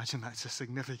 I would imagine that's a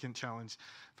significant challenge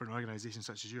for an organisation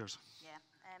such as yours. Yeah,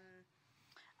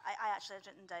 I actually have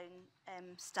written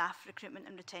down staff recruitment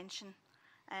and retention.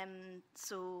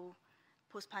 So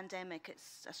post-pandemic,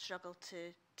 it's a struggle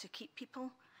to keep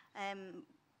people.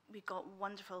 We've got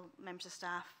wonderful members of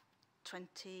staff.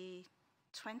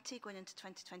 2020 going into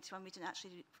 2021, we didn't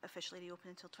actually officially reopen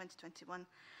until 2021,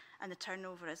 and the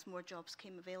turnover as more jobs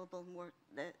came available,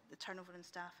 the turnover in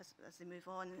staff as they move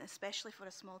on, and especially for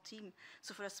a small team.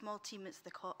 So for a small team, it's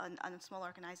and a small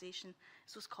organisation,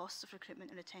 it's those costs of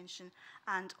recruitment and retention,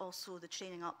 and also the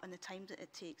training up and the time that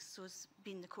it takes. So as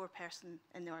being the core person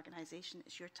in the organisation,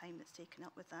 it's your time that's taken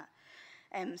up with that.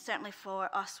 Certainly for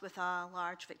us, with a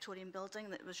large Victorian building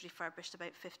that was refurbished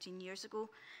about 15 years ago,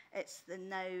 it's the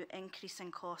now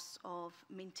increasing costs of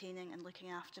maintaining and looking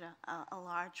after a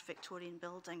large Victorian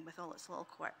building with all its little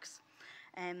quirks.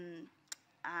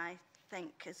 I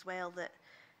think as well that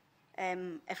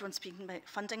everyone's speaking about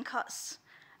funding cuts,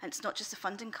 and it's not just the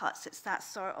funding cuts, it's that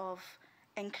sort of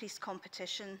increased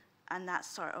competition and that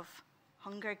sort of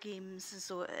Hunger Games,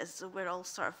 as we're all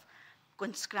sort of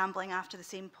going scrambling after the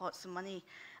same pots of money,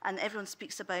 and everyone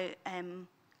speaks about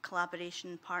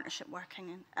collaboration, partnership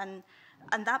working, and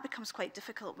that becomes quite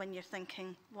difficult when you're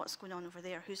thinking, what's going on over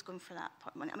there? Who's going for that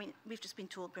part money? I mean, we've just been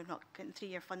told we're not getting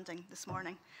 3-year funding this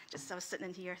morning, just as I was sitting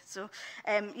in here. So,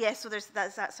 yeah, so there's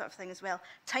that sort of thing as well.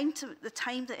 The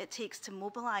time that it takes to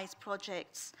mobilise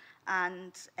projects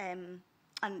and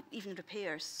even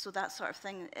repairs, so that sort of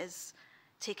thing is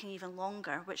taking even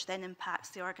longer, which then impacts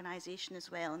the organisation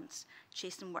as well, and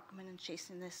chasing workmen and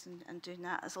chasing this and doing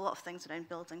that. There's a lot of things around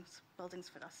buildings for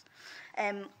us.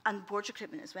 And board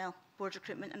recruitment as well, board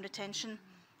recruitment and retention.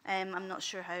 I'm not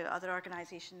sure how other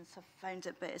organisations have found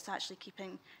it, but it's actually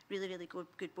keeping really, really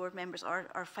good board members, or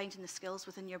finding the skills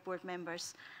within your board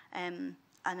members. And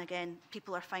again,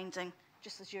 people are finding,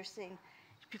 just as you're saying,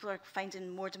 people are finding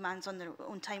more demands on their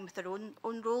own time with their own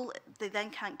role. They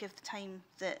then can't give the time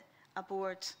that a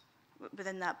board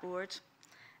within that board.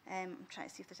 I'm trying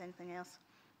to see if there's anything else.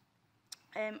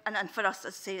 And for us,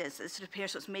 as I say, it's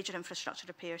repairs, so it's major infrastructure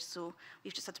repairs. So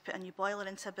we've just had to put a new boiler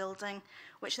into a building,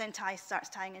 which then starts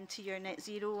tying into your net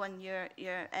zero and your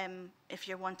if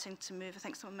you're wanting to move. I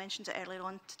think someone mentioned it earlier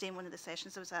on today in one of the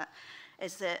sessions I was at,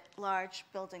 is that large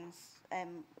buildings,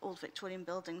 old Victorian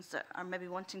buildings that are maybe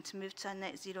wanting to move to a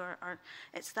net zero, or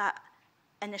it's that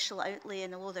initial outlay,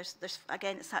 and although there's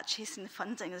again, it's that chasing the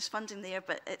funding. There's funding there,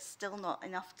 but it's still not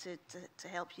enough to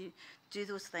help you do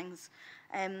those things.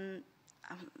 I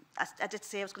did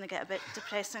say I was going to get a bit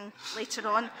depressing later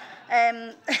on.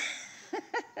 And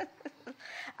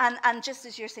just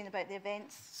as you're saying about the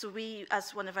events, so we,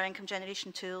 as one of our income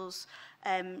generation tools,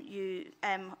 you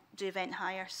do event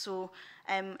hire. So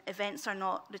events are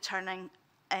not returning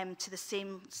to the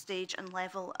same stage and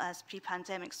level as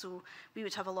pre-pandemic. So we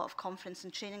would have a lot of conference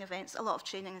and training events. A lot of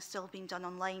training is still being done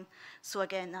online. So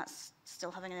again, that's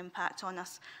still having an impact on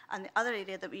us. And the other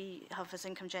area that we have as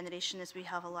income generation is we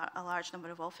have a large number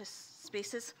of office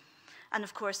spaces. And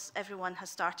of course, everyone has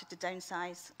started to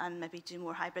downsize and maybe do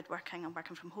more hybrid working and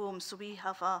working from home. So we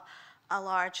have a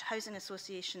large housing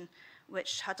association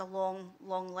which had a long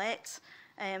let.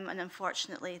 And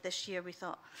unfortunately, this year we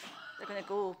thought, they're going to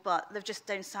go, but they've just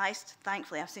downsized.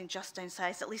 Thankfully, I'm saying just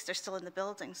downsized. At least they're still in the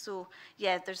building. So,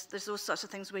 yeah, there's those sorts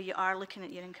of things where you are looking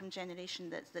at your income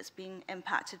generation that's being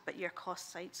impacted, but your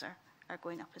cost sides are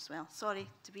going up as well. Sorry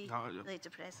to be really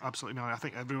depressing. Absolutely no. I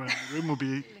think everyone in the room will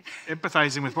be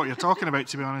empathising with what you're talking about,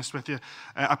 to be honest with you.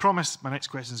 I promise my next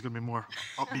question is going to be more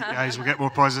upbeat, guys. We'll get more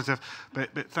positive.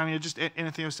 But Thania, just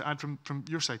anything else to add from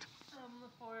your side?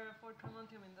 For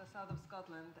Tremontium in the south of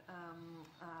Scotland,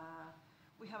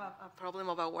 we have a problem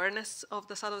of awareness of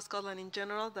the south of Scotland in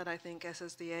general that I think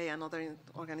SSDA and other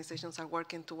organizations are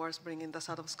working towards bringing the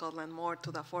south of Scotland more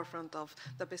to the forefront of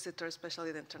the visitor,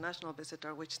 especially the international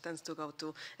visitor, which tends to go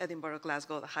to Edinburgh,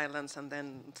 Glasgow, the Highlands, and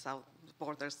then south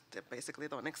borders that basically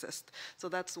don't exist. So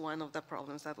that's one of the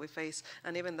problems that we face.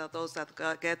 And even though those that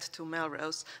get to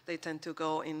Melrose, they tend to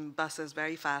go in buses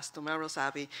very fast to Melrose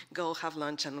Abbey, go have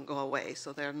lunch and go away.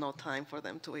 So there's no time for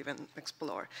them to even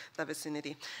explore the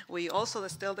vicinity. We also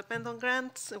still depend on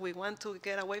grants. We want to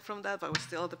get away from that, but we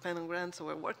still depend on grants. So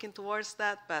we're working towards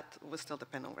that, but we still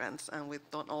depend on grants, and we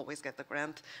don't always get the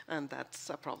grant. And that's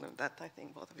a problem that I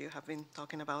think both of you have been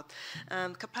talking about.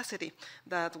 And capacity,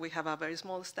 that we have a very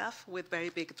small staff with very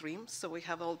big dreams. So we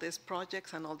have all these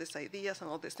projects and all these ideas and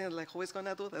all these things, like, who is going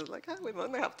to do that? Like, we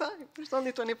don't have time. There's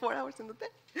only 24 hours in the day.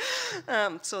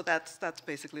 So that's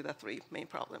basically the three main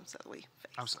problems that we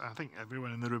face. I think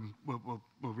everyone in the room will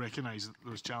recognise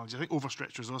those challenges. I think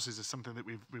overstretched resources is something that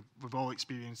we've all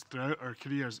experienced throughout our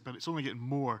careers, but it's only getting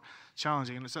more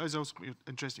challenging. And it's also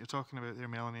interesting you're talking about there,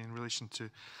 Melanie, in relation to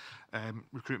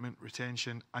recruitment,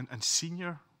 retention, and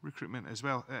senior recruitment as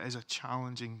well. It is a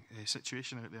challenging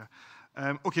situation out there.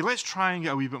 Okay, let's try and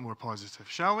get a wee bit more positive,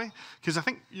 shall we? Because I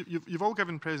think you've all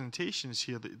given presentations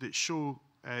here that show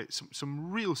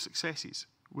some real successes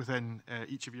within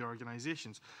each of your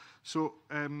organisations. So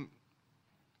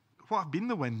what have been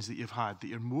the wins that you've had that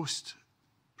you're most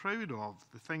proud of?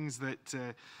 The things that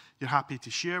you're happy to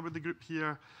share with the group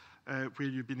here, where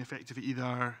you've been effective at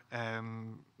either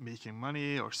making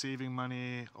money or saving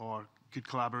money or good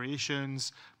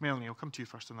collaborations. Melanie, I'll come to you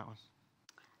first on that one.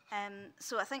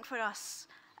 So I think for us,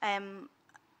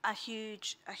 a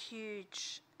huge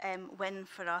win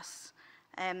for us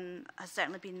has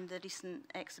certainly been the recent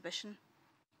exhibition.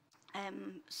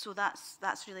 So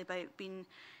that's really about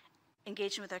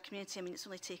engaging with our community. I mean, it's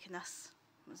only taken us,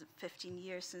 was it 15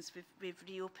 years since we've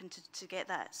reopened to get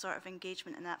that sort of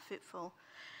engagement and that footfall.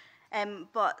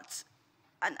 But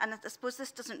I suppose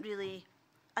this doesn't really,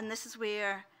 and this is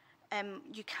where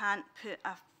you can't put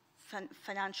a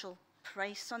financial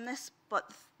price on this,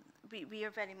 but we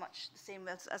are very much the same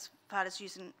as far as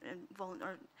using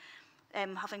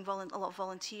having a lot of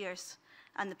volunteers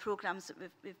and the programs that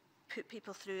we've put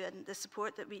people through and the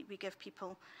support that we give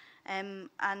people. And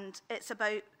it's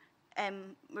about,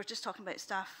 we're just talking about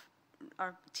staff,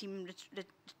 our team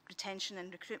retention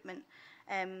and recruitment.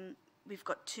 We've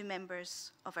got 2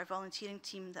 members of our volunteering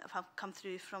team that have come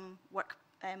through from work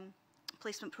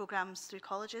placement programs through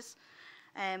colleges.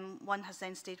 One has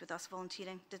then stayed with us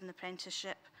volunteering, did an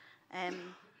apprenticeship,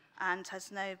 and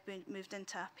has now moved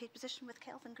into a paid position with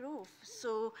Kelvin Grove.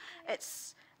 So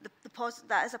it's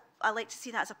I like to see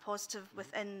that as a positive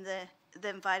within the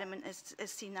environment,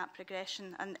 is seeing that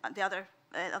progression. And the other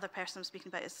person I'm speaking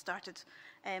about has started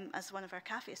as one of our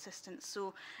cafe assistants.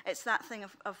 So it's that thing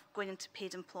of going into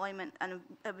paid employment, and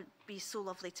it would be so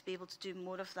lovely to be able to do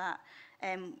more of that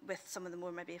with some of the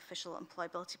more maybe official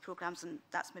employability programs, and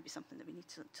that's maybe something that we need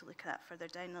to look at further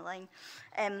down the line.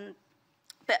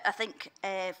 But I think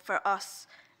for us,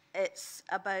 it's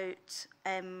about,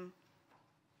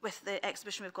 with the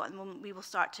exhibition we've got at the moment, we will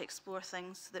start to explore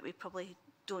things that we probably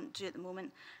don't do at the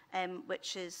moment,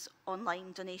 which is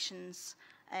online donations,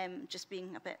 just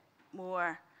being a bit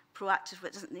more proactive.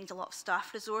 It doesn't need a lot of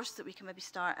staff resource, that we can maybe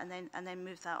start and then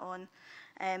move that on.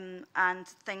 And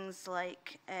things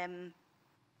like,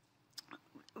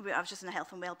 I was just in a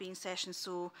health and wellbeing session,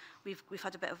 so we've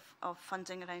had a bit of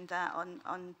funding around that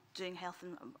on doing health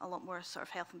and a lot more sort of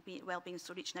health and wellbeing,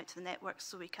 so reaching out to the networks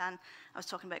so we can. I was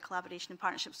talking about collaboration and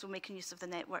partnerships, so making use of the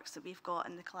networks that we've got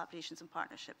and the collaborations and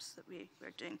partnerships that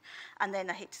we're doing. And then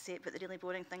I hate to say it, but the really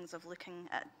boring things of looking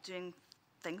at doing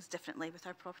things differently with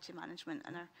our property management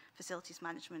and our facilities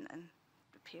management and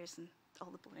repairs and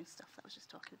all the boring stuff that I was just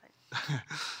talking about.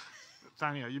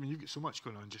 Tanya, I mean, you've got so much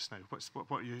going on just now.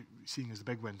 What are you seeing as the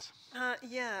big wins?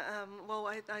 Well,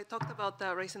 I talked about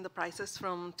raising the prices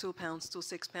from £2 to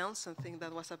 £6. I think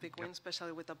that was a big win,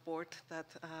 especially with a board that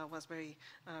was very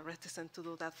reticent to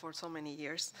do that for so many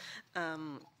years.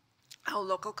 Our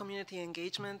local community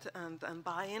engagement and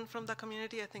buy-in from the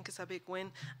community, I think, is a big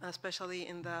win, especially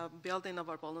in the building of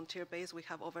our volunteer base. We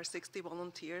have over 60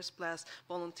 volunteers, plus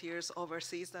volunteers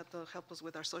overseas that help us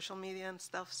with our social media and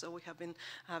stuff. So we have been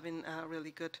having a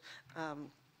really good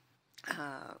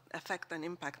effect and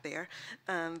impact there,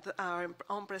 and our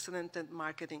unprecedented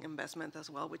marketing investment as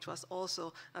well, which was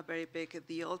also a very big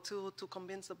deal to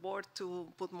convince the board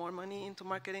to put more money into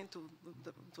marketing, to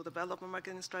develop a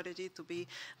marketing strategy, to be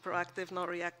proactive, not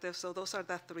reactive. So those are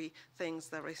the 3 things: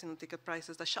 the raising the ticket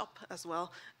prices, the shop as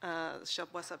well. The shop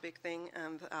was a big thing,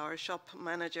 and our shop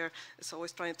manager is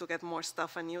always trying to get more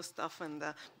stuff and new stuff, and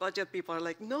the budget people are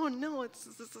like, no,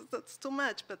 it's too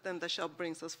much. But then the shop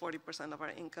brings us 40% of our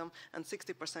income, and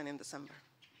 60% in December.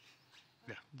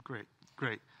 Yeah,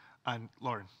 great. And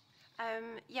Lauren?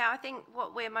 I think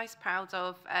what we're most proud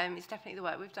of is definitely the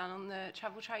work we've done on the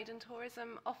travel, trade and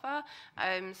tourism offer.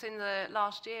 So in the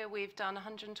last year, we've done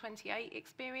 128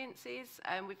 experiences.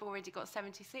 We've already got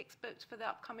 76 booked for the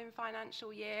upcoming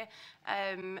financial year.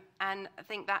 And I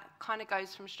think that kind of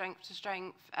goes from strength to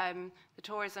strength. The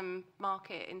tourism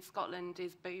market in Scotland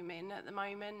is booming at the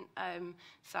moment.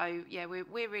 So yeah,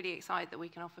 we're really excited that we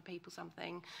can offer people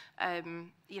something,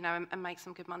 and make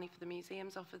some good money for the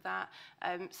museums off of that.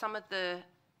 Some of the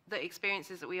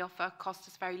experiences that we offer cost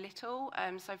us very little.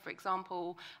 So, for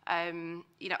example,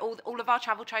 all of our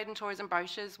travel, trade and tourism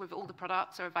brochures with all the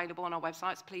products are available on our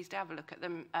websites. Please do have a look at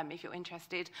them if you're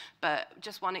interested. But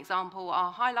just one example,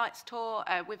 our highlights tour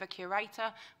with a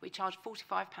curator, we charge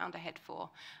 £45 a head for.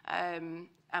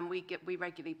 And we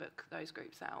regularly book those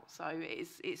groups out, so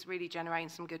it's really generating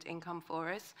some good income for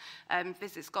us.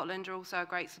 Visit Scotland are also a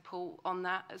great support on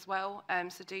that as well.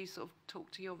 So do sort of talk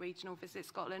to your regional Visit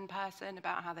Scotland person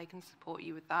about how they can support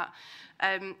you with that.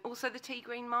 Also the Tea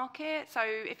Green Market. So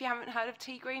if you haven't heard of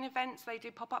Tea Green events, they do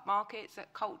pop-up markets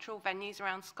at cultural venues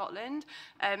around Scotland.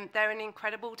 They're an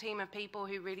incredible team of people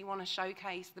who really want to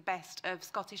showcase the best of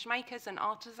Scottish makers and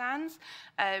artisans.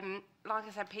 Like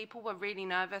I said, people were really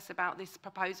nervous about this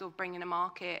proposal of bringing a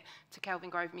market to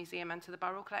Kelvin Grove Museum and to the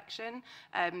Burrell Collection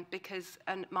because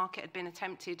a market had been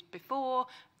attempted before,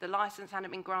 the licence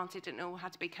hadn't been granted and it all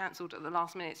had to be cancelled at the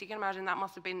last minute. So you can imagine that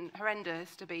must have been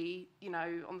horrendous to be,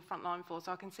 on the front line for.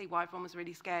 So I can see why everyone was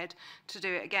really scared to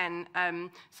do it again.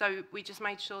 So we just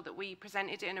made sure that we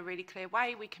presented it in a really clear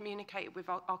way. We communicated with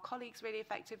our colleagues really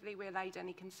effectively. We allayed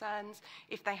any concerns.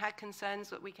 If they had concerns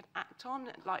that we could act on,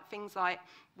 like things like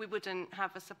we wouldn't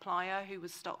have a supplier who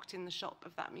was stocked in the shop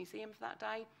of that museum for that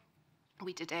day.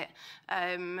 we did it.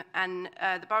 And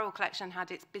the Burrell collection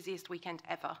had its busiest weekend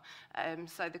ever.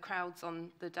 So the crowds on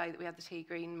the day that we had the tea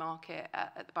green market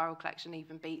at the Burrell collection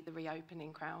even beat the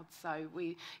reopening crowds. So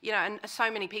we, you know, and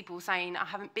so many people saying, I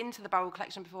haven't been to the Burrell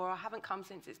collection before, I haven't come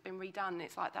since it's been redone.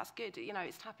 It's like, that's good. You know,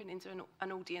 it's tapping into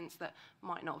an audience that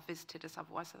might not have visited us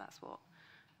otherwise. So that's what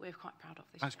we're quite proud of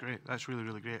this That's year. great. That's really,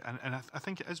 really great. And I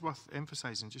think it is worth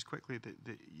emphasising just quickly that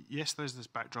yes, there is this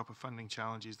backdrop of funding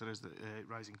challenges, there is the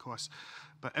rising costs,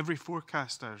 but every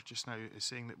forecaster just now is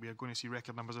saying that we are going to see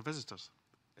record numbers of visitors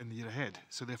in the year ahead.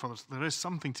 So therefore, there is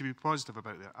something to be positive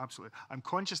about there, absolutely. I'm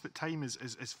conscious that time is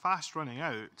fast running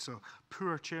out, so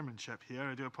poor chairmanship here,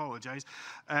 I do apologise.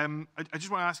 I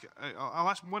just want to ask, I'll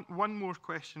ask one more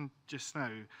question just now.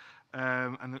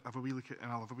 And I'll have a wee look at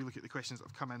the questions that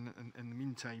have come in the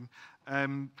meantime.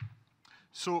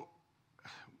 So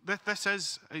this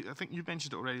is, I think you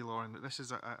mentioned it already, Lauren, that this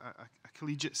is a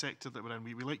collegiate sector that we're in.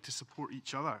 We like to support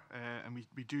each other, and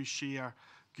we do share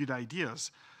good ideas.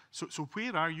 So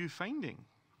where are you finding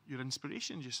your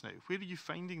inspiration just now? Where are you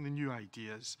finding the new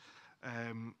ideas?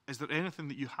 Is there anything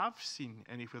that you have seen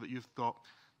anywhere that you've thought,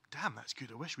 damn, that's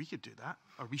good, I wish we could do that,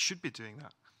 or we should be doing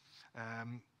that?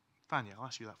 Fania, I'll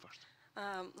ask you that first.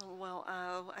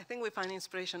 I think we find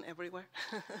inspiration everywhere.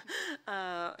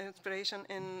 Inspiration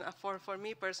for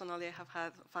me personally, I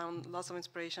have found lots of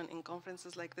inspiration in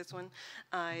conferences like this one.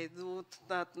 I do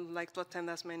like to attend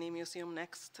as many Museum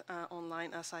Next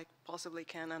online as I possibly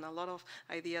can, and a lot of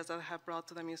ideas that I have brought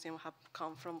to the museum have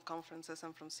come from conferences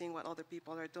and from seeing what other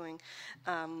people are doing.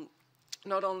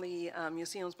 Not only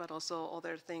museums, but also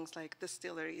other things like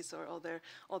distilleries or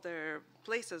other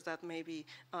places that may be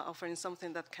offering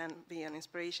something that can be an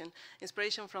inspiration.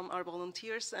 Inspiration from our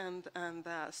volunteers and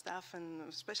staff, and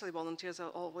especially volunteers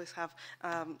always have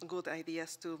good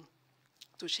ideas to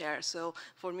share. So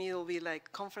for me, it will be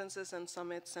like conferences and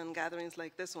summits and gatherings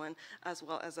like this one, as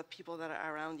well as the people that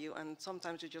are around you. And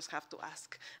sometimes you just have to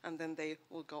ask, and then they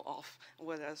will go off,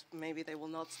 whereas maybe they will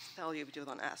not tell you if you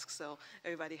don't ask. So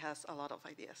everybody has a lot of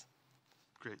ideas.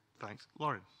 Great, thanks.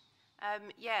 Lauren.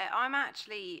 Yeah, I'm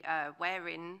actually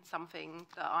wearing something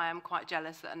that I am quite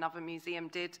jealous that another museum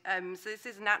did. So this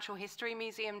is a Natural History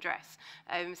Museum dress.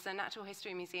 So Natural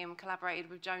History Museum collaborated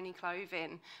with Joni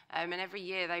Clothing, and every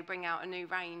year they bring out a new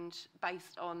range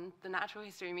based on the Natural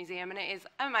History Museum, and it is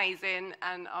amazing.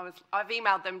 And I've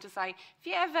emailed them to say, if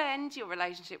you ever end your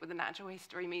relationship with the Natural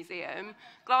History Museum,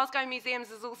 Glasgow Museums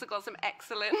has also got some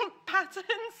excellent patterns.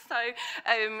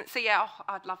 So yeah,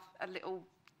 I'd love a little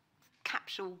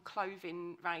capsule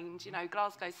clothing range. You know,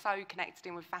 Glasgow's so connected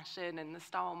in with fashion and the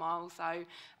style mile, so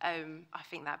I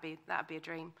think that'd be a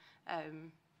dream.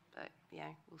 But yeah,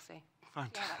 we'll see.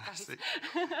 Fantastic.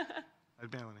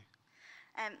 And Melanie.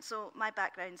 So my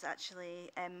background's actually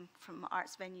from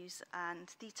arts venues and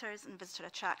theatres and visitor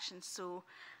attractions, so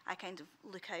I kind of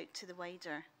look out to the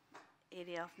wider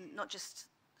area of not just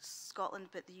Scotland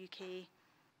but the UK,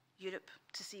 Europe,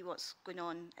 to see what's going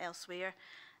on elsewhere.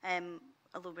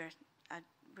 Although we're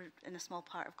in a small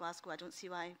part of Glasgow, I don't see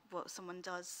why what someone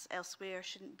does elsewhere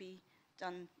shouldn't be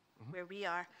done where we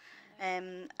are.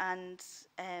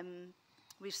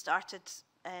 We've started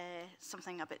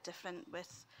something a bit different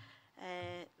with,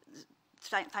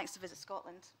 thanks to Visit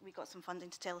Scotland, we got some funding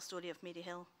to tell the story of Mary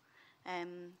Hill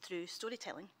through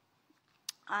storytelling.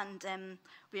 And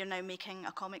we are now making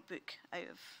a comic book out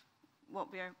of what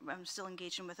I'm still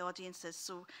engaging with audiences.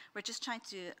 So we're just trying to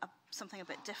do something a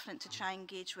bit different to try and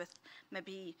engage with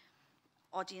maybe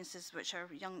audiences which are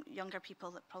younger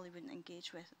people that probably wouldn't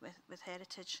engage with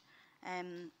heritage.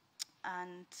 And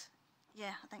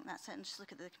yeah, I think that's it. And just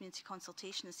look at the community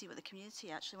consultation and see what the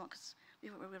community actually want, because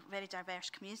we're a very diverse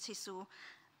community, so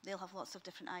they'll have lots of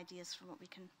different ideas for what we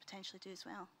can potentially do as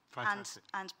well. Fantastic.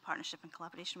 And partnership and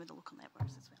collaboration with the local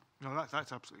networks as well. No,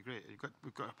 that's absolutely great.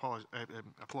 We've got to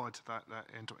applaud that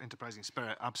enterprising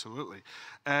spirit, absolutely.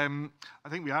 I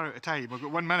think we are out of time. We've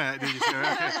got 1 minute.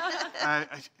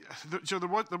 So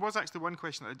there was actually one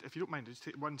question, if you don't mind, just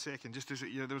take 1 second.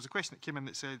 There was a question that came in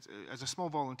that said, as a small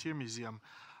volunteer museum,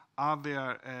 are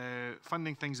there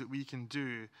funding things that we can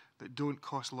do that don't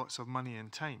cost lots of money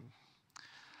and time?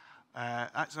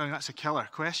 That's a killer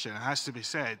question, it has to be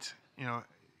said. You know,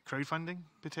 crowdfunding,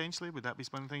 potentially, would that be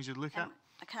one of the things you'd look at?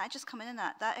 Can I just come in on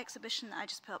that? That exhibition that I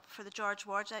just put up for the George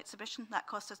Ward exhibition, that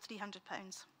cost us £300.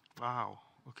 Wow,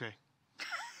 okay.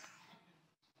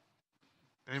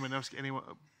 Anyone else get any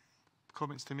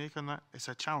comments to make on that? It's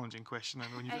a challenging question,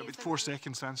 and when you've got about 4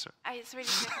 seconds to answer. It's really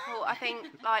difficult. I think,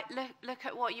 like, look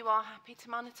at what you are happy to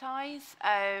monetize.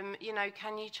 You know,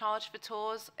 can you charge for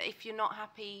tours if you're not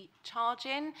happy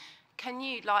charging? Can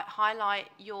you highlight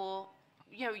your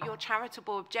you know, your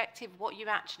charitable objective, what you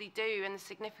actually do, and the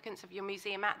significance of your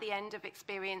museum at the end of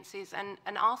experiences, and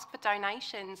ask for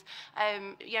donations.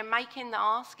 You know, making the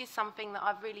ask is something that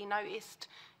I've really noticed.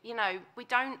 You know, we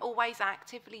don't always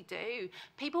actively do.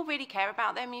 People really care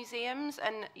about their museums,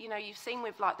 and you know, you've seen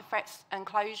with like the threats and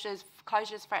closures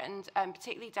threatened,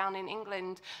 particularly down in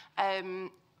England.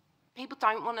 People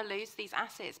don't want to lose these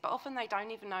assets, but often they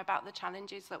don't even know about the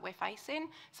challenges that we're facing.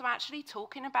 So actually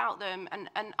talking about them and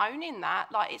owning that,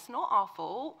 like, it's not our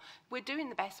fault. We're doing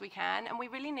the best we can, and we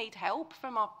really need help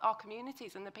from our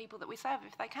communities and the people that we serve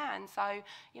if they can. So,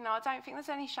 you know, I don't think there's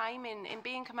any shame in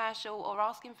being commercial or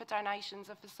asking for donations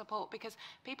or for support, because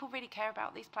people really care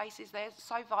about these places. They're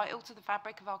so vital to the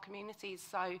fabric of our communities.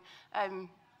 So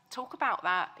talk about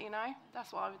that, you know,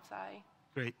 that's what I would say.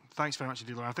 Great. Thanks very much,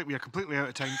 Adela. I think we are completely out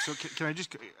of time, so can I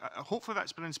just... hopefully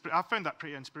that's been... I found that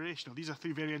pretty inspirational. These are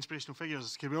three very inspirational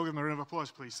figures. Can we all give them a round of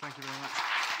applause, please? Thank you very much.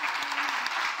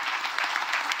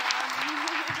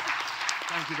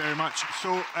 Thank you very much.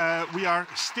 So we are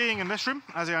staying in this room,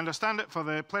 as I understand it, for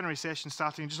the plenary session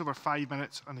starting in just over 5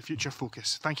 minutes on the future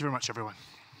focus. Thank you very much, everyone.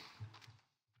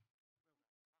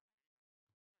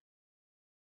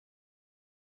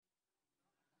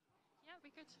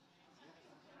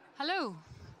 Hello,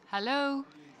 hello,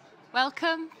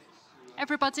 welcome,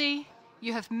 everybody.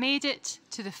 You have made it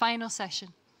to the final session.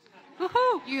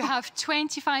 Woohoo! You have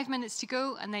 25 minutes to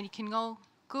go, and then you can all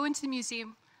go into the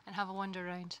museum and have a wander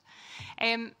around.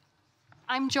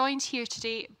 I'm joined here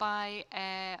today by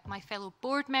my fellow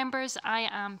board members. I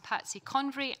am Patsy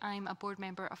Convery. I'm a board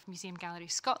member of Museum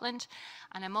Galleries Scotland,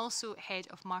 and I'm also Head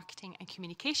of Marketing and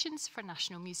Communications for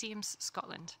National Museums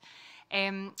Scotland.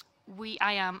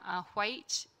 I am a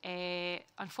white,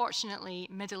 unfortunately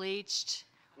middle-aged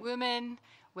woman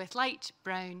with light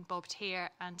brown bobbed hair,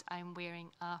 and I'm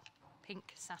wearing a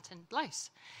pink satin blouse.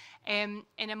 In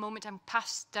a moment, I'm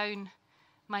passed down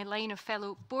my line of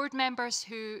fellow board members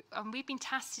who we've been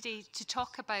tasked today to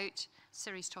talk about,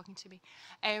 Siri's talking to me,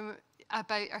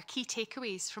 about our key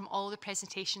takeaways from all the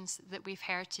presentations that we've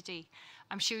heard today.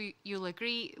 I'm sure you'll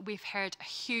agree, we've heard a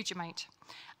huge amount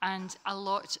and a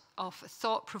lot of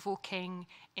thought-provoking,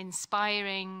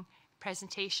 inspiring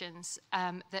presentations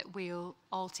that we'll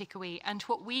all take away. And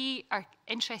what we are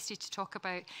interested to talk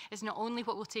about is not only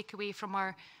what we'll take away from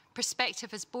our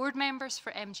perspective as board members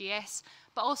for MGS,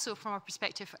 but also from our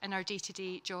perspective in our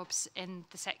day-to-day jobs in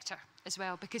the sector as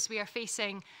well, because we are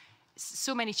facing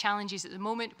so many challenges at the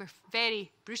moment. We're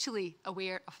very brutally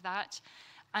aware of that.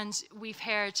 And we've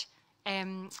heard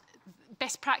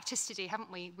best practice today,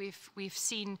 haven't we? We've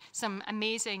seen some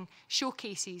amazing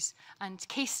showcases and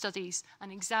case studies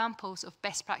and examples of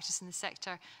best practice in the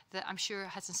sector that I'm sure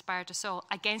has inspired us all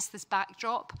against this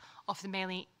backdrop of the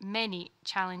many, many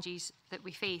challenges that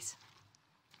we face.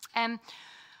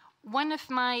 One of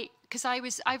my, because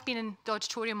I've been in the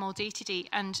auditorium all day today,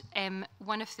 and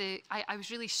I was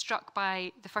really struck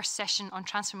by the first session on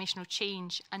transformational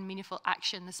change and meaningful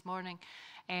action this morning.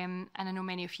 And I know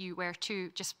many of you were too,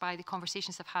 just by the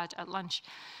conversations I've had at lunch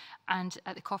and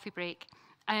at the coffee break.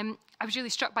 I was really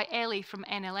struck by Ellie from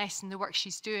NLS and the work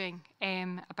she's doing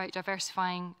about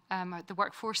diversifying the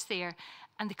workforce there,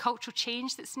 and the cultural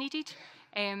change that's needed,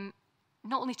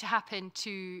 not only to happen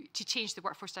to change the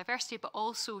workforce diversity, but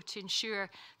also to ensure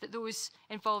that those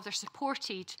involved are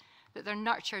supported, that they're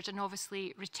nurtured and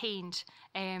obviously retained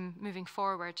moving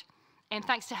forward.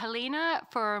 Thanks to Helena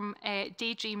from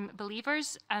Daydream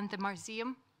Believers and the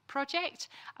Museum Project,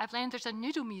 I've learned there's a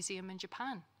noodle museum in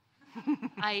Japan.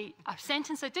 A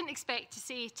sentence I didn't expect to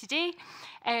say today,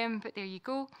 but there you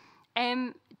go.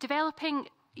 Developing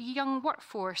young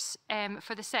workforce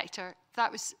for the sector,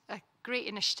 that was a great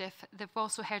initiative. They've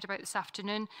also heard about this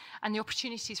afternoon, and the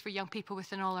opportunities for young people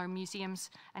within all our museums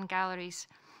and galleries.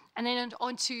 And then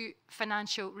on to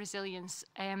financial resilience,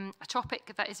 a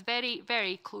topic that is very,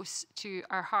 very close to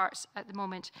our hearts at the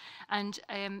moment. And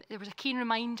there was a keen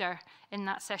reminder in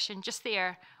that session just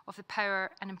there of the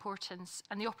power and importance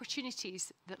and the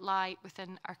opportunities that lie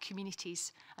within our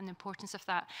communities and the importance of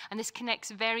that. And this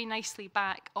connects very nicely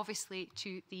back, obviously,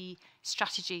 to the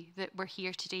strategy that we're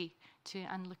here today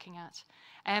and looking at.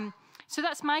 So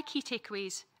that's my key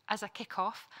takeaways as a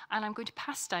kick-off, and I'm going to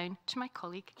pass down to my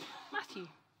colleague, Matthew.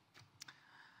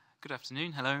 Good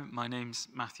afternoon. Hello, my name's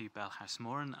Matthew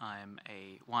Bellhouse-Moran. I am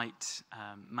a white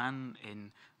man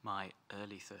in my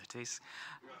early 30s.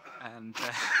 And,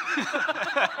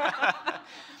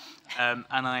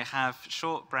 and I have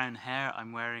short brown hair.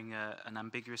 I'm wearing an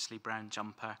ambiguously brown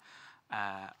jumper.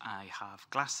 I have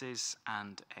glasses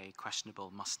and a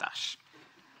questionable moustache.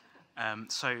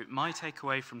 So my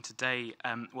takeaway from today,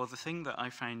 well, the thing that I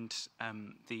found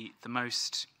the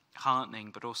most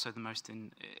heartening, but also the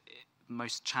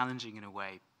most challenging in a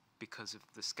way, because of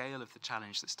the scale of the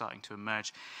challenge that's starting to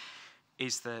emerge,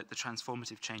 is the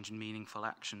transformative change and meaningful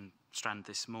action strand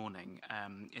this morning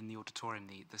in the auditorium,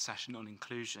 the session on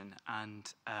inclusion.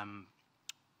 And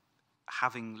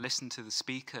having listened to the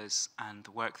speakers and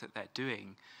the work that they're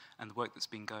doing and the work that's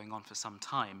been going on for some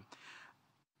time,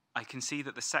 I can see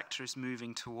that the sector is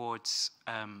moving towards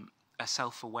a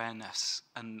self-awareness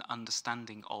and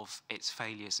understanding of its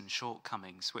failures and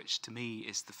shortcomings, which to me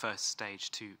is the first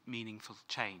stage to meaningful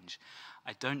change.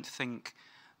 I don't think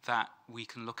that we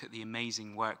can look at the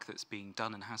amazing work that's being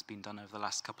done and has been done over the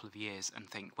last couple of years and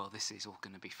think, well, this is all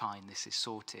going to be fine, this is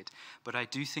sorted. But I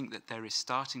do think that there is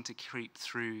starting to creep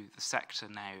through the sector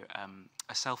now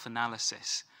a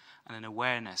self-analysis and an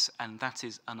awareness, and that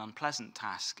is an unpleasant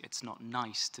task. It's not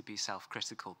nice to be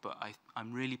self-critical, but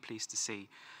I'm really pleased to see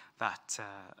that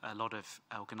a lot of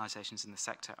organisations in the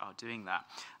sector are doing that.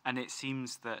 And it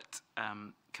seems that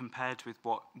compared with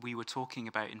what we were talking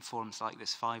about in forums like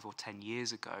this 5 or 10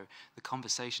 years ago, the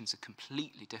conversations are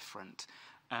completely different.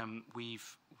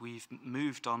 We've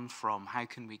moved on from how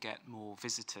can we get more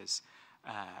visitors,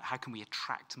 how can we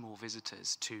attract more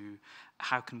visitors, to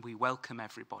how can we welcome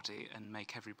everybody and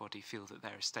make everybody feel that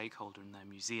they're a stakeholder in their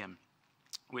museum,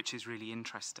 which is really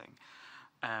interesting.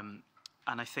 And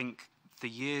I think the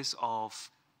years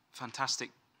of fantastic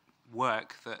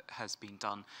work that has been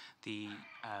done, the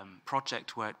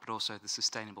project work, but also the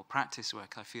sustainable practice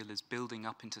work, I feel is building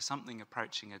up into something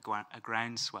approaching a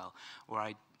groundswell,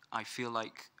 where I feel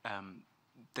like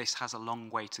this has a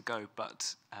long way to go,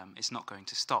 but it's not going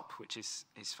to stop, which is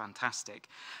fantastic.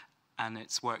 And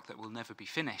it's work that will never be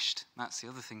finished. That's the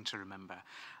other thing to remember.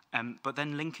 But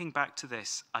then linking back to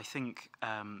this, I think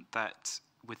that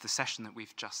with the session that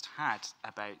we've just had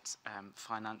about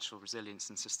financial resilience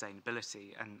and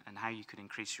sustainability and how you could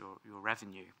increase your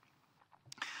revenue,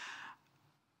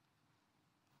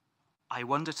 I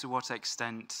wonder to what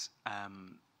extent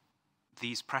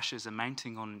these pressures are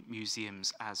mounting on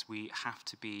museums, as we have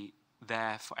to be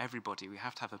there for everybody. We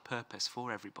have to have a purpose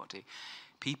for everybody.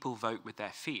 People vote with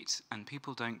their feet, and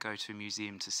people don't go to a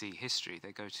museum to see history.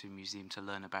 They go to a museum to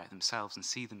learn about themselves and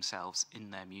see themselves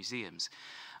in their museums.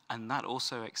 And that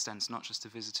also extends not just to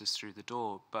visitors through the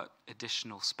door, but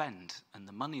additional spend and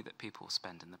the money that people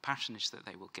spend and the patronage that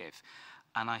they will give.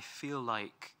 And I feel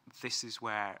like this is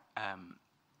where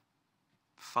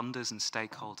funders and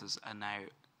stakeholders are now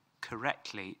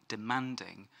correctly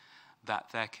demanding that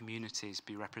their communities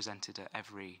be represented at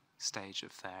every stage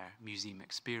of their museum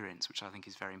experience, which I think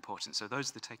is very important. So those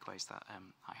are the takeaways that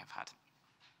I have had.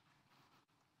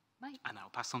 Mike. And I'll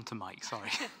pass on to Mike, sorry.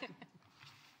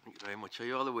 Thank you very much. Are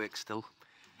you all awake still?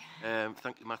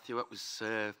 Thank you, Matthew. That was...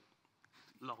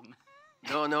 long.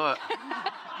 No.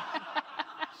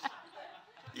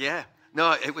 Yeah.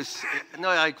 No, it was... No,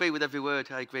 I agree with every word.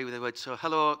 So,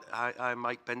 hello, I'm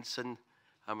Mike Benson.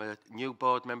 I'm a new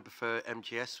board member for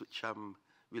MGS, which I'm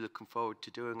really looking forward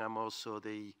to doing. I'm also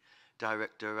the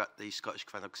director at the Scottish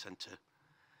Crannog Centre.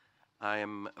 I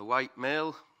am a white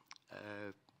male,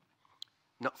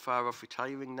 not far off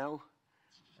retiring now.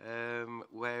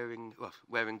 Wearing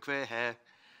grey hair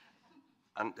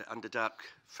and a dark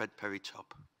Fred Perry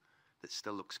top that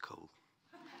still looks cool,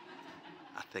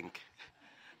 I think.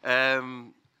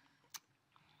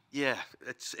 Yeah,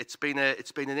 it's been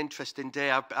an interesting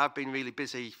day. I've been really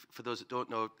busy. For those that don't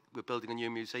know, we're building a new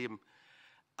museum,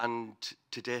 and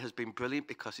today has been brilliant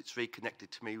because it's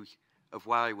reconnected to me of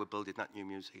why we're building that new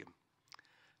museum.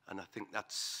 And I think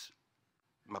that's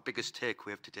my biggest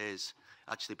takeaway of today, is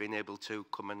actually being able to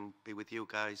come and be with you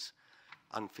guys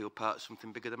and feel part of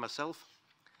something bigger than myself.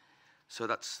 So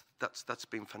that's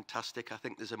been fantastic. I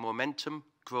think there's a momentum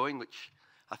growing, which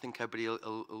I think everybody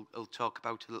will talk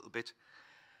about a little bit.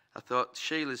 I thought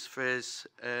Sheila's phrase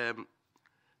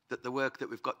that the work that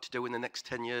we've got to do in the next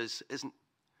 10 years isn't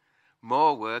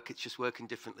more work, it's just working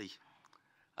differently.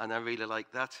 And I really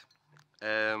like that.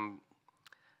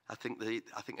 I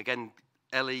think again,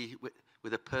 Ellie,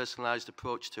 with a personalised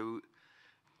approach to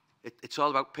it, it's all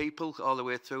about people all the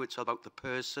way through. It's all about the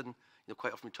person. You know,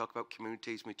 quite often we talk about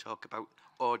communities, we talk about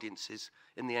audiences.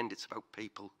 In the end, it's about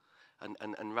people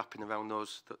and wrapping around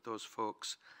those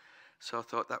folks. So I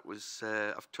thought that was,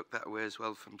 I've took that away as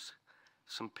well from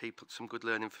some people, some good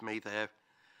learning for me there.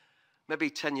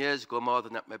 Maybe 10 years ago, more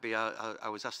than that, maybe I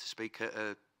was asked to speak at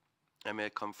a MA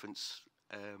conference,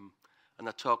 and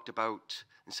I talked about,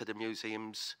 instead of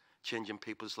museums changing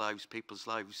people's lives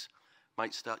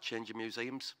might start changing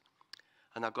museums.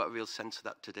 And I got a real sense of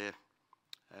that today,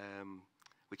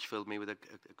 which filled me with a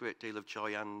great deal of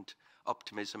joy and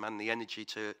optimism and the energy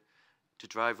to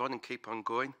drive on and keep on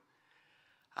going.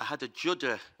 I had a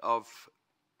judder of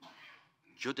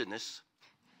judderness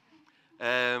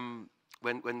when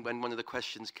one of the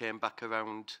questions came back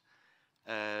around.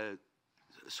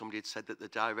 Somebody had said that the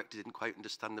director didn't quite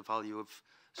understand the value of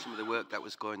some of the work that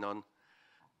was going on.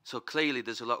 So clearly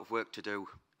there's a lot of work to do,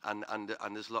 and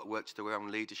there's a lot of work to do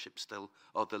around leadership still,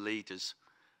 or the leaders,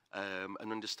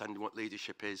 and understanding what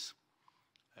leadership is.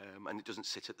 And it doesn't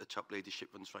sit at the top, leadership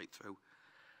runs right through.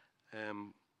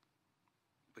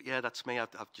 But yeah, that's me.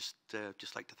 I've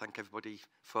just like to thank everybody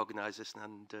for organising this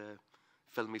and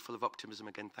filling me full of optimism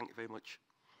again. Thank you very much.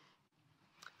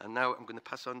 And now I'm going to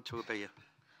pass on to Abir.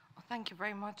 Oh, thank you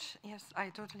very much. Yes, I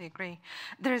totally agree.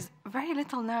 There's very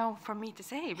little now for me to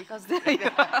say because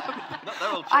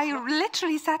I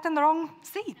literally sat in the wrong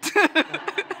seat.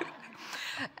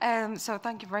 So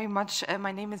thank you very much.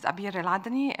 My name is Abir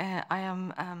El-Adani. I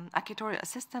am a curatorial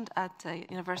assistant at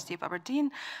University of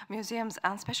Aberdeen, Museums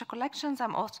and Special Collections.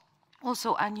 I'm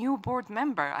also a new board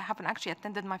member. I haven't actually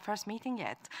attended my first meeting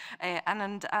yet,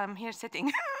 and I'm here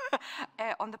sitting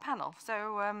on the panel.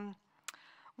 So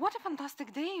what a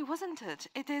fantastic day, wasn't it?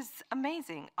 It is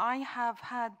amazing. I have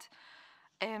had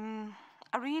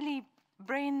a really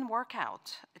brain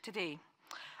workout today,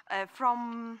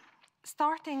 from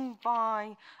starting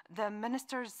by the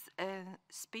minister's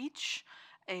speech.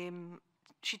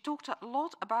 She talked a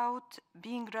lot about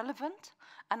being relevant,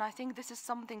 and I think this is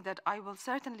something that I will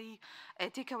certainly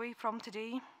take away from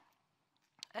today.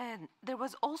 There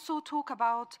was also talk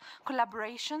about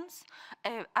collaborations,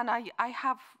 and I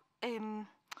have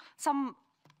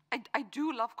I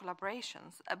do love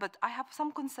collaborations, but I have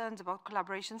some concerns about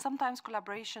collaborations. Sometimes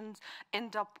collaborations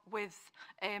end up with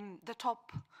the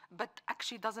top, but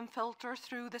actually doesn't filter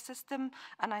through the system.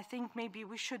 And I think maybe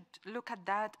we should look at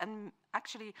that. And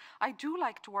actually, I do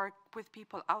like to work with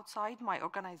people outside my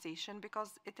organization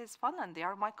because it is fun and they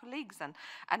are my colleagues, and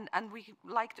we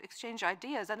like to exchange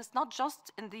ideas. And it's not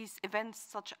just in these events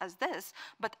such as this,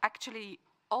 but actually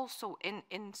also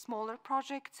in smaller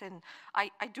projects, and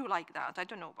I do like that. I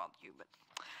don't know about you, but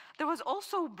there was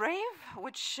also brave,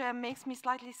 which makes me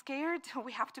slightly scared.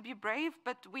 We have to be brave,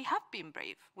 but we have been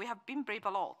brave. We have been brave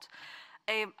a lot.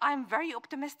 I'm very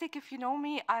optimistic, if you know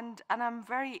me, and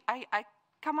I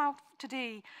come out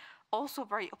today also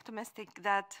very optimistic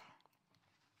that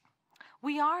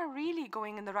we are really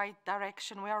going in the right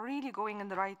direction. We are really going in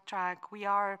the right track. We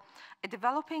are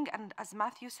developing, and as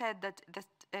Matthew said, that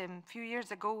a few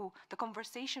years ago, the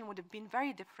conversation would have been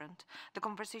very different. The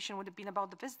conversation would have been about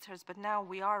the visitors, but now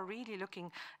we are really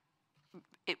looking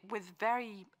with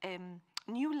very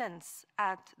new lens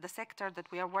at the sector that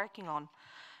we are working on.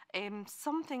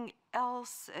 Something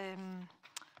else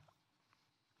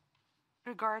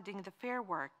regarding the Fair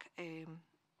Work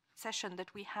session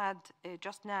that we had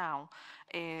just now,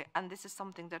 and this is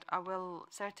something that I will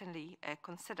certainly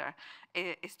consider,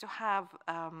 is to have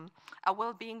a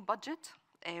well-being budget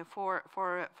for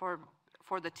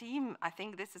the team. I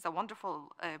think this is a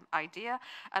wonderful idea,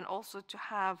 and also to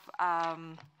have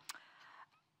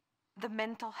the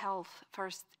mental health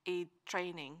first aid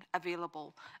training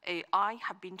available. I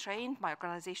have been trained, my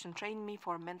organization trained me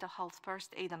for mental health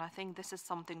first aid, and I think this is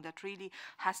something that really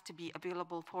has to be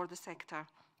available for the sector.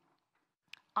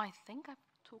 I think I've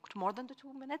talked more than the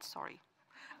 2 minutes, sorry.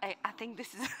 I think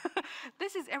this is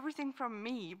this is everything from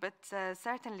me, but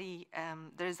certainly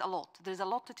there's a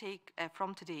lot to take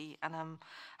from today, and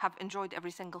have enjoyed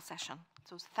every single session.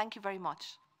 So thank you very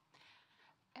much.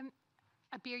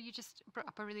 Abir, you just brought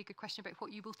up a really good question about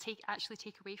what you will actually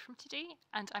take away from today,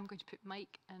 and I'm going to put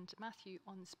Mike and Matthew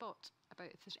on the spot about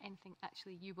if there's anything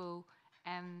actually you will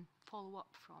follow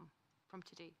up from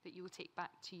today that you will take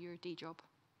back to your day job.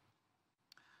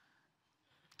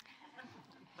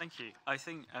 Thank you. I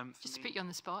think just to put you on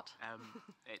the spot,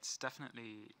 it's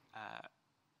definitely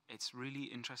it's really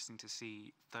interesting to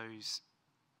see those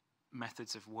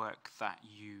methods of work that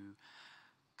you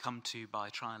come to by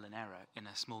trial and error in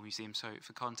a small museum. So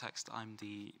for context, I'm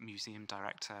the museum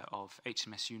director of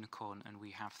HMS Unicorn, and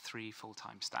we have 3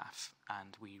 full-time staff,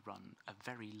 and we run a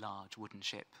very large wooden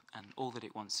ship, and all that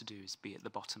it wants to do is be at the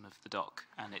bottom of the dock,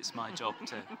 and it's my job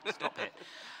to stop it.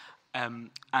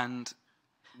 And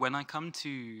when I come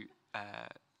to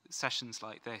sessions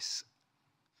like this,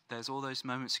 there's all those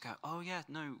moments you go, oh yeah,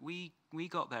 no, we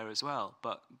got there as well,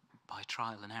 but by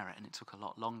trial and error, and it took a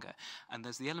lot longer. And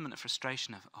there's the element of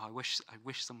frustration of, oh, I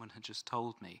wish someone had just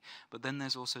told me. But then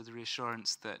there's also the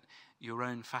reassurance that your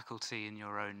own faculty and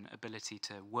your own ability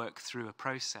to work through a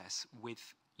process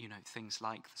with things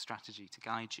like the strategy to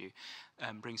guide you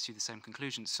brings you the same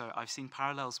conclusions. So I've seen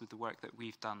parallels with the work that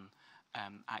we've done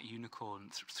at Unicorn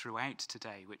throughout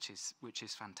today, which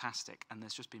is fantastic. And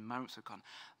there's just been moments we've gone,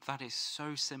 that is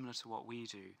so similar to what we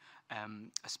do,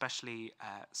 especially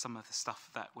some of the stuff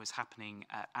that was happening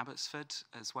at Abbotsford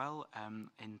as well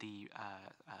in the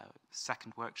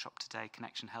second workshop today,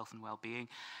 Connection, Health and Wellbeing.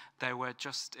 There were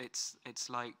just, it's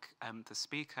like the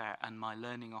speaker and my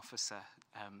learning officer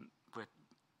were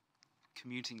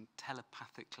commuting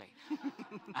telepathically.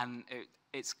 And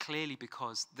it's clearly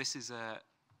because this is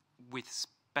with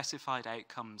specified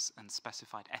outcomes and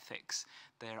specified ethics,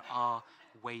 there are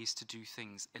ways to do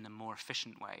things in a more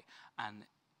efficient way, and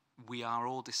we are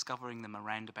all discovering them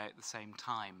around about the same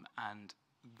time, and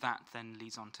that then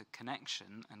leads on to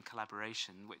connection and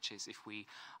collaboration, which is if we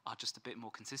are just a bit more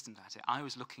consistent at it. I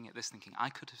was looking at this thinking I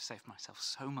could have saved myself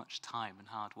so much time and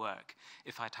hard work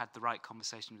if I'd had the right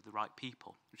conversation with the right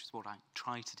people, which is what I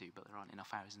try to do, but there aren't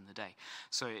enough hours in the day.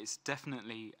 So it's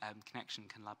definitely connection,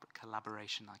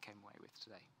 collaboration I came away with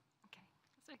today. Okay,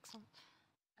 that's excellent.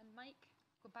 And Mike,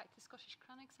 go back to the Scottish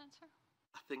Chronic Centre.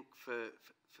 I think for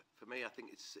me, I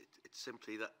think it's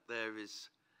simply that there is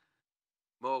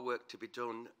more work to be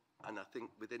done, and I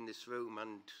think within this room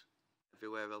and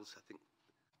everywhere else, I think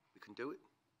we can do it.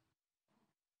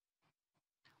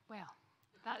 Well,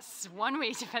 that's one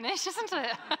way to finish, isn't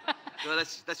it? Well,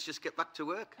 let's just get back to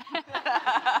work.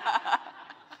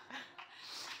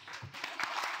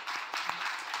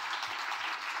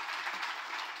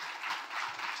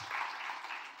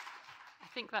 I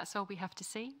think that's all we have to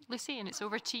say. Lucy, and it's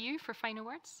over to you for final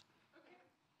words.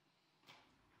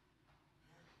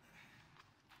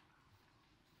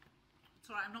 It's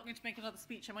all right, I'm not going to make another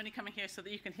speech. I'm only coming here so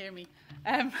that you can hear me.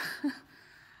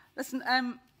 Listen,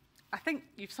 I think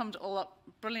you've summed it all up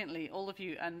brilliantly, all of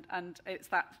you, and it's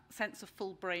that sense of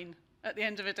full brain at the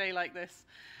end of a day like this.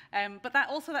 But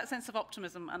also that sense of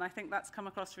optimism, and I think that's come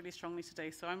across really strongly today.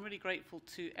 So I'm really grateful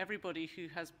to everybody who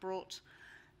has brought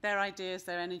their ideas,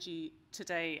 their energy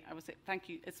today. I would say thank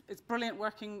you. It's brilliant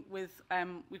working with,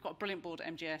 we've got a brilliant board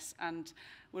at MGS, and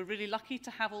we're really lucky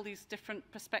to have all these different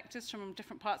perspectives from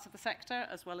different parts of the sector,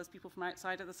 as well as people from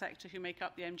outside of the sector who make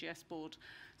up the MGS board.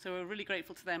 So we're really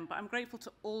grateful to them. But I'm grateful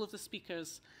to all of the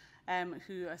speakers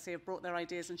who, I say, have brought their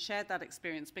ideas and shared that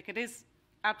experience, because it is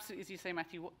absolutely, as you say,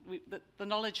 Matthew, the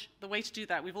knowledge, the way to do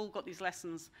that, we've all got these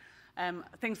lessons,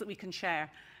 things that we can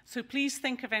share. So please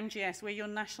think of MGS, we're your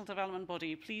national development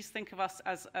body. Please think of us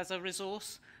as a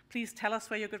resource. Please tell us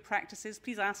where your good practice is.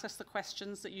 Please ask us the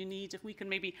questions that you need. If we can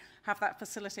maybe have that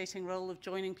facilitating role of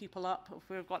joining people up, if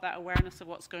we've got that awareness of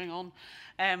what's going on,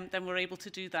 then we're able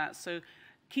to do that. So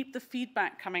keep the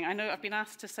feedback coming. I know I've been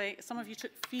asked to say, some of you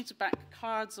took feedback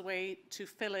cards away to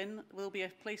fill in. There will be a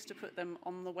place to put them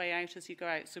on the way out as you go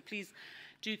out. So please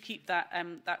do keep that,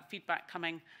 that feedback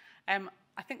coming.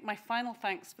 I think my final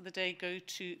thanks for the day go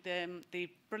to the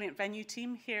brilliant venue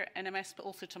team here at NMS, but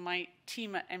also to my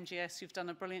team at MGS, who've done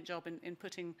a brilliant job in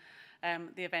putting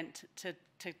the event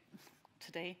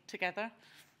today together,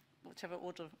 whichever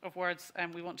order of words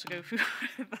we want to go through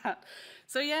with that.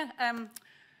 So yeah,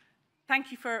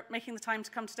 thank you for making the time to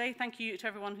come today. Thank you to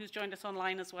everyone who's joined us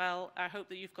online as well. I hope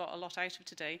that you've got a lot out of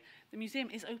today. The museum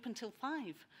is open till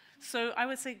 5. So I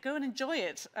would say go and enjoy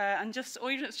it, and or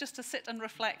even it's just to sit and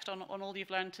reflect on all you've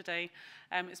learned today.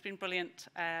 It's been brilliant.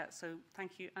 So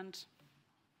thank you, and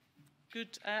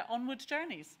good onward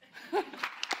journeys.